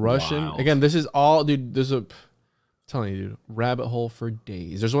 So Russian Wild. again. This is all, dude. There's I'm telling you, dude, rabbit hole for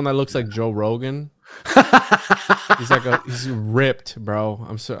days. There's one that looks like Joe Rogan. He's ripped, bro.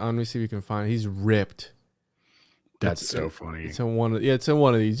 Let me see if you can find it. He's ripped. That's so funny. It's in one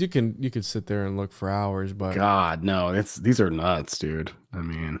of these. You could sit there and look for hours, but God, no, these are nuts, dude. I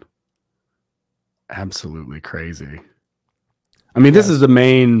mean, absolutely crazy. I mean, this is the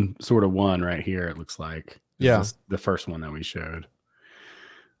main sort of one right here. It looks like, the first one that we showed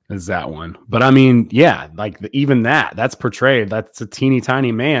is that one. But I mean, yeah, like even that's portrayed. That's a teeny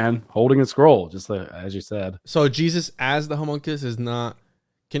tiny man holding a scroll, just like, as you said. So Jesus as the homunculus is not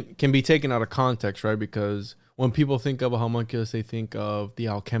can be taken out of context, right? Because when people think of a homunculus, they think of the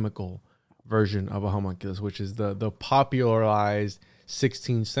alchemical version of a homunculus, which is the popularized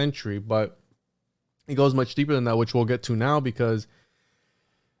 16th century. But it goes much deeper than that, which we'll get to now, because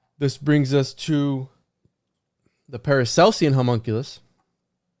this brings us to the Paracelsian homunculus,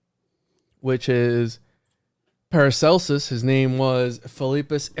 which is Paracelsus. His name was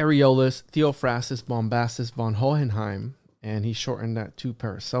Philippus Areolus Theophrastus Bombastus von Hohenheim, and he shortened that to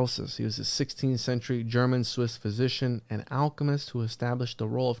Paracelsus. He was a 16th century German-Swiss physician and alchemist who established the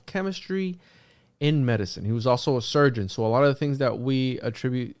role of chemistry in medicine. He was also a surgeon, so a lot of the things that we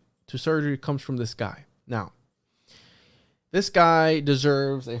attribute to surgery comes from this guy. Now, this guy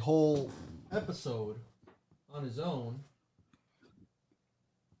deserves a whole episode on his own.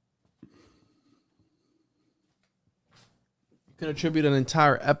 Can attribute an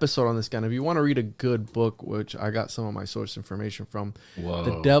entire episode on this guy. And if you want to read a good book, which I got some of my source information from, Whoa.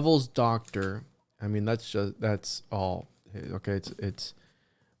 The Devil's Doctor. I mean, that's all. Okay, it's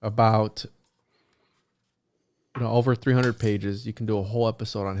about over 300 pages. You can do a whole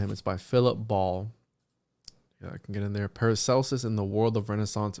episode on him. It's by Philip Ball. Yeah, I can get in there. Paracelsus in the World of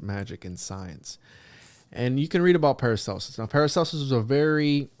Renaissance Magic and Science. And you can read about Paracelsus. Now, Paracelsus was a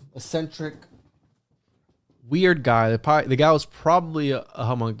very eccentric, weird guy. The guy was probably a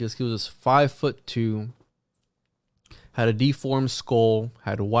homunculus. He was 5'2", had a deformed skull,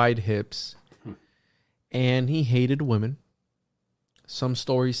 had wide hips, and he hated women. Some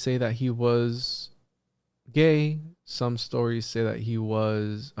stories say that he was gay. Some stories say that he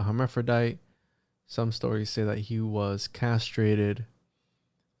was a hermaphrodite. Some stories say that he was castrated.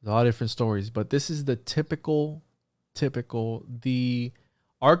 There's a lot of different stories, but this is the typical, the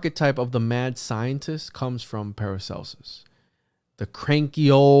archetype of the mad scientist comes from Paracelsus. The cranky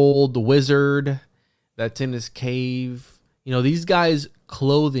old wizard that's in his cave. These guys'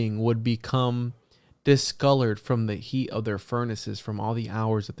 clothing would become discolored from the heat of their furnaces, from all the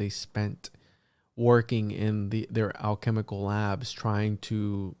hours that they spent working in their alchemical labs, trying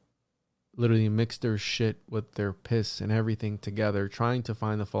to literally mix their shit with their piss and everything together, trying to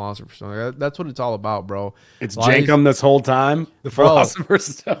find the philosopher's stone. That's what it's all about, bro. It's Jankum this whole time, the philosopher's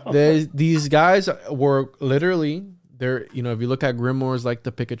stone. These guys were literally there. If you look at grimoires like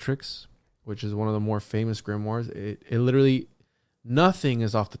the Picatrix, which is one of the more famous grimoires, it literally, nothing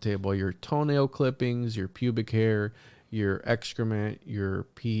is off the table. Your toenail clippings, your pubic hair, your excrement, your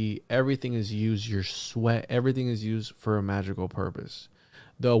pee, everything is used. Your sweat, everything is used for a magical purpose.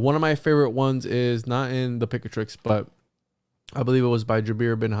 One of my favorite ones is not in the Picatrix, but I believe it was by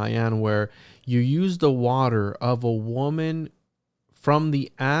Jabir bin Hayyan, where you use the water of a woman from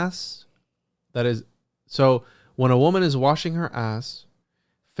the ass. That is, so when a woman is washing her ass,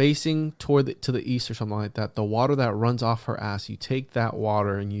 facing to the east or something like that, the water that runs off her ass, you take that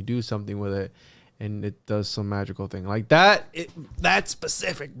water and you do something with it, and it does some magical thing like that. That's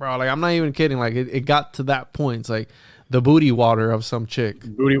specific, bro. Like, I'm not even kidding. Like, it got to that point. It's like the booty water of some chick.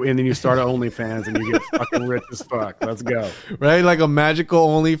 Booty, and then you start at OnlyFans and you get fucking rich as fuck. Let's go. Right? Like a magical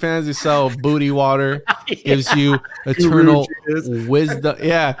OnlyFans, you sell booty water, gives you eternal wisdom.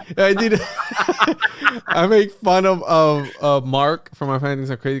 Yeah. I did. I make fun of Mark from my Findings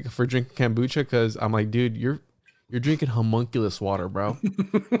Are Crazy for drinking kombucha, because I'm like, dude, you're You're drinking homunculus water, bro.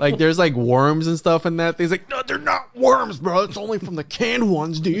 Like, there's like worms and stuff in that. He's like, no, they're not worms, bro. It's only from the canned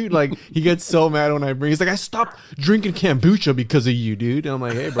ones, dude. Like, he gets so mad when I bring. He's like, I stopped drinking kombucha because of you, dude. And I'm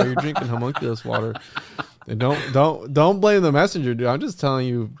like, hey, bro, you're drinking homunculus water. And don't blame the messenger, dude. I'm just telling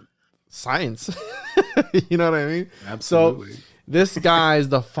you science. You know what I mean? Absolutely. So this guy is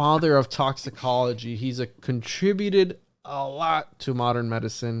the father of toxicology. He's contributed a lot to modern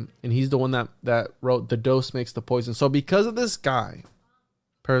medicine, and he's the one that wrote The Dose Makes the Poison. So because of this guy,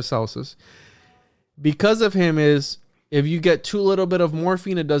 Paracelsus, because of him, is if you get too little bit of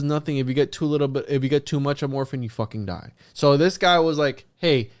morphine, it does nothing. If you get too much of morphine, you fucking die. So this guy was like,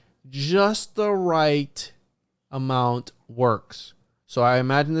 hey, just the right amount works. So I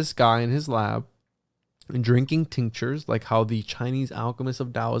imagine this guy in his lab drinking tinctures, like how the Chinese alchemists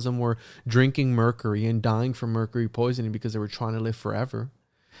of Taoism were drinking mercury and dying from mercury poisoning because they were trying to live forever.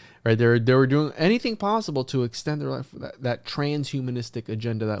 Right? They were doing anything possible to extend their life. That transhumanistic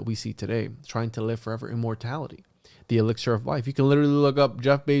agenda that we see today, trying to live forever, immortality, the elixir of life. You can literally look up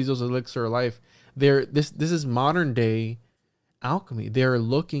Jeff Bezos' elixir of life. This is modern day alchemy. They're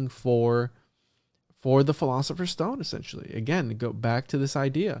looking for the philosopher's stone, essentially. Again, to go back to this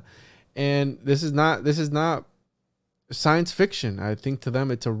idea. And this is not science fiction. I think to them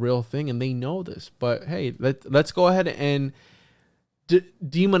it's a real thing, and they know this. But hey, let's go ahead and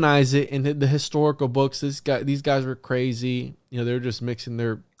demonize it in the historical books. These guys were crazy. You know, they're just mixing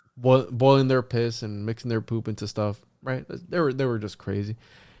their boiling their piss and mixing their poop into stuff. Right? They were just crazy.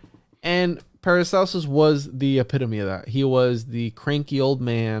 And Paracelsus was the epitome of that. He was the cranky old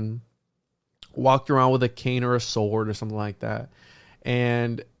man, walked around with a cane or a sword or something like that,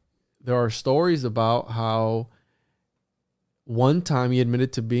 and there are stories about how one time he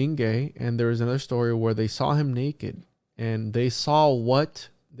admitted to being gay, and there was another story where they saw him naked, and they saw what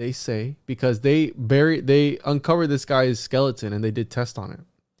they say, because they uncovered this guy's skeleton and they did tests on it.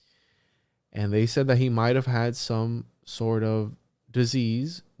 And they said that he might have had some sort of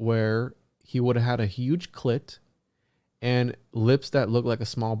disease where he would have had a huge clit and lips that looked like a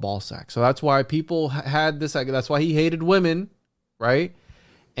small ball sack. So that's why people had this. That's why he hated women, right?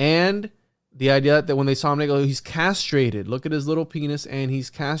 And the idea that when they saw him, they go, he's castrated. Look at his little penis, and he's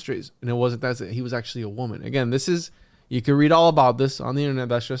castrated. And it wasn't that. He was actually a woman. Again, you can read all about this on the internet.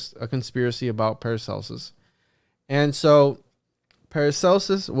 That's just a conspiracy about Paracelsus. And so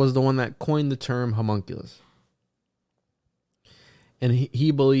Paracelsus was the one that coined the term homunculus. And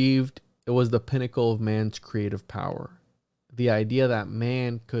he believed it was the pinnacle of man's creative power. The idea that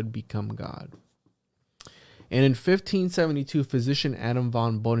man could become God. And in 1572, physician Adam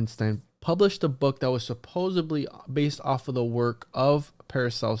von Bodenstein published a book that was supposedly based off of the work of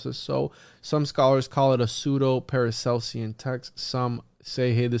Paracelsus. So some scholars call it a pseudo-Paracelsian text. Some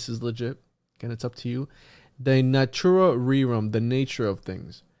say, hey, this is legit. Again, it's up to you. De Natura Rerum, the nature of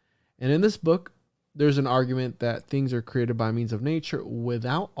things. And in this book, there's an argument that things are created by means of nature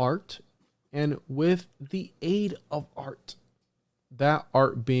without art and with the aid of art. That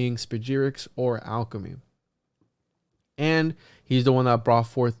art being spagyrics or alchemy. And he's the one that brought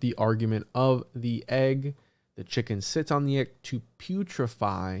forth the argument of the egg. The chicken sits on the egg to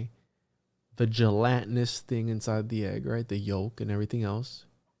putrefy the gelatinous thing inside the egg, right? The yolk and everything else.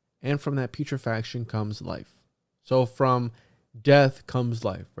 And from that putrefaction comes life. So from death comes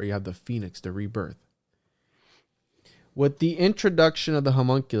life, where you have the phoenix, the rebirth. With the introduction of the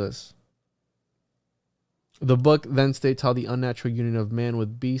homunculus, the book then states how the unnatural union of man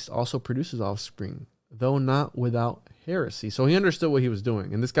with beast also produces offspring, though not without heresy. So he understood what he was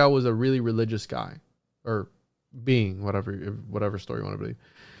doing. And this guy was a really religious guy, or being, whatever story you want to believe.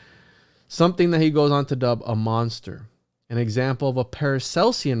 Something that he goes on to dub a monster. An example of a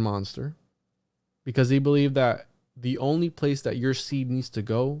Paracelsian monster, because he believed that the only place that your seed needs to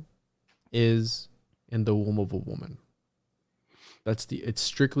go is in the womb of a woman. It's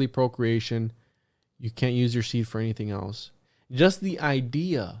strictly procreation. You can't use your seed for anything else. Just the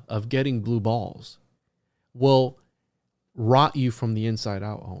idea of getting blue balls will rot you from the inside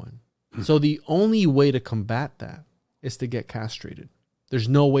out, Owen. So the only way to combat that is to get castrated. There's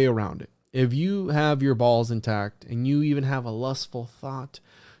no way around it. If you have your balls intact and you even have a lustful thought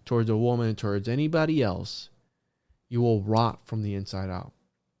towards a woman, towards anybody else, you will rot from the inside out.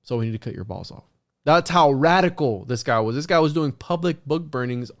 So we need to cut your balls off. That's how radical this guy was. This guy was doing public book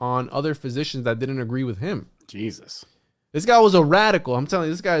burnings on other physicians that didn't agree with him. Jesus. This guy was a radical. I'm telling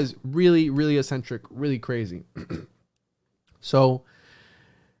you, this guy is really, really eccentric, really crazy. So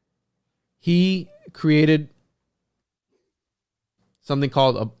he created something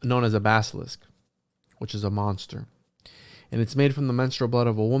known as a basilisk, which is a monster. and it's made from the menstrual blood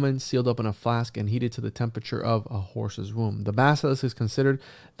of a woman, sealed up in a flask and heated to the temperature of a horse's womb. The basilisk is considered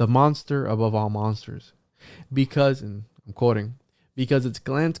the monster above all monsters because, and I'm quoting, because its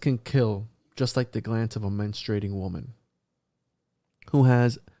glance can kill just like the glance of a menstruating woman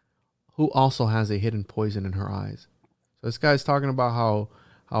who also has a hidden poison in her eyes. So this guy's talking about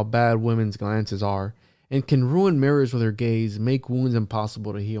how bad women's glances are and can ruin mirrors with her gaze, make wounds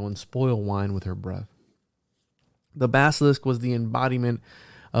impossible to heal, and spoil wine with her breath. The basilisk was the embodiment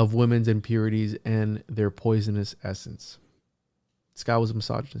of women's impurities and their poisonous essence. This guy was a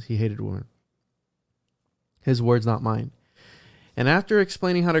misogynist. He hated women. His words, not mine. And after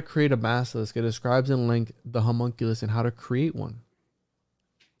explaining how to create a basilisk, it describes in length the homunculus and how to create one,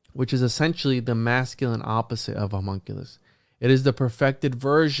 which is essentially the masculine opposite of homunculus. It is the perfected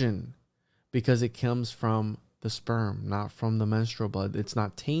version because it comes from the sperm, not from the menstrual blood. It's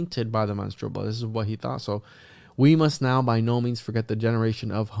not tainted by the menstrual blood. This is what he thought. So we must now by no means forget the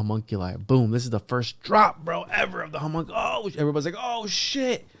generation of homunculi. Boom. This is the first drop, bro, ever of the homunculi. Oh, everybody's like, oh,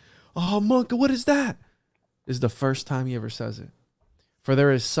 shit. A homunculi, what is that? This is the first time he ever says it. For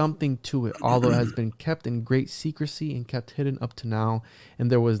there is something to it, although it has been kept in great secrecy and kept hidden up to now, and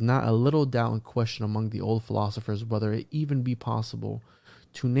there was not a little doubt and question among the old philosophers whether it even be possible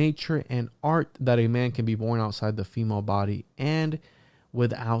to nature and art that a man can be born outside the female body and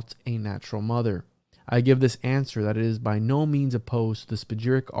without a natural mother. I give this answer that it is by no means opposed to the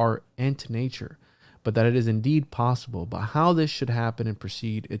spagyric art and to nature, but that it is indeed possible. But how this should happen and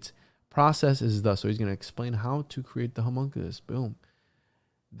proceed, its process is thus. So he's going to explain how to create the homunculus. Boom.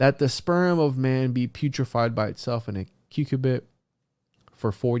 That the sperm of man be putrefied by itself in a cucurbit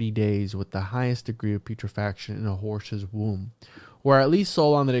for 40 days with the highest degree of putrefaction in a horse's womb, or at least so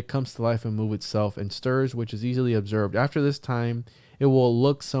long that it comes to life and move itself and stirs, which is easily observed. After this time, it will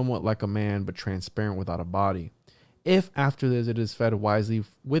look somewhat like a man, but transparent without a body. If after this it is fed wisely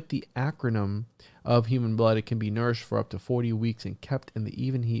with the acronym of human blood, it can be nourished for up to 40 weeks and kept in the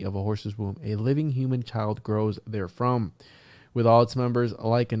even heat of a horse's womb. A living human child grows therefrom, with all its members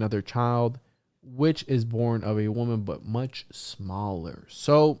like another child, which is born of a woman, but much smaller.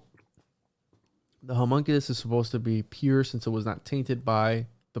 So the homunculus is supposed to be pure since it was not tainted by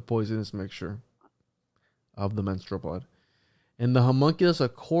the poisonous mixture of the menstrual blood. And the homunculus,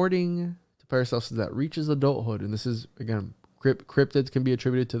 according to Paracelsus, that reaches adulthood, and this is, again, cryptids can be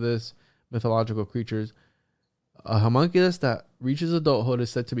attributed to this, mythological creatures. A homunculus that reaches adulthood is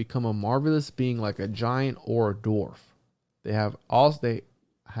said to become a marvelous being like a giant or a dwarf. They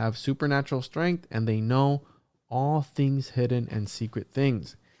have supernatural strength, and they know all things hidden and secret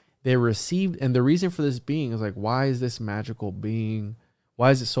things. They received, and the reason for this being is like, why is this magical being? Why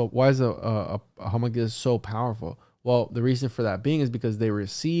is a homunculus so powerful? Well, the reason for that being is because they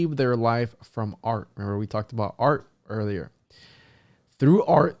received their life from art. Remember, we talked about art earlier. Through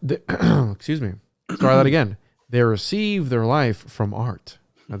art, excuse me. Try that again. They receive their life from art.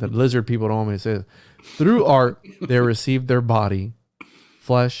 Now, the lizard people don't want me to say this. Through art, they receive their body,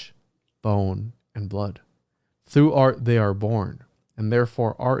 flesh, bone, and blood. Through art, they are born, and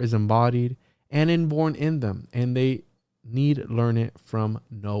therefore art is embodied and inborn in them, and they need learn it from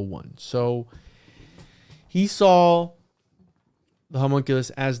no one. So he saw the homunculus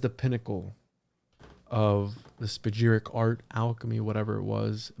as the pinnacle of the spagyric art, alchemy, whatever it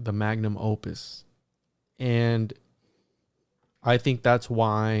was, the magnum opus. And I think that's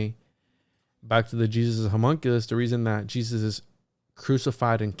why, back to the Jesus homunculus, the reason that Jesus is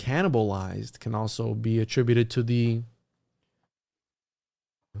crucified and cannibalized can also be attributed to the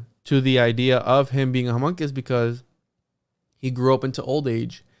idea of him being a homunculus, because he grew up into old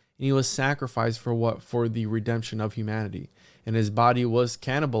age and he was sacrificed for the redemption of humanity, and his body was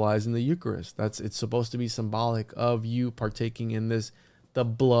cannibalized in the Eucharist. It's supposed to be symbolic of you partaking in the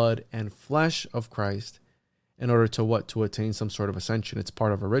blood and flesh of Christ in order to attain some sort of ascension. It's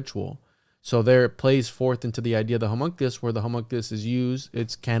part of a ritual. So there it plays forth into the idea of the homunculus, where the homunculus is used,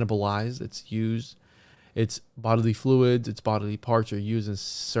 it's cannibalized, it's used, its bodily fluids, its bodily parts are used in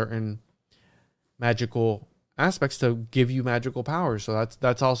certain magical aspects to give you magical powers. So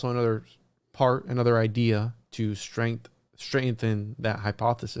that's also another part, another idea to strengthen that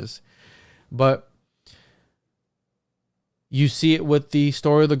hypothesis. But you see it with the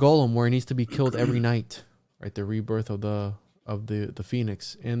story of the golem, where it needs to be killed every night, right? The rebirth of the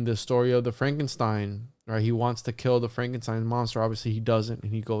phoenix. In the story of the Frankenstein, right? He wants to kill the Frankenstein monster. Obviously he doesn't,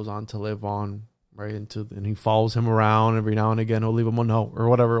 and he goes on to live on, right? And he follows him around every now and again. He'll leave him a note or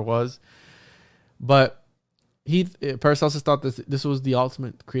whatever it was. But Paracelsus thought this was the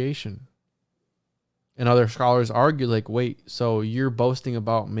ultimate creation. And other scholars argue, like, wait, so you're boasting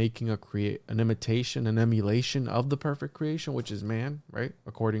about making an imitation, an emulation of the perfect creation, which is man, right?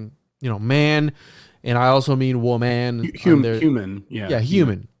 According, man, and I also mean woman. Human, yeah,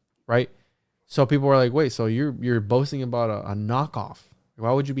 human, right? So people were like, wait, so you're boasting about a knockoff.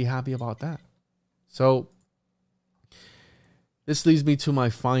 Why would you be happy about that? So this leads me to my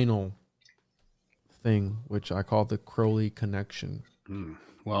final thing, which I call the Crowley connection.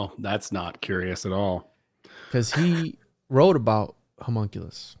 Well, that's not curious at all. Because he wrote about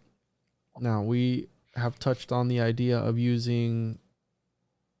homunculus. Now, we have touched on the idea of using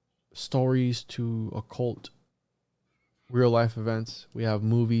stories to occult real life events. We have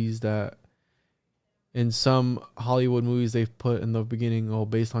movies that, in some Hollywood movies, they've put in the beginning,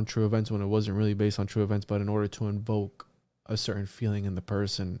 based on true events, when it wasn't really based on true events, but in order to invoke a certain feeling in the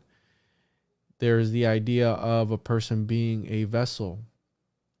person. There's the idea of a person being a vessel.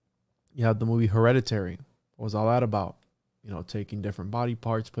 You have the movie Hereditary. What was all that about? Taking different body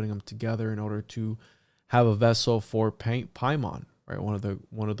parts, putting them together in order to have a vessel for Paimon, right?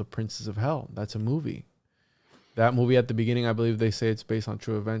 One of the princes of hell. That's a movie. That movie at the beginning, I believe they say it's based on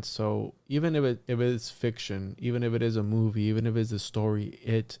true events. So even if it is fiction, even if it is a movie, even if it's a story,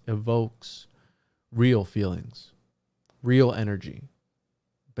 it evokes real feelings, real energy,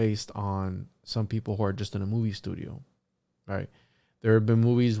 based on some people who are just in a movie studio, right? There have been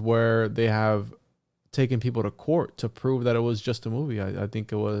movies where they have taken people to court to prove that it was just a movie. I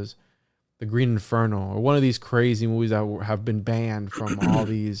think it was The Green Inferno, or one of these crazy movies that have been banned from all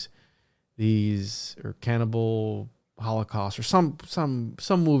these or Cannibal Holocaust, or some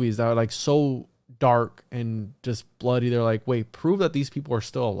movies that are like so dark and just bloody. They're like, wait, prove that these people are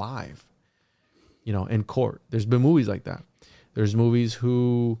still alive, in court. There's been movies like that. There's movies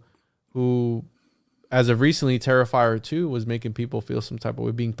who as of recently, Terrifier 2 was making people feel some type of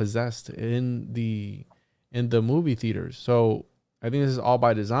way, being possessed in the movie theaters. So I think this is all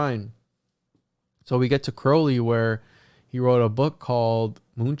by design. So we get to Crowley, where he wrote a book called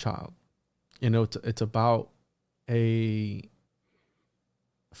Moonchild. It's about a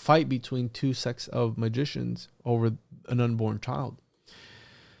fight between two sects of magicians over an unborn child.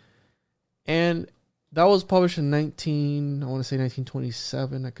 And that was published in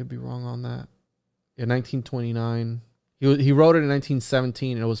 1927. I could be wrong on that. In 1929. He wrote it in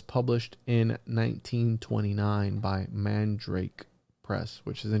 1917, and it was published in 1929 by Mandrake Press,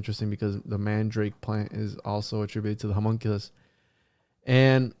 which is interesting because the mandrake plant is also attributed to the homunculus.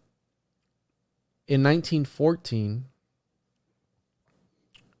 And in 1914,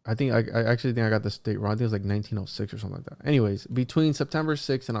 I actually think I got this date wrong. I think it was like 1906 or something like that. Anyways, between September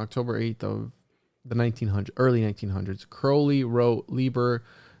 6th and October 8th of the early 1900s, Crowley wrote Liber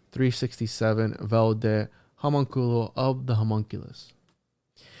 367 Vel de Homunculo, of the homunculus.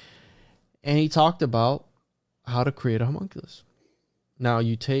 And he talked about how to create a homunculus. Now,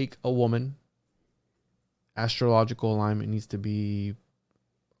 you take a woman, astrological alignment needs to be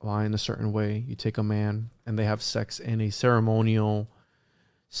aligned a certain way. You take a man, and they have sex in a ceremonial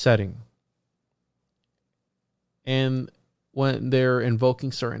setting. And when they're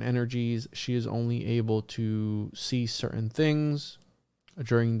invoking certain energies, she is only able to see certain things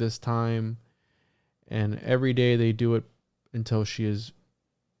during this time, and every day they do it until she is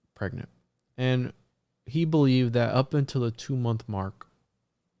pregnant. And he believed that up until the 2-month mark,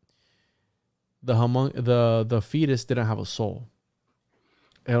 the fetus didn't have a soul.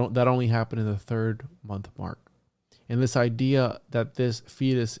 That only happened in the 3rd month mark. And this idea that this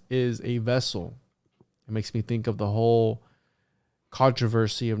fetus is a vessel, it makes me think of the whole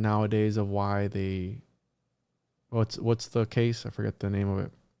controversy of nowadays of why they, what's the case? I forget the name of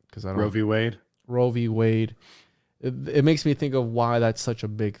it because I don't. Roe v. Wade. Roe v. Wade. It makes me think of why that's such a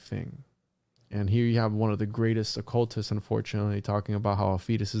big thing. And here you have one of the greatest occultists, unfortunately, talking about how a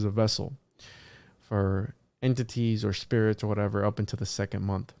fetus is a vessel for entities or spirits or whatever up into the 2nd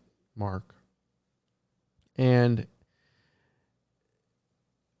month mark. And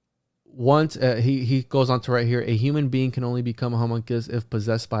once he goes on to write here, a human being can only become a homunculus if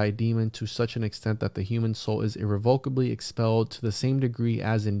possessed by a demon to such an extent that the human soul is irrevocably expelled to the same degree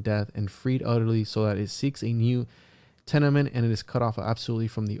as in death and freed utterly so that it seeks a new tenement and it is cut off absolutely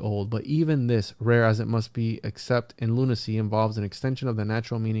from the old. But even this, rare as it must be, except in lunacy, involves an extension of the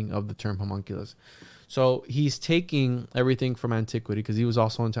natural meaning of the term homunculus. So he's taking everything from antiquity, because he was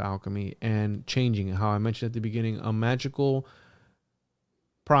also into alchemy, and changing it. How I mentioned at the beginning, a magical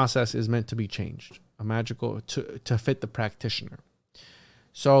process is meant to be changed, a magical to fit the practitioner.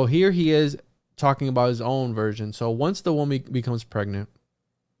 So here he is talking about his own version. So once the woman becomes pregnant,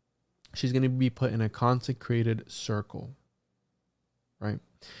 she's going to be put in a consecrated circle, right?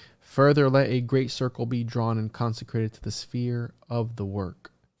 Further, let a great circle be drawn and consecrated to the sphere of the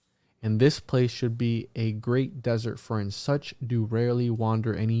work. And this place should be a great desert, for in such do rarely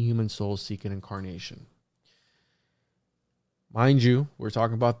wander any human souls seeking incarnation. Mind you, we're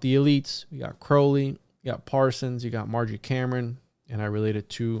talking about the elites. We got Crowley, you got Parsons, you got Marjorie Cameron, and I relate it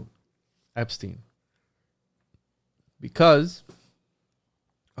to Epstein. Because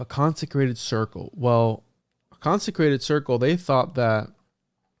a consecrated circle, they thought that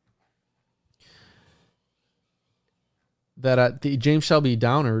at the James Shelby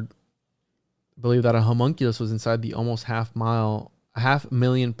Downard believed that a homunculus was inside the almost half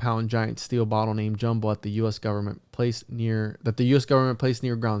million pound giant steel bottle named Jumbo at the U.S. government placed near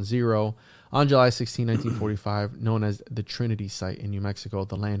Ground Zero on July 16, 1945, known as the Trinity Site in New Mexico,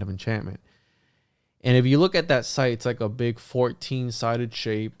 the land of enchantment. And if you look at that site, it's like a big 14-sided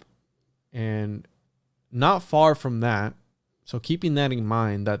shape, and not far from that. So keeping that in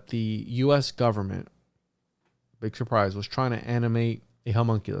mind, that the U.S. government, big surprise, was trying to animate a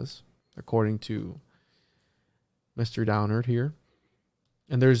homunculus, according to Mr. Downard here.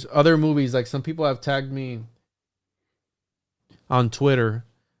 And there's other movies, like some people have tagged me on Twitter,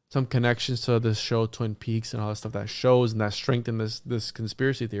 some connections to this show, Twin Peaks, and all that stuff that shows and that strengthen this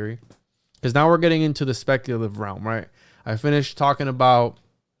conspiracy theory. Because now we're getting into the speculative realm, right? I finished talking about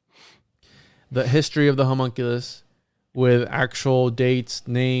the history of the homunculus with actual dates,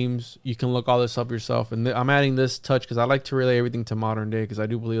 names. You can look all this up yourself. And I'm adding this touch because I like to relay everything to modern day, because I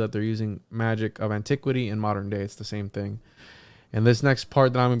do believe that they're using magic of antiquity and modern day. It's the same thing. And this next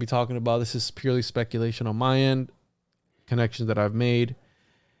part that I'm going to be talking about, this is purely speculation on my end, connections that I've made.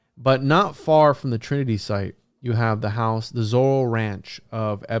 But not far from the Trinity site, you have the house, the Zorro Ranch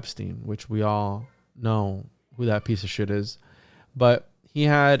of Epstein, which we all know who that piece of shit is. But he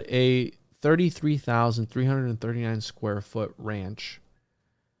had a 33,339 square foot ranch,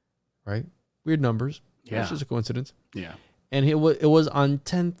 right? Weird numbers. Yeah. It's just a coincidence. Yeah. And it was on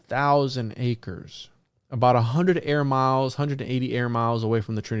 10,000 acres, about 180 air miles away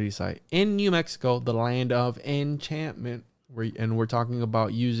from the Trinity site in New Mexico, the land of enchantment. And we're talking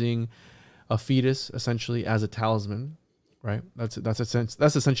about using a fetus essentially as a talisman, right? That's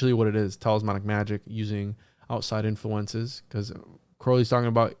essentially what it is. Talismanic magic using outside influences, because Crowley's talking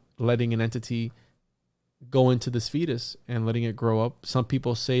about letting an entity go into this fetus and letting it grow up. Some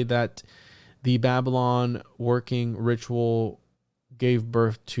people say that the Babylon working ritual gave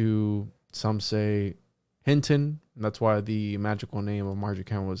birth to, some say, Hinton. And that's why the magical name of Marjorie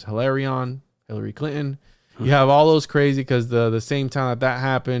Cameron was Hilarion, Hillary Clinton. You have all those crazy, because the same time that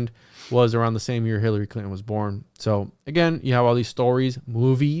happened was around the same year Hillary Clinton was born. So again, you have all these stories,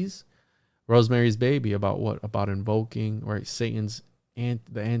 movies, Rosemary's Baby, about what? About invoking, right, Satan's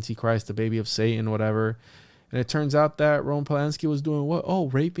the Antichrist, the baby of Satan, whatever. And it turns out that Roman Polanski was doing what? Oh,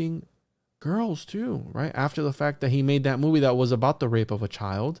 raping girls too, right? After the fact that he made that movie that was about the rape of a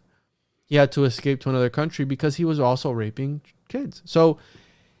child, he had to escape to another country because he was also raping kids. So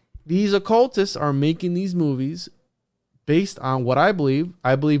these occultists are making these movies based on what I believe.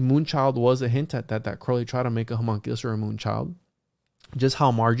 I believe Moonchild was a hint at that Crowley tried to make a homunculus or a moonchild. Just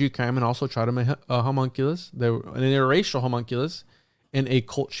how Marjorie Cameron also tried to make a homunculus, an interracial homunculus, in a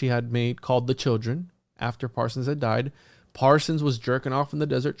cult she had made called The Children after Parsons had died. Parsons was jerking off in the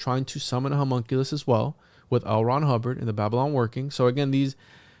desert trying to summon a homunculus as well with L. Ron Hubbard in the Babylon Working. So again,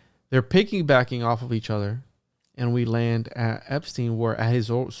 they're piggybacking off of each other. And we land at Epstein, where at his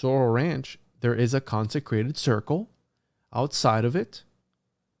Zorro Ranch, there is a consecrated circle outside of it,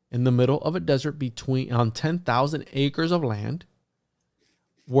 in the middle of a desert on 10,000 acres of land,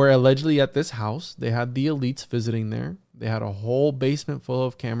 where allegedly at this house, they had the elites visiting there. They had a whole basement full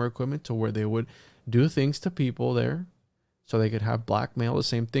of camera equipment to where they would do things to people there so they could have blackmail. The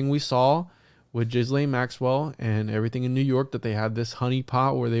same thing we saw with Ghislaine Maxwell and everything in New York, that they had this honey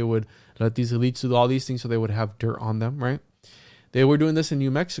pot where they would let these elites do all these things so they would have dirt on them, right? They were doing this in New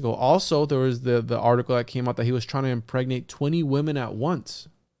Mexico. Also, there was the article that came out that he was trying to impregnate 20 women at once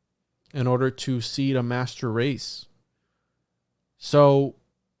in order to seed a master race. So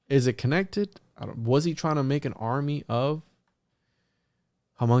is it connected? Was he trying to make an army of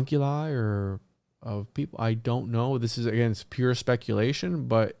homunculi or of people? I don't know. This is, again, it's pure speculation.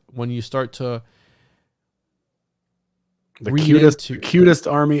 But when you start to the cutest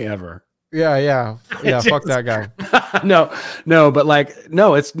army ever. Yeah. Fuck that guy.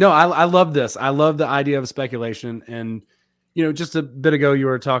 I love this. I love the idea of speculation. And, just a bit ago, you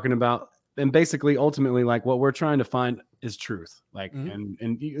were talking about, and basically, ultimately, like what we're trying to find is truth. Like,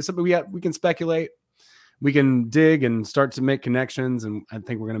 so we can speculate, we can dig and start to make connections. And I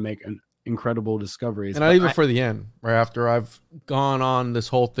think we're going to make incredible discoveries. And I leave it for the end, right after I've gone on this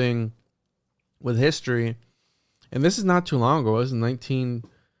whole thing with history. And this is not too long ago. It was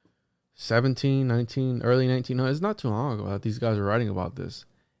 1917, early 1900s. It's not too long ago that these guys are writing about this.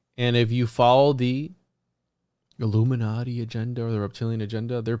 And if you follow the Illuminati agenda or the reptilian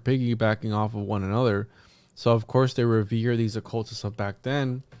agenda, they're piggybacking off of one another. So, of course, they revere these occultists of back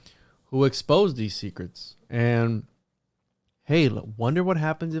then who exposed these secrets. And, hey, wonder what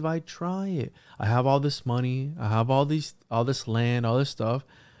happens if I try it. I have all this money. I have all this land, all this stuff.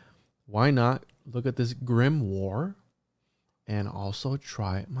 Why not look at this grim war and also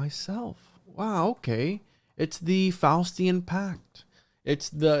try it myself? Wow, okay. It's the Faustian Pact. It's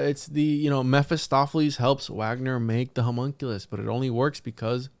the Mephistopheles helps Wagner make the homunculus, but it only works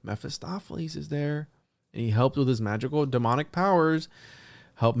because Mephistopheles is there and he helped with his magical demonic powers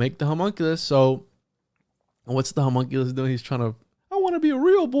help make the homunculus. So what's the homunculus doing? He's trying to, I want to be a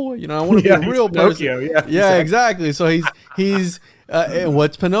real boy, I want to be a real person. Yeah, exactly. So he's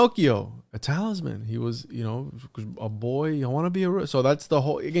what's Pinocchio? A talisman. He was, a boy. I want to be a real. So that's the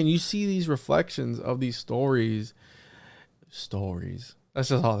whole. Again, you see these reflections of these stories. That's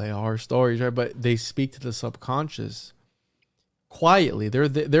just all they are, stories, right? But they speak to the subconscious quietly.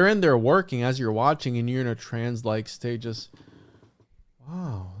 They're in there working as you're watching, and you're in a trance-like state. Just,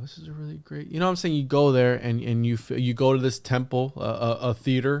 wow, this is a really great. You know what I'm saying? You go there and you go to this temple, a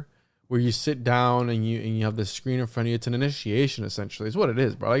theater, where you sit down and you have this screen in front of you. It's an initiation, essentially. It's what it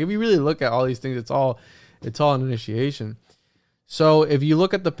is, bro. Like if you really look at all these things, it's all an initiation. So if you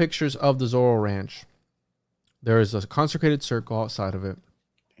look at the pictures of the Zorro Ranch, there is a consecrated circle outside of it.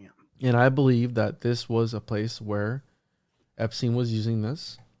 Damn. And I believe that this was a place where Epstein was using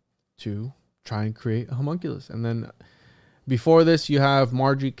this to try and create a homunculus. And then before this, you have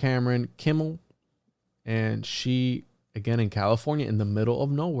Marjorie Cameron Kimmel. And she, again, in California, in the middle of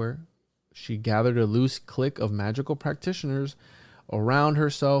nowhere, she gathered a loose clique of magical practitioners around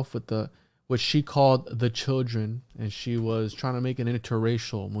herself with what she called the children. And she was trying to make an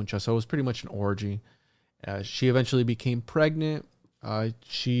interracial mucha. So it was pretty much an orgy. She eventually became pregnant.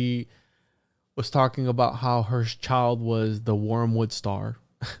 She was talking about how her child was the Wormwood Star.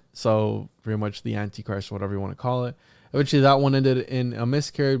 So pretty much the Antichrist, whatever you want to call it. Eventually that one ended in a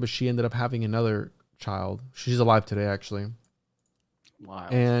miscarriage, but she ended up having another child. She's alive today, actually. Wow.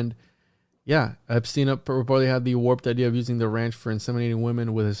 And yeah, Epstein reportedly had the warped idea of using the ranch for inseminating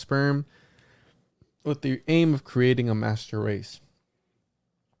women with his sperm with the aim of creating a master race.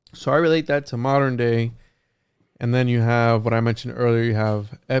 So I relate that to modern day. And then you have what I mentioned earlier. You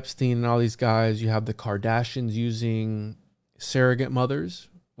have Epstein and all these guys. You have the Kardashians using surrogate mothers.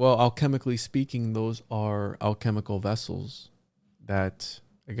 Well, alchemically speaking, those are alchemical vessels that,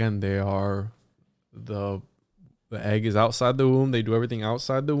 again, they are the egg is outside the womb. They do everything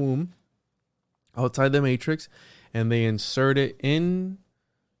outside the womb, outside the matrix, and they insert it into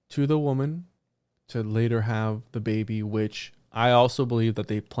the woman to later have the baby, which I also believe that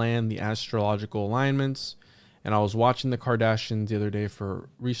they plan the astrological alignments. And I was watching the Kardashians the other day for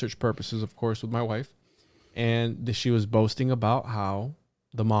research purposes, of course, with my wife. And she was boasting about how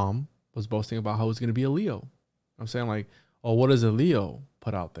the mom was boasting about how it was going to be a Leo. I'm saying like, oh, what does a Leo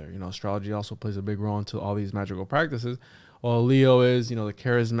put out there? Astrology also plays a big role into all these magical practices. Well, Leo is, the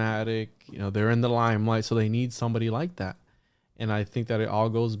charismatic, they're in the limelight. So they need somebody like that. And I think that it all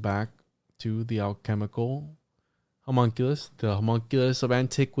goes back to the alchemical homunculus, the homunculus of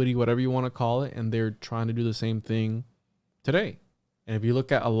antiquity, whatever you want to call it, and they're trying to do the same thing today. And if you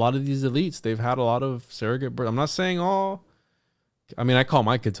look at a lot of these elites, they've had a lot of surrogate birth. I'm not saying all. I mean, I call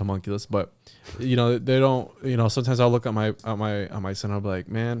my kids homunculus, but they don't. Sometimes I'll look at my son, and I'll be like,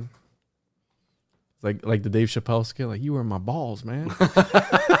 man, like the Dave Chappelle skit, like you were my balls, man.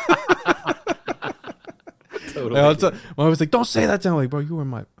 Totally. I was like, don't say that to him. Like, bro, you were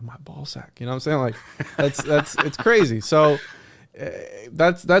my ball sack. You know what I'm saying? Like, that's it's crazy. So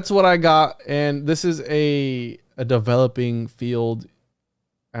that's what I got. And this is a developing field.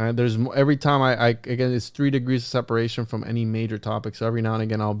 And there's every time I again, it's 3 degrees of separation from any major topic. So every now and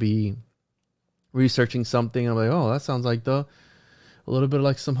again, I'll be researching something. And I'm like, oh, that sounds like a little bit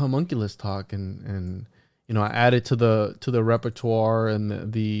like some homunculus talk. And I add it to the repertoire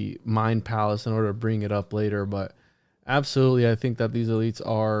and the mind palace in order to bring it up later. But absolutely, I think that these elites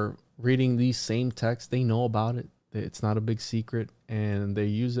are reading these same texts. They know about it. It's not a big secret, and they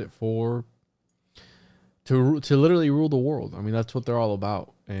use it to literally rule the world. I mean, that's what they're all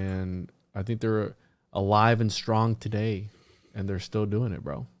about. And I think they're alive and strong today, and they're still doing it,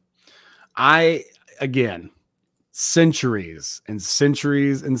 bro. Again, centuries and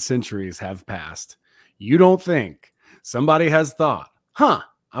centuries and centuries have passed. You don't think somebody has thought,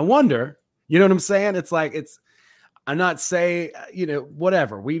 I wonder, you know what I'm saying? It's like, I'm not saying,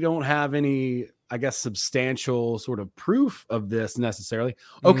 whatever. We don't have any, I guess, substantial sort of proof of this necessarily.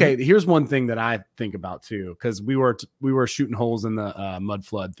 Okay, here's one thing that I think about too, because we were shooting holes in the mud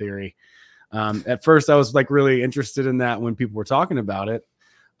flood theory. At first, I was like really interested in that when people were talking about it.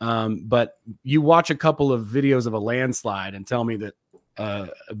 But you watch a couple of videos of a landslide and tell me that a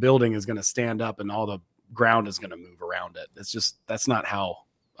building is going to stand up and all the ground is going to move around it. That's not how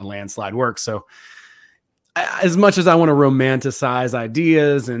a landslide works. So as much as I want to romanticize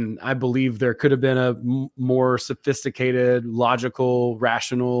ideas, and I believe there could have been a more sophisticated, logical,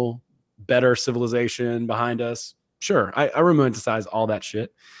 rational, better civilization behind us. Sure. I romanticize all that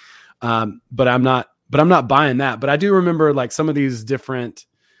shit. But I'm not buying that. But I do remember like some of these different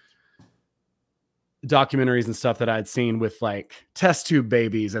documentaries and stuff that I'd seen with like test tube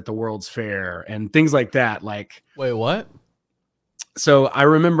babies at the World's Fair and things like that. Like, wait, what? So I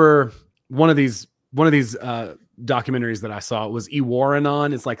remember one of these documentaries that I saw was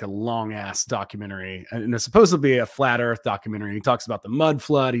Iwaranon. It's like a long ass documentary, and it's supposed to be a flat earth documentary. He talks about the mud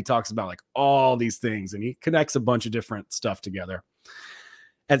flood. He talks about like all these things, and he connects a bunch of different stuff together.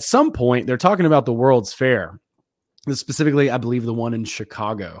 At some point, they're talking about the World's Fair, specifically, I believe the one in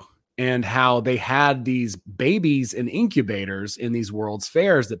Chicago, and how they had these babies in incubators in these World's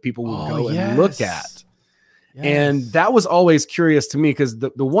Fairs that people would go and look at. Yes. And that was always curious to me, because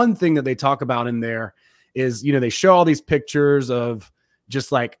the one thing that they talk about in there is, they show all these pictures of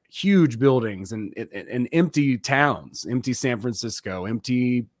just like huge buildings and empty towns, empty San Francisco,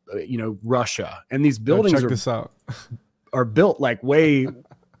 empty, Russia. And these buildings are built like way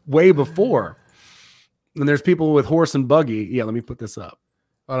before. And there's people with horse and buggy. Yeah, let me put this up.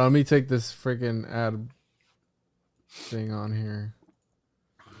 Hold on, let me take this freaking ad thing on here.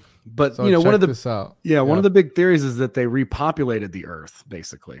 But so one of the one of the big theories is that they repopulated the Earth,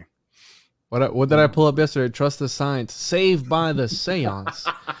 basically. What did I pull up yesterday? Trust the science. Saved by the seance.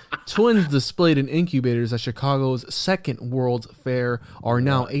 Twins displayed in incubators at Chicago's second World's Fair are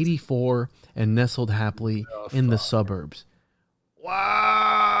now 84 and nestled happily in the suburbs.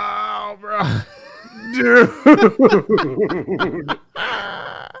 Wow, bro. Dude.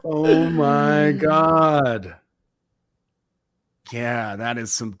 Oh my God. Yeah, that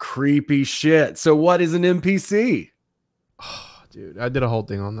is some creepy shit. So what is an NPC? Oh, dude, I did a whole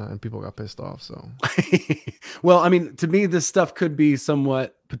thing on that and people got pissed off. So, well, I mean, to me, this stuff could be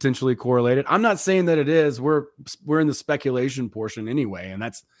somewhat potentially correlated. I'm not saying that it is. We're in the speculation portion anyway, and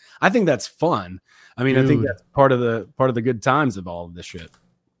I think that's fun. I mean, dude, I think that's part of the good times of all of this shit.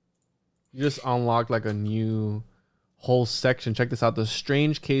 You just unlocked like a new whole section. Check this out. The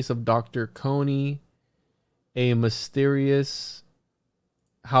strange case of Dr. Coney, how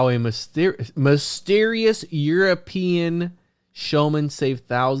a mysterious European showman saved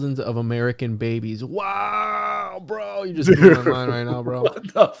thousands of American babies. Wow, bro. You just blew my mind right now, bro.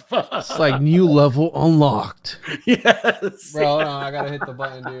 What the fuck? It's like new level unlocked. Yes. Bro, hold on. I gotta hit the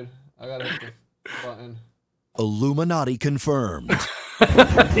button, dude. I gotta hit the button. Illuminati confirmed.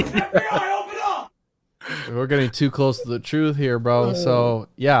 We're getting too close to the truth here, bro. So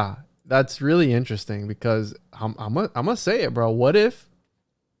yeah, that's really interesting because I'm gonna say it, bro. What if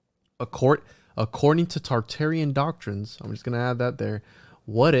according to Tartarian doctrines, I'm just gonna add that there.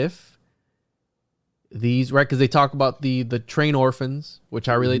 What if these, right? Because they talk about the train orphans, which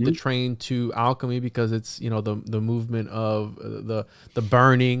I relate the train to alchemy because it's the movement of the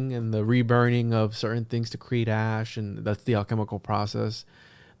burning and the reburning of certain things to create ash, and that's the alchemical process,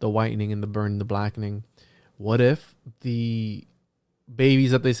 the whitening and the burning, the blackening. What if the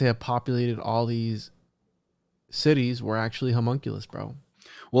babies that they say have populated all these cities were actually homunculus, bro?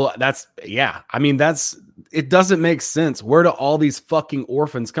 Well, it doesn't make sense. Where do all these fucking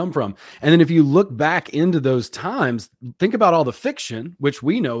orphans come from? And then if you look back into those times, think about all the fiction, which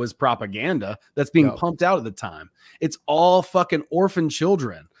we know is propaganda that's being pumped out at the time. It's all fucking orphan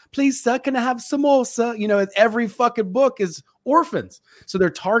children. Please, sir, can I have samosa? Every fucking book is orphans. So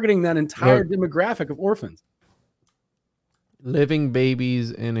they're targeting that entire demographic of orphans. Living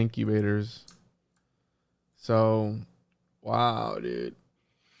babies in incubators. So, wow, dude.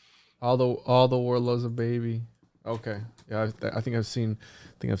 All the world loves a baby. Okay, yeah, I think I've seen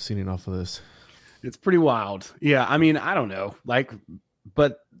enough of this. It's pretty wild. Yeah, I mean, I don't know,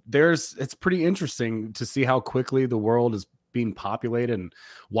 but it's pretty interesting to see how quickly the world is being populated and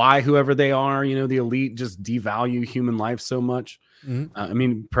why whoever they are, the elite just devalue human life so much. Mm-hmm. I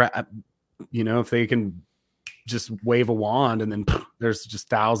mean, if they can just wave a wand and then there's just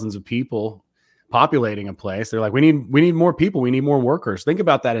thousands of people populating a place. They're like, we need more people. We need more workers. Think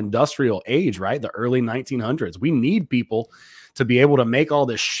about that industrial age, right? The early 1900s. We need people to be able to make all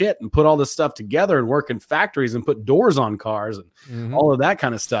this shit and put all this stuff together and work in factories and put doors on cars and all of that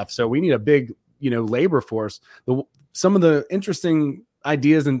kind of stuff. So we need a big, labor force. Some of the interesting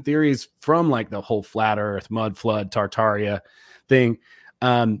ideas and theories from like the whole flat earth, mud flood, Tartaria thing,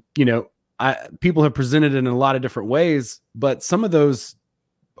 people have presented it in a lot of different ways, but some of the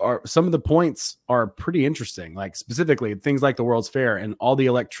points are pretty interesting. Like specifically things like the World's Fair and all the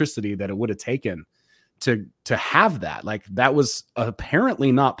electricity that it would have taken to have that. Like that was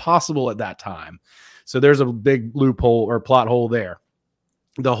apparently not possible at that time. So there's a big loophole or plot hole there.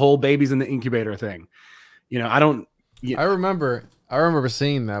 The whole babies in the incubator thing. I remember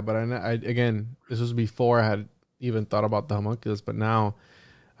seeing that, but I again, this was before I had even thought about the homunculus, but now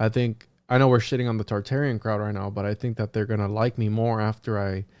I know we're shitting on the Tartarian crowd right now, but I think that they're going to like me more after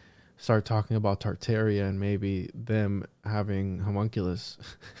I start talking about Tartaria and maybe them having homunculus.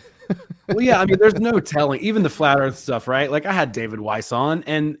 Well, yeah, I mean, there's no telling. Even the flat earth stuff, right? Like I had David Weiss on,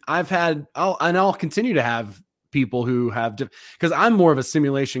 and I'll continue to have people who have, because I'm more of a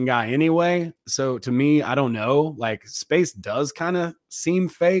simulation guy anyway. So to me, I don't know, like space does kind of seem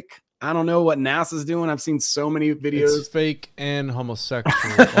fake. I don't know what NASA's doing. I've seen so many videos. It's fake and homosexual.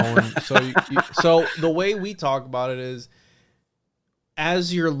 So the way we talk about it is,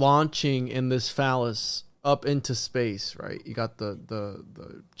 as you're launching in this phallus up into space, right? You got the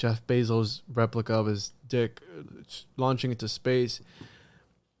Jeff Bezos replica of his dick launching into space.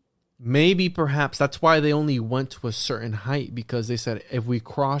 Maybe perhaps that's why they only went to a certain height, because they said if we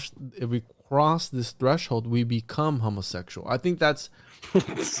cross this threshold, we become homosexual. I think that's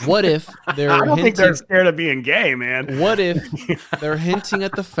what if they're I don't think they're scared of being gay, man. What if they're hinting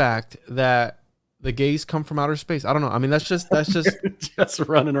at the fact that the gays come from outer space? I don't know. I mean, that's just just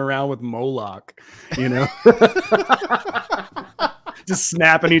running around with Moloch, just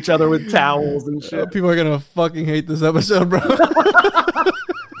snapping each other with towels and shit. People are gonna fucking hate this episode, bro.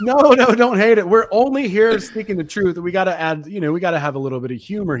 No, don't hate it. We're only here speaking the truth. We got to add, we got to have a little bit of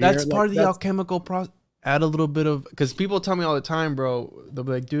humor here. That's part of the alchemical process. Add a little bit of, because people tell me all the time, bro, they'll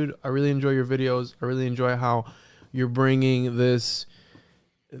be like, dude, I really enjoy your videos. I really enjoy how you're bringing this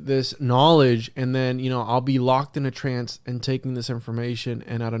knowledge, and then I'll be locked in a trance and taking this information,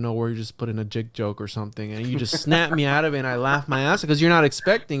 and out of nowhere you just put in a jig joke or something, and you just snap me out of it, and I laugh my ass because you're not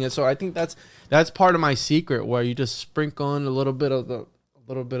expecting it. So I think that's part of my secret, where you just sprinkle in a little bit of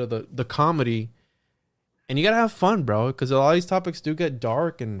the comedy, and you gotta have fun, bro, because a lot of these topics do get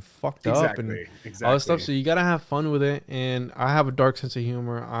dark and fucked up and all this stuff. So you gotta have fun with it. And I have a dark sense of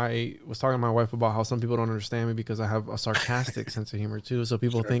humor. I was talking to my wife about how some people don't understand me because I have a sarcastic sense of humor too. So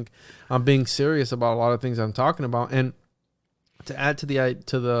people think I'm being serious about a lot of things I'm talking about. And to add to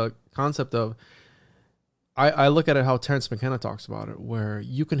the concept of, I look at it how Terrence McKenna talks about it, where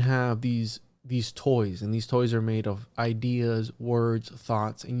you can have these toys, and these toys are made of ideas, words,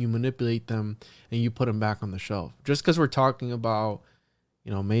 thoughts, and you manipulate them and you put them back on the shelf. Just because we're talking about,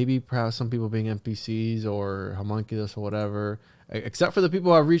 maybe perhaps some people being NPCs or homunculus or whatever, except for the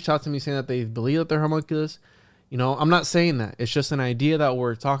people who have reached out to me saying that they believe that they're homunculus. I'm not saying that. It's just an idea that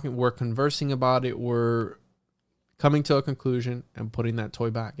we're conversing about it, we're coming to a conclusion and putting that toy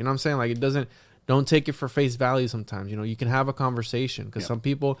back. You know what I'm saying? Like, don't take it for face value sometimes. You can have a conversation, because some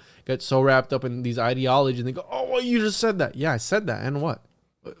people get so wrapped up in these ideologies and they go, oh, well, you just said that. Yeah, I said that. And what?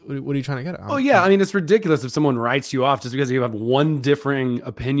 What are you trying to get at? Oh, yeah. I mean, it's ridiculous if someone writes you off just because you have one differing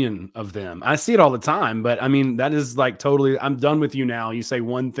opinion of them. I see it all the time, but I mean, that is like totally, I'm done with you now. You say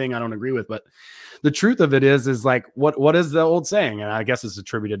one thing I don't agree with, but the truth of it is like, what is the old saying? And I guess it's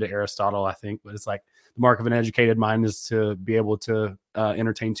attributed to Aristotle, I think, but it's like, the mark of an educated mind is to be able to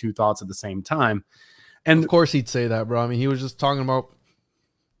entertain two thoughts at the same time. And of course he'd say that, bro. I mean, he was just talking about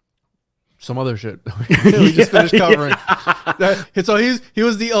some other shit. We just finished covering. So he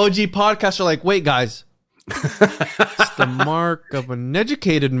was the OG podcaster. Like, wait, guys, it's the mark of an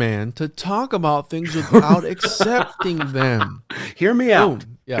educated man to talk about things without accepting them. Hear me out.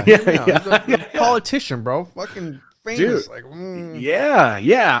 Boom. Yeah. Politician, bro. Fucking famous. Dude,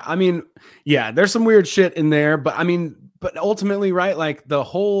 yeah. I mean, yeah, there's some weird shit in there, but I mean, but ultimately, right? Like the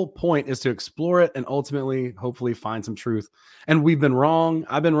whole point is to explore it and ultimately, hopefully, find some truth. And we've been wrong.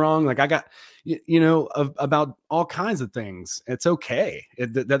 I've been wrong. Like I got, about all kinds of things. It's okay.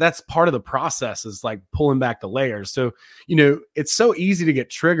 That's part of the process, is like pulling back the layers. So, it's so easy to get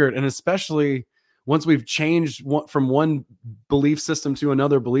triggered, and especially once we've changed from one belief system to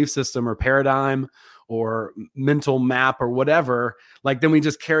another belief system or paradigm or mental map or whatever, like then we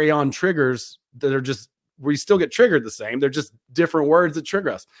just carry on triggers that are just we still get triggered the same. They're just different words that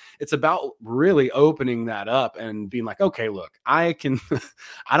trigger us. It's about really opening that up and being like, okay, look, I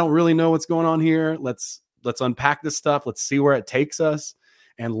don't really know what's going on here. Let's unpack this stuff. Let's see where it takes us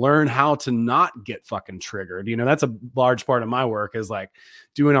and learn how to not get fucking triggered. You know, that's a large part of my work, is like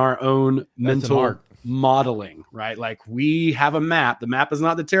doing our own mental modeling, right? Like, we have a map. The map is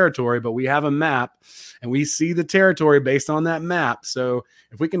not the territory, but we have a map and we see the territory based on that map. So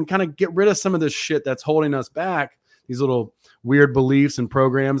if we can kind of get rid of some of this shit that's holding us back, these little weird beliefs and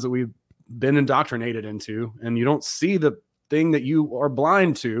programs that we've been indoctrinated into, and you don't see the thing that you are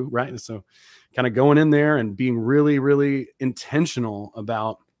blind to, right? So kind of going in there and being really, really intentional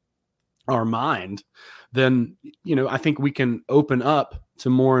about our mind, then, you know, I think we can open up to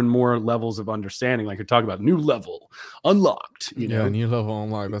more and more levels of understanding. Like you're talking about, new level unlocked, you know? New level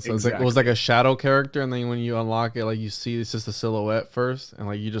unlocked. That's Exactly. like, it was like a shadow character, and then when you unlock it, like you see it's just a silhouette first, and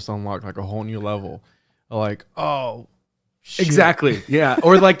like you just unlock like a whole new level. Like, oh, shit. Exactly. Yeah.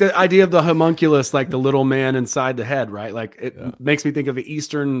 Or like the idea of the homunculus, like the little man inside the head, right? Like it makes me think of the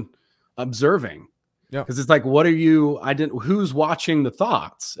Eastern observing. Yeah. Because it's like, who's watching the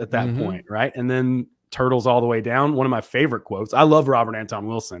thoughts at that point, right? And then turtles all the way down. One of my favorite quotes. I love Robert Anton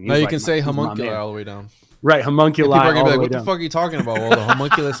Wilson. Now you can say homunculi all the way down. Right, homunculi. People are gonna be like, "What the the fuck are you talking about?" Well, the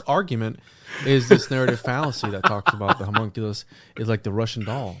homunculus argument is this narrative fallacy that talks about the homunculus is like the Russian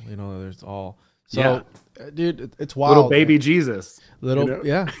doll. You know, there's all. So, dude, it's wild. Little baby Jesus. Little, you know?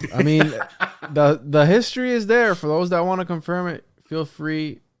 yeah. I mean, the history is there for those that want to confirm it. Feel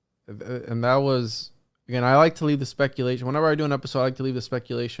free. And that was, again, I like to leave the speculation. Whenever I do an episode, I like to leave the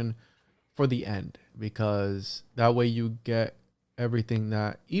speculation for the end, because that way you get everything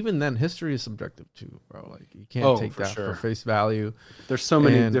that, even then, history is subjective too, bro. Like, you can't take that for face value. There's so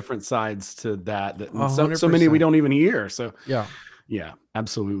many different sides to that so 100%. many we don't even hear. So yeah,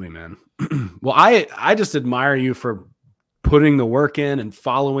 absolutely, man. Well, I just admire you for putting the work in and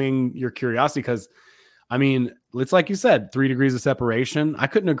following your curiosity, because I mean, it's like you said, 3 degrees of separation. I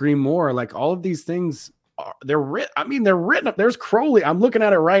couldn't agree more. Like, all of these things, they're written up. There's Crowley. I'm looking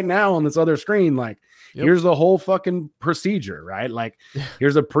at it right now on this other screen. Like, here's the whole fucking procedure, right? Like,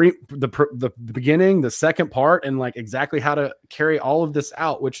 here's the beginning, the second part, and like exactly how to carry all of this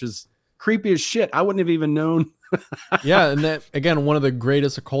out, which is creepy as shit. I wouldn't have even known. Yeah, and that, again, one of the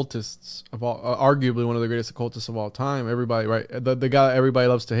greatest occultists of all, arguably one of the greatest occultists of all time. Everybody, right? The guy everybody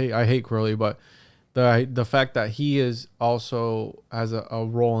loves to hate. I hate Crowley, but the fact that he is also has a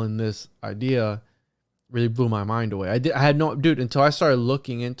role in this idea really blew my mind away. I had no, dude, until I started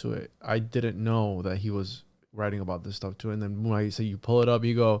looking into it, I didn't know that he was writing about this stuff too. And then when I say you pull it up,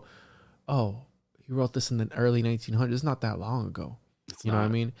 you go, oh, he wrote this in the early 1900s. It's not that long ago. You know what I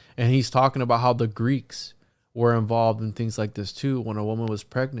mean? And he's talking about how the Greeks were involved in things like this too. When a woman was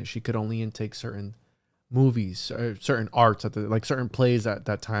pregnant, she could only intake certain movies, or certain arts like certain plays at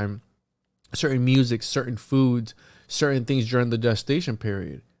that time, certain music, certain foods, certain things during the gestation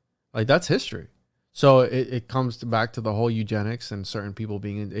period. Like, that's history. So it comes back to the whole eugenics and certain people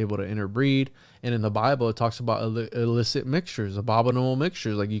being able to interbreed. And in the Bible, it talks about illicit mixtures, abominable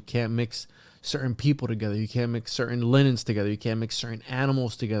mixtures. Like, you can't mix certain people together. You can't mix certain linens together. You can't mix certain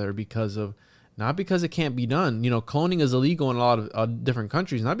animals together not because it can't be done. You know, cloning is illegal in a lot of different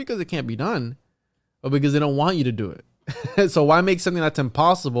countries, not because it can't be done, but because they don't want you to do it. So why make something that's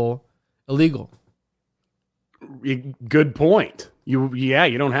impossible illegal? Good point. You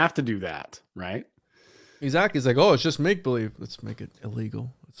don't have to do that, right? Exactly. It's like, oh, it's just make believe. Let's make it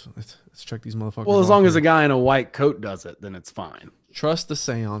illegal. Let's check these motherfuckers. Well, as long as a guy in a white coat does it, then it's fine. Trust the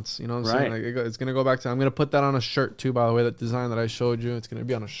seance. You know what I'm saying? Like, it's gonna go back to. I'm gonna put that on a shirt too. By the way, that design that I showed you, it's gonna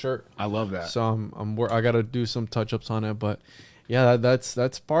be on a shirt. I love that. So I gotta do some touch ups on it, but yeah,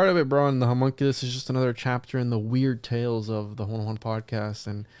 that's part of it, bro. And the homunculus is just another chapter in the weird tales of the One podcast.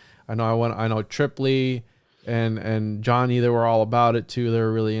 And I know Tripley and Johnny, they were all about it too. They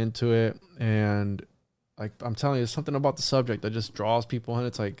were really into it, and like, I'm telling you, there's something about the subject that just draws people in.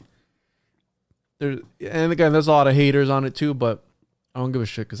 It's like and again, there's a lot of haters on it too, but I don't give a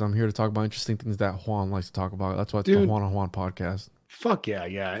shit, because I'm here to talk about interesting things that Juan likes to talk about. That's why it's the Juan on Juan podcast. Fuck yeah.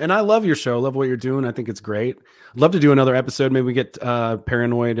 And I love your show. Love what you're doing. I think it's great. I'd love to do another episode. Maybe we get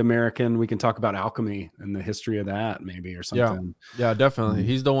Paranoid American. We can talk about alchemy and the history of that, maybe, or something. Yeah, definitely.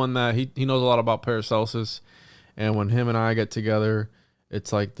 He's the one that he knows a lot about Paracelsus, and when him and I get together,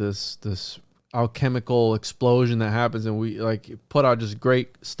 it's like this alchemical explosion that happens, and we like put out just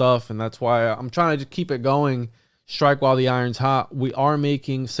great stuff. And that's why I'm trying to just keep it going. Strike while the iron's hot. We are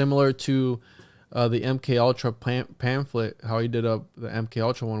making, similar to the MK Ultra pamphlet, how he did the MK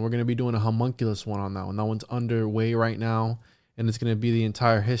Ultra one. We're going to be doing a homunculus one on that one. That one's underway right now, and it's going to be the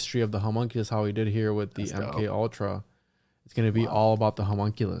entire history of the homunculus, how we did here with the That's MK dope. Ultra. It's going to be all about the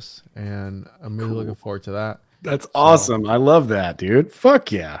homunculus, and I'm really looking forward to that. That's awesome. I love that, dude.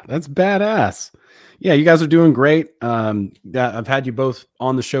 Fuck yeah. That's badass. Yeah, you guys are doing great. I've had you both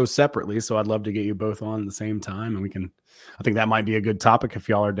on the show separately, so I'd love to get you both on at the same time, and I think that might be a good topic if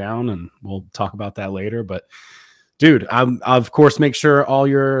y'all are down, and we'll talk about that later. But dude, I'll of course make sure all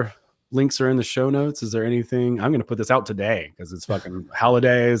your links are in the show notes. Is there anything? I'm going to put this out today because it's fucking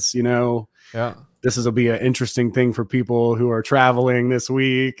holidays, Yeah. This will be an interesting thing for people who are traveling this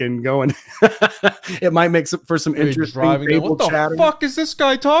week and going. It might make for some You're interesting driving in, people what the chatting. fuck is this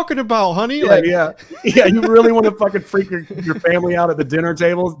guy talking about, honey? Yeah. You really want to fucking freak your family out at the dinner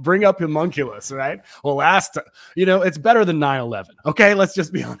tables? Bring up homunculus, right? Well, it's better than 9/11. Okay, let's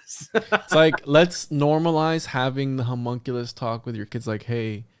just be honest. It's like, let's normalize having the homunculus talk with your kids. Like,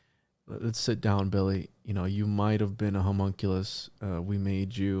 hey, let's sit down, Billy. You might have been a homunculus. We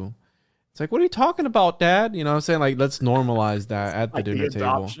made you. It's like, what are you talking about, Dad? You know what I'm saying? Like, let's normalize that at the Like dinner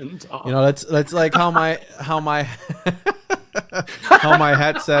table. talk. Let's like how my how my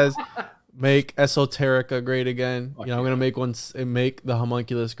hat says, make esoterica great again. I'm gonna make the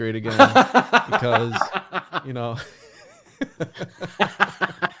homunculus great again because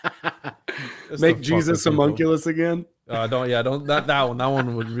Make Jesus homunculus again. Don't not that one. That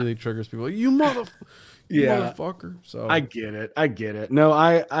one would really triggers people. You motherfucker. So I get it. No,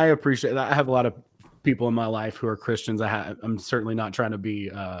 I appreciate that. I have a lot of people in my life who are Christians. I'm certainly not trying to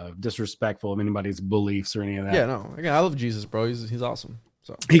be disrespectful of anybody's beliefs or any of that. yeah, no. Again, I love Jesus, bro. He's awesome.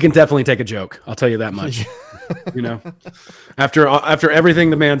 So He can definitely take a joke. I'll tell you that much. After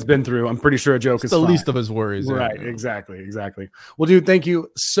everything the man's been through, I'm pretty sure a joke is the fine. least of his worries. yeah. Right, exactly. Well, dude, thank you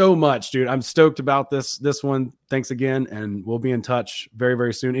so much, dude. I'm stoked about this one. Thanks again, and we'll be in touch very,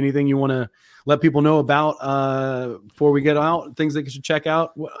 very soon. Anything you want to let people know about before we get out? Things that you should check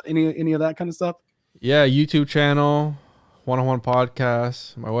out? Any of that kind of stuff? Yeah, YouTube channel, One-on-One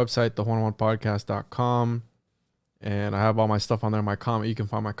Podcast, my website, the1on1podcast.com. And I have all my stuff on there. You can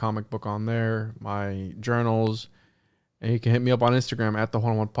find my comic book on there, my journals, and you can hit me up on Instagram at the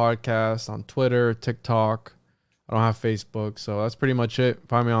One-on-One Podcast, on Twitter, TikTok. I don't have Facebook, so that's pretty much it.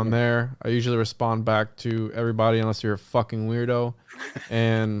 Find me on there. I usually respond back to everybody unless you're a fucking weirdo.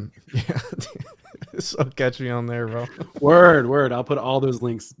 And yeah, so catch me on there, bro. Word. I'll put all those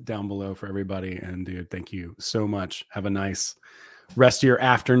links down below for everybody. And dude, thank you so much. Have a nice rest of your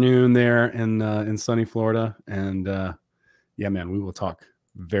afternoon there in sunny Florida. And yeah, man, we will talk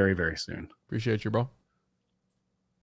very, very soon. Appreciate you, bro.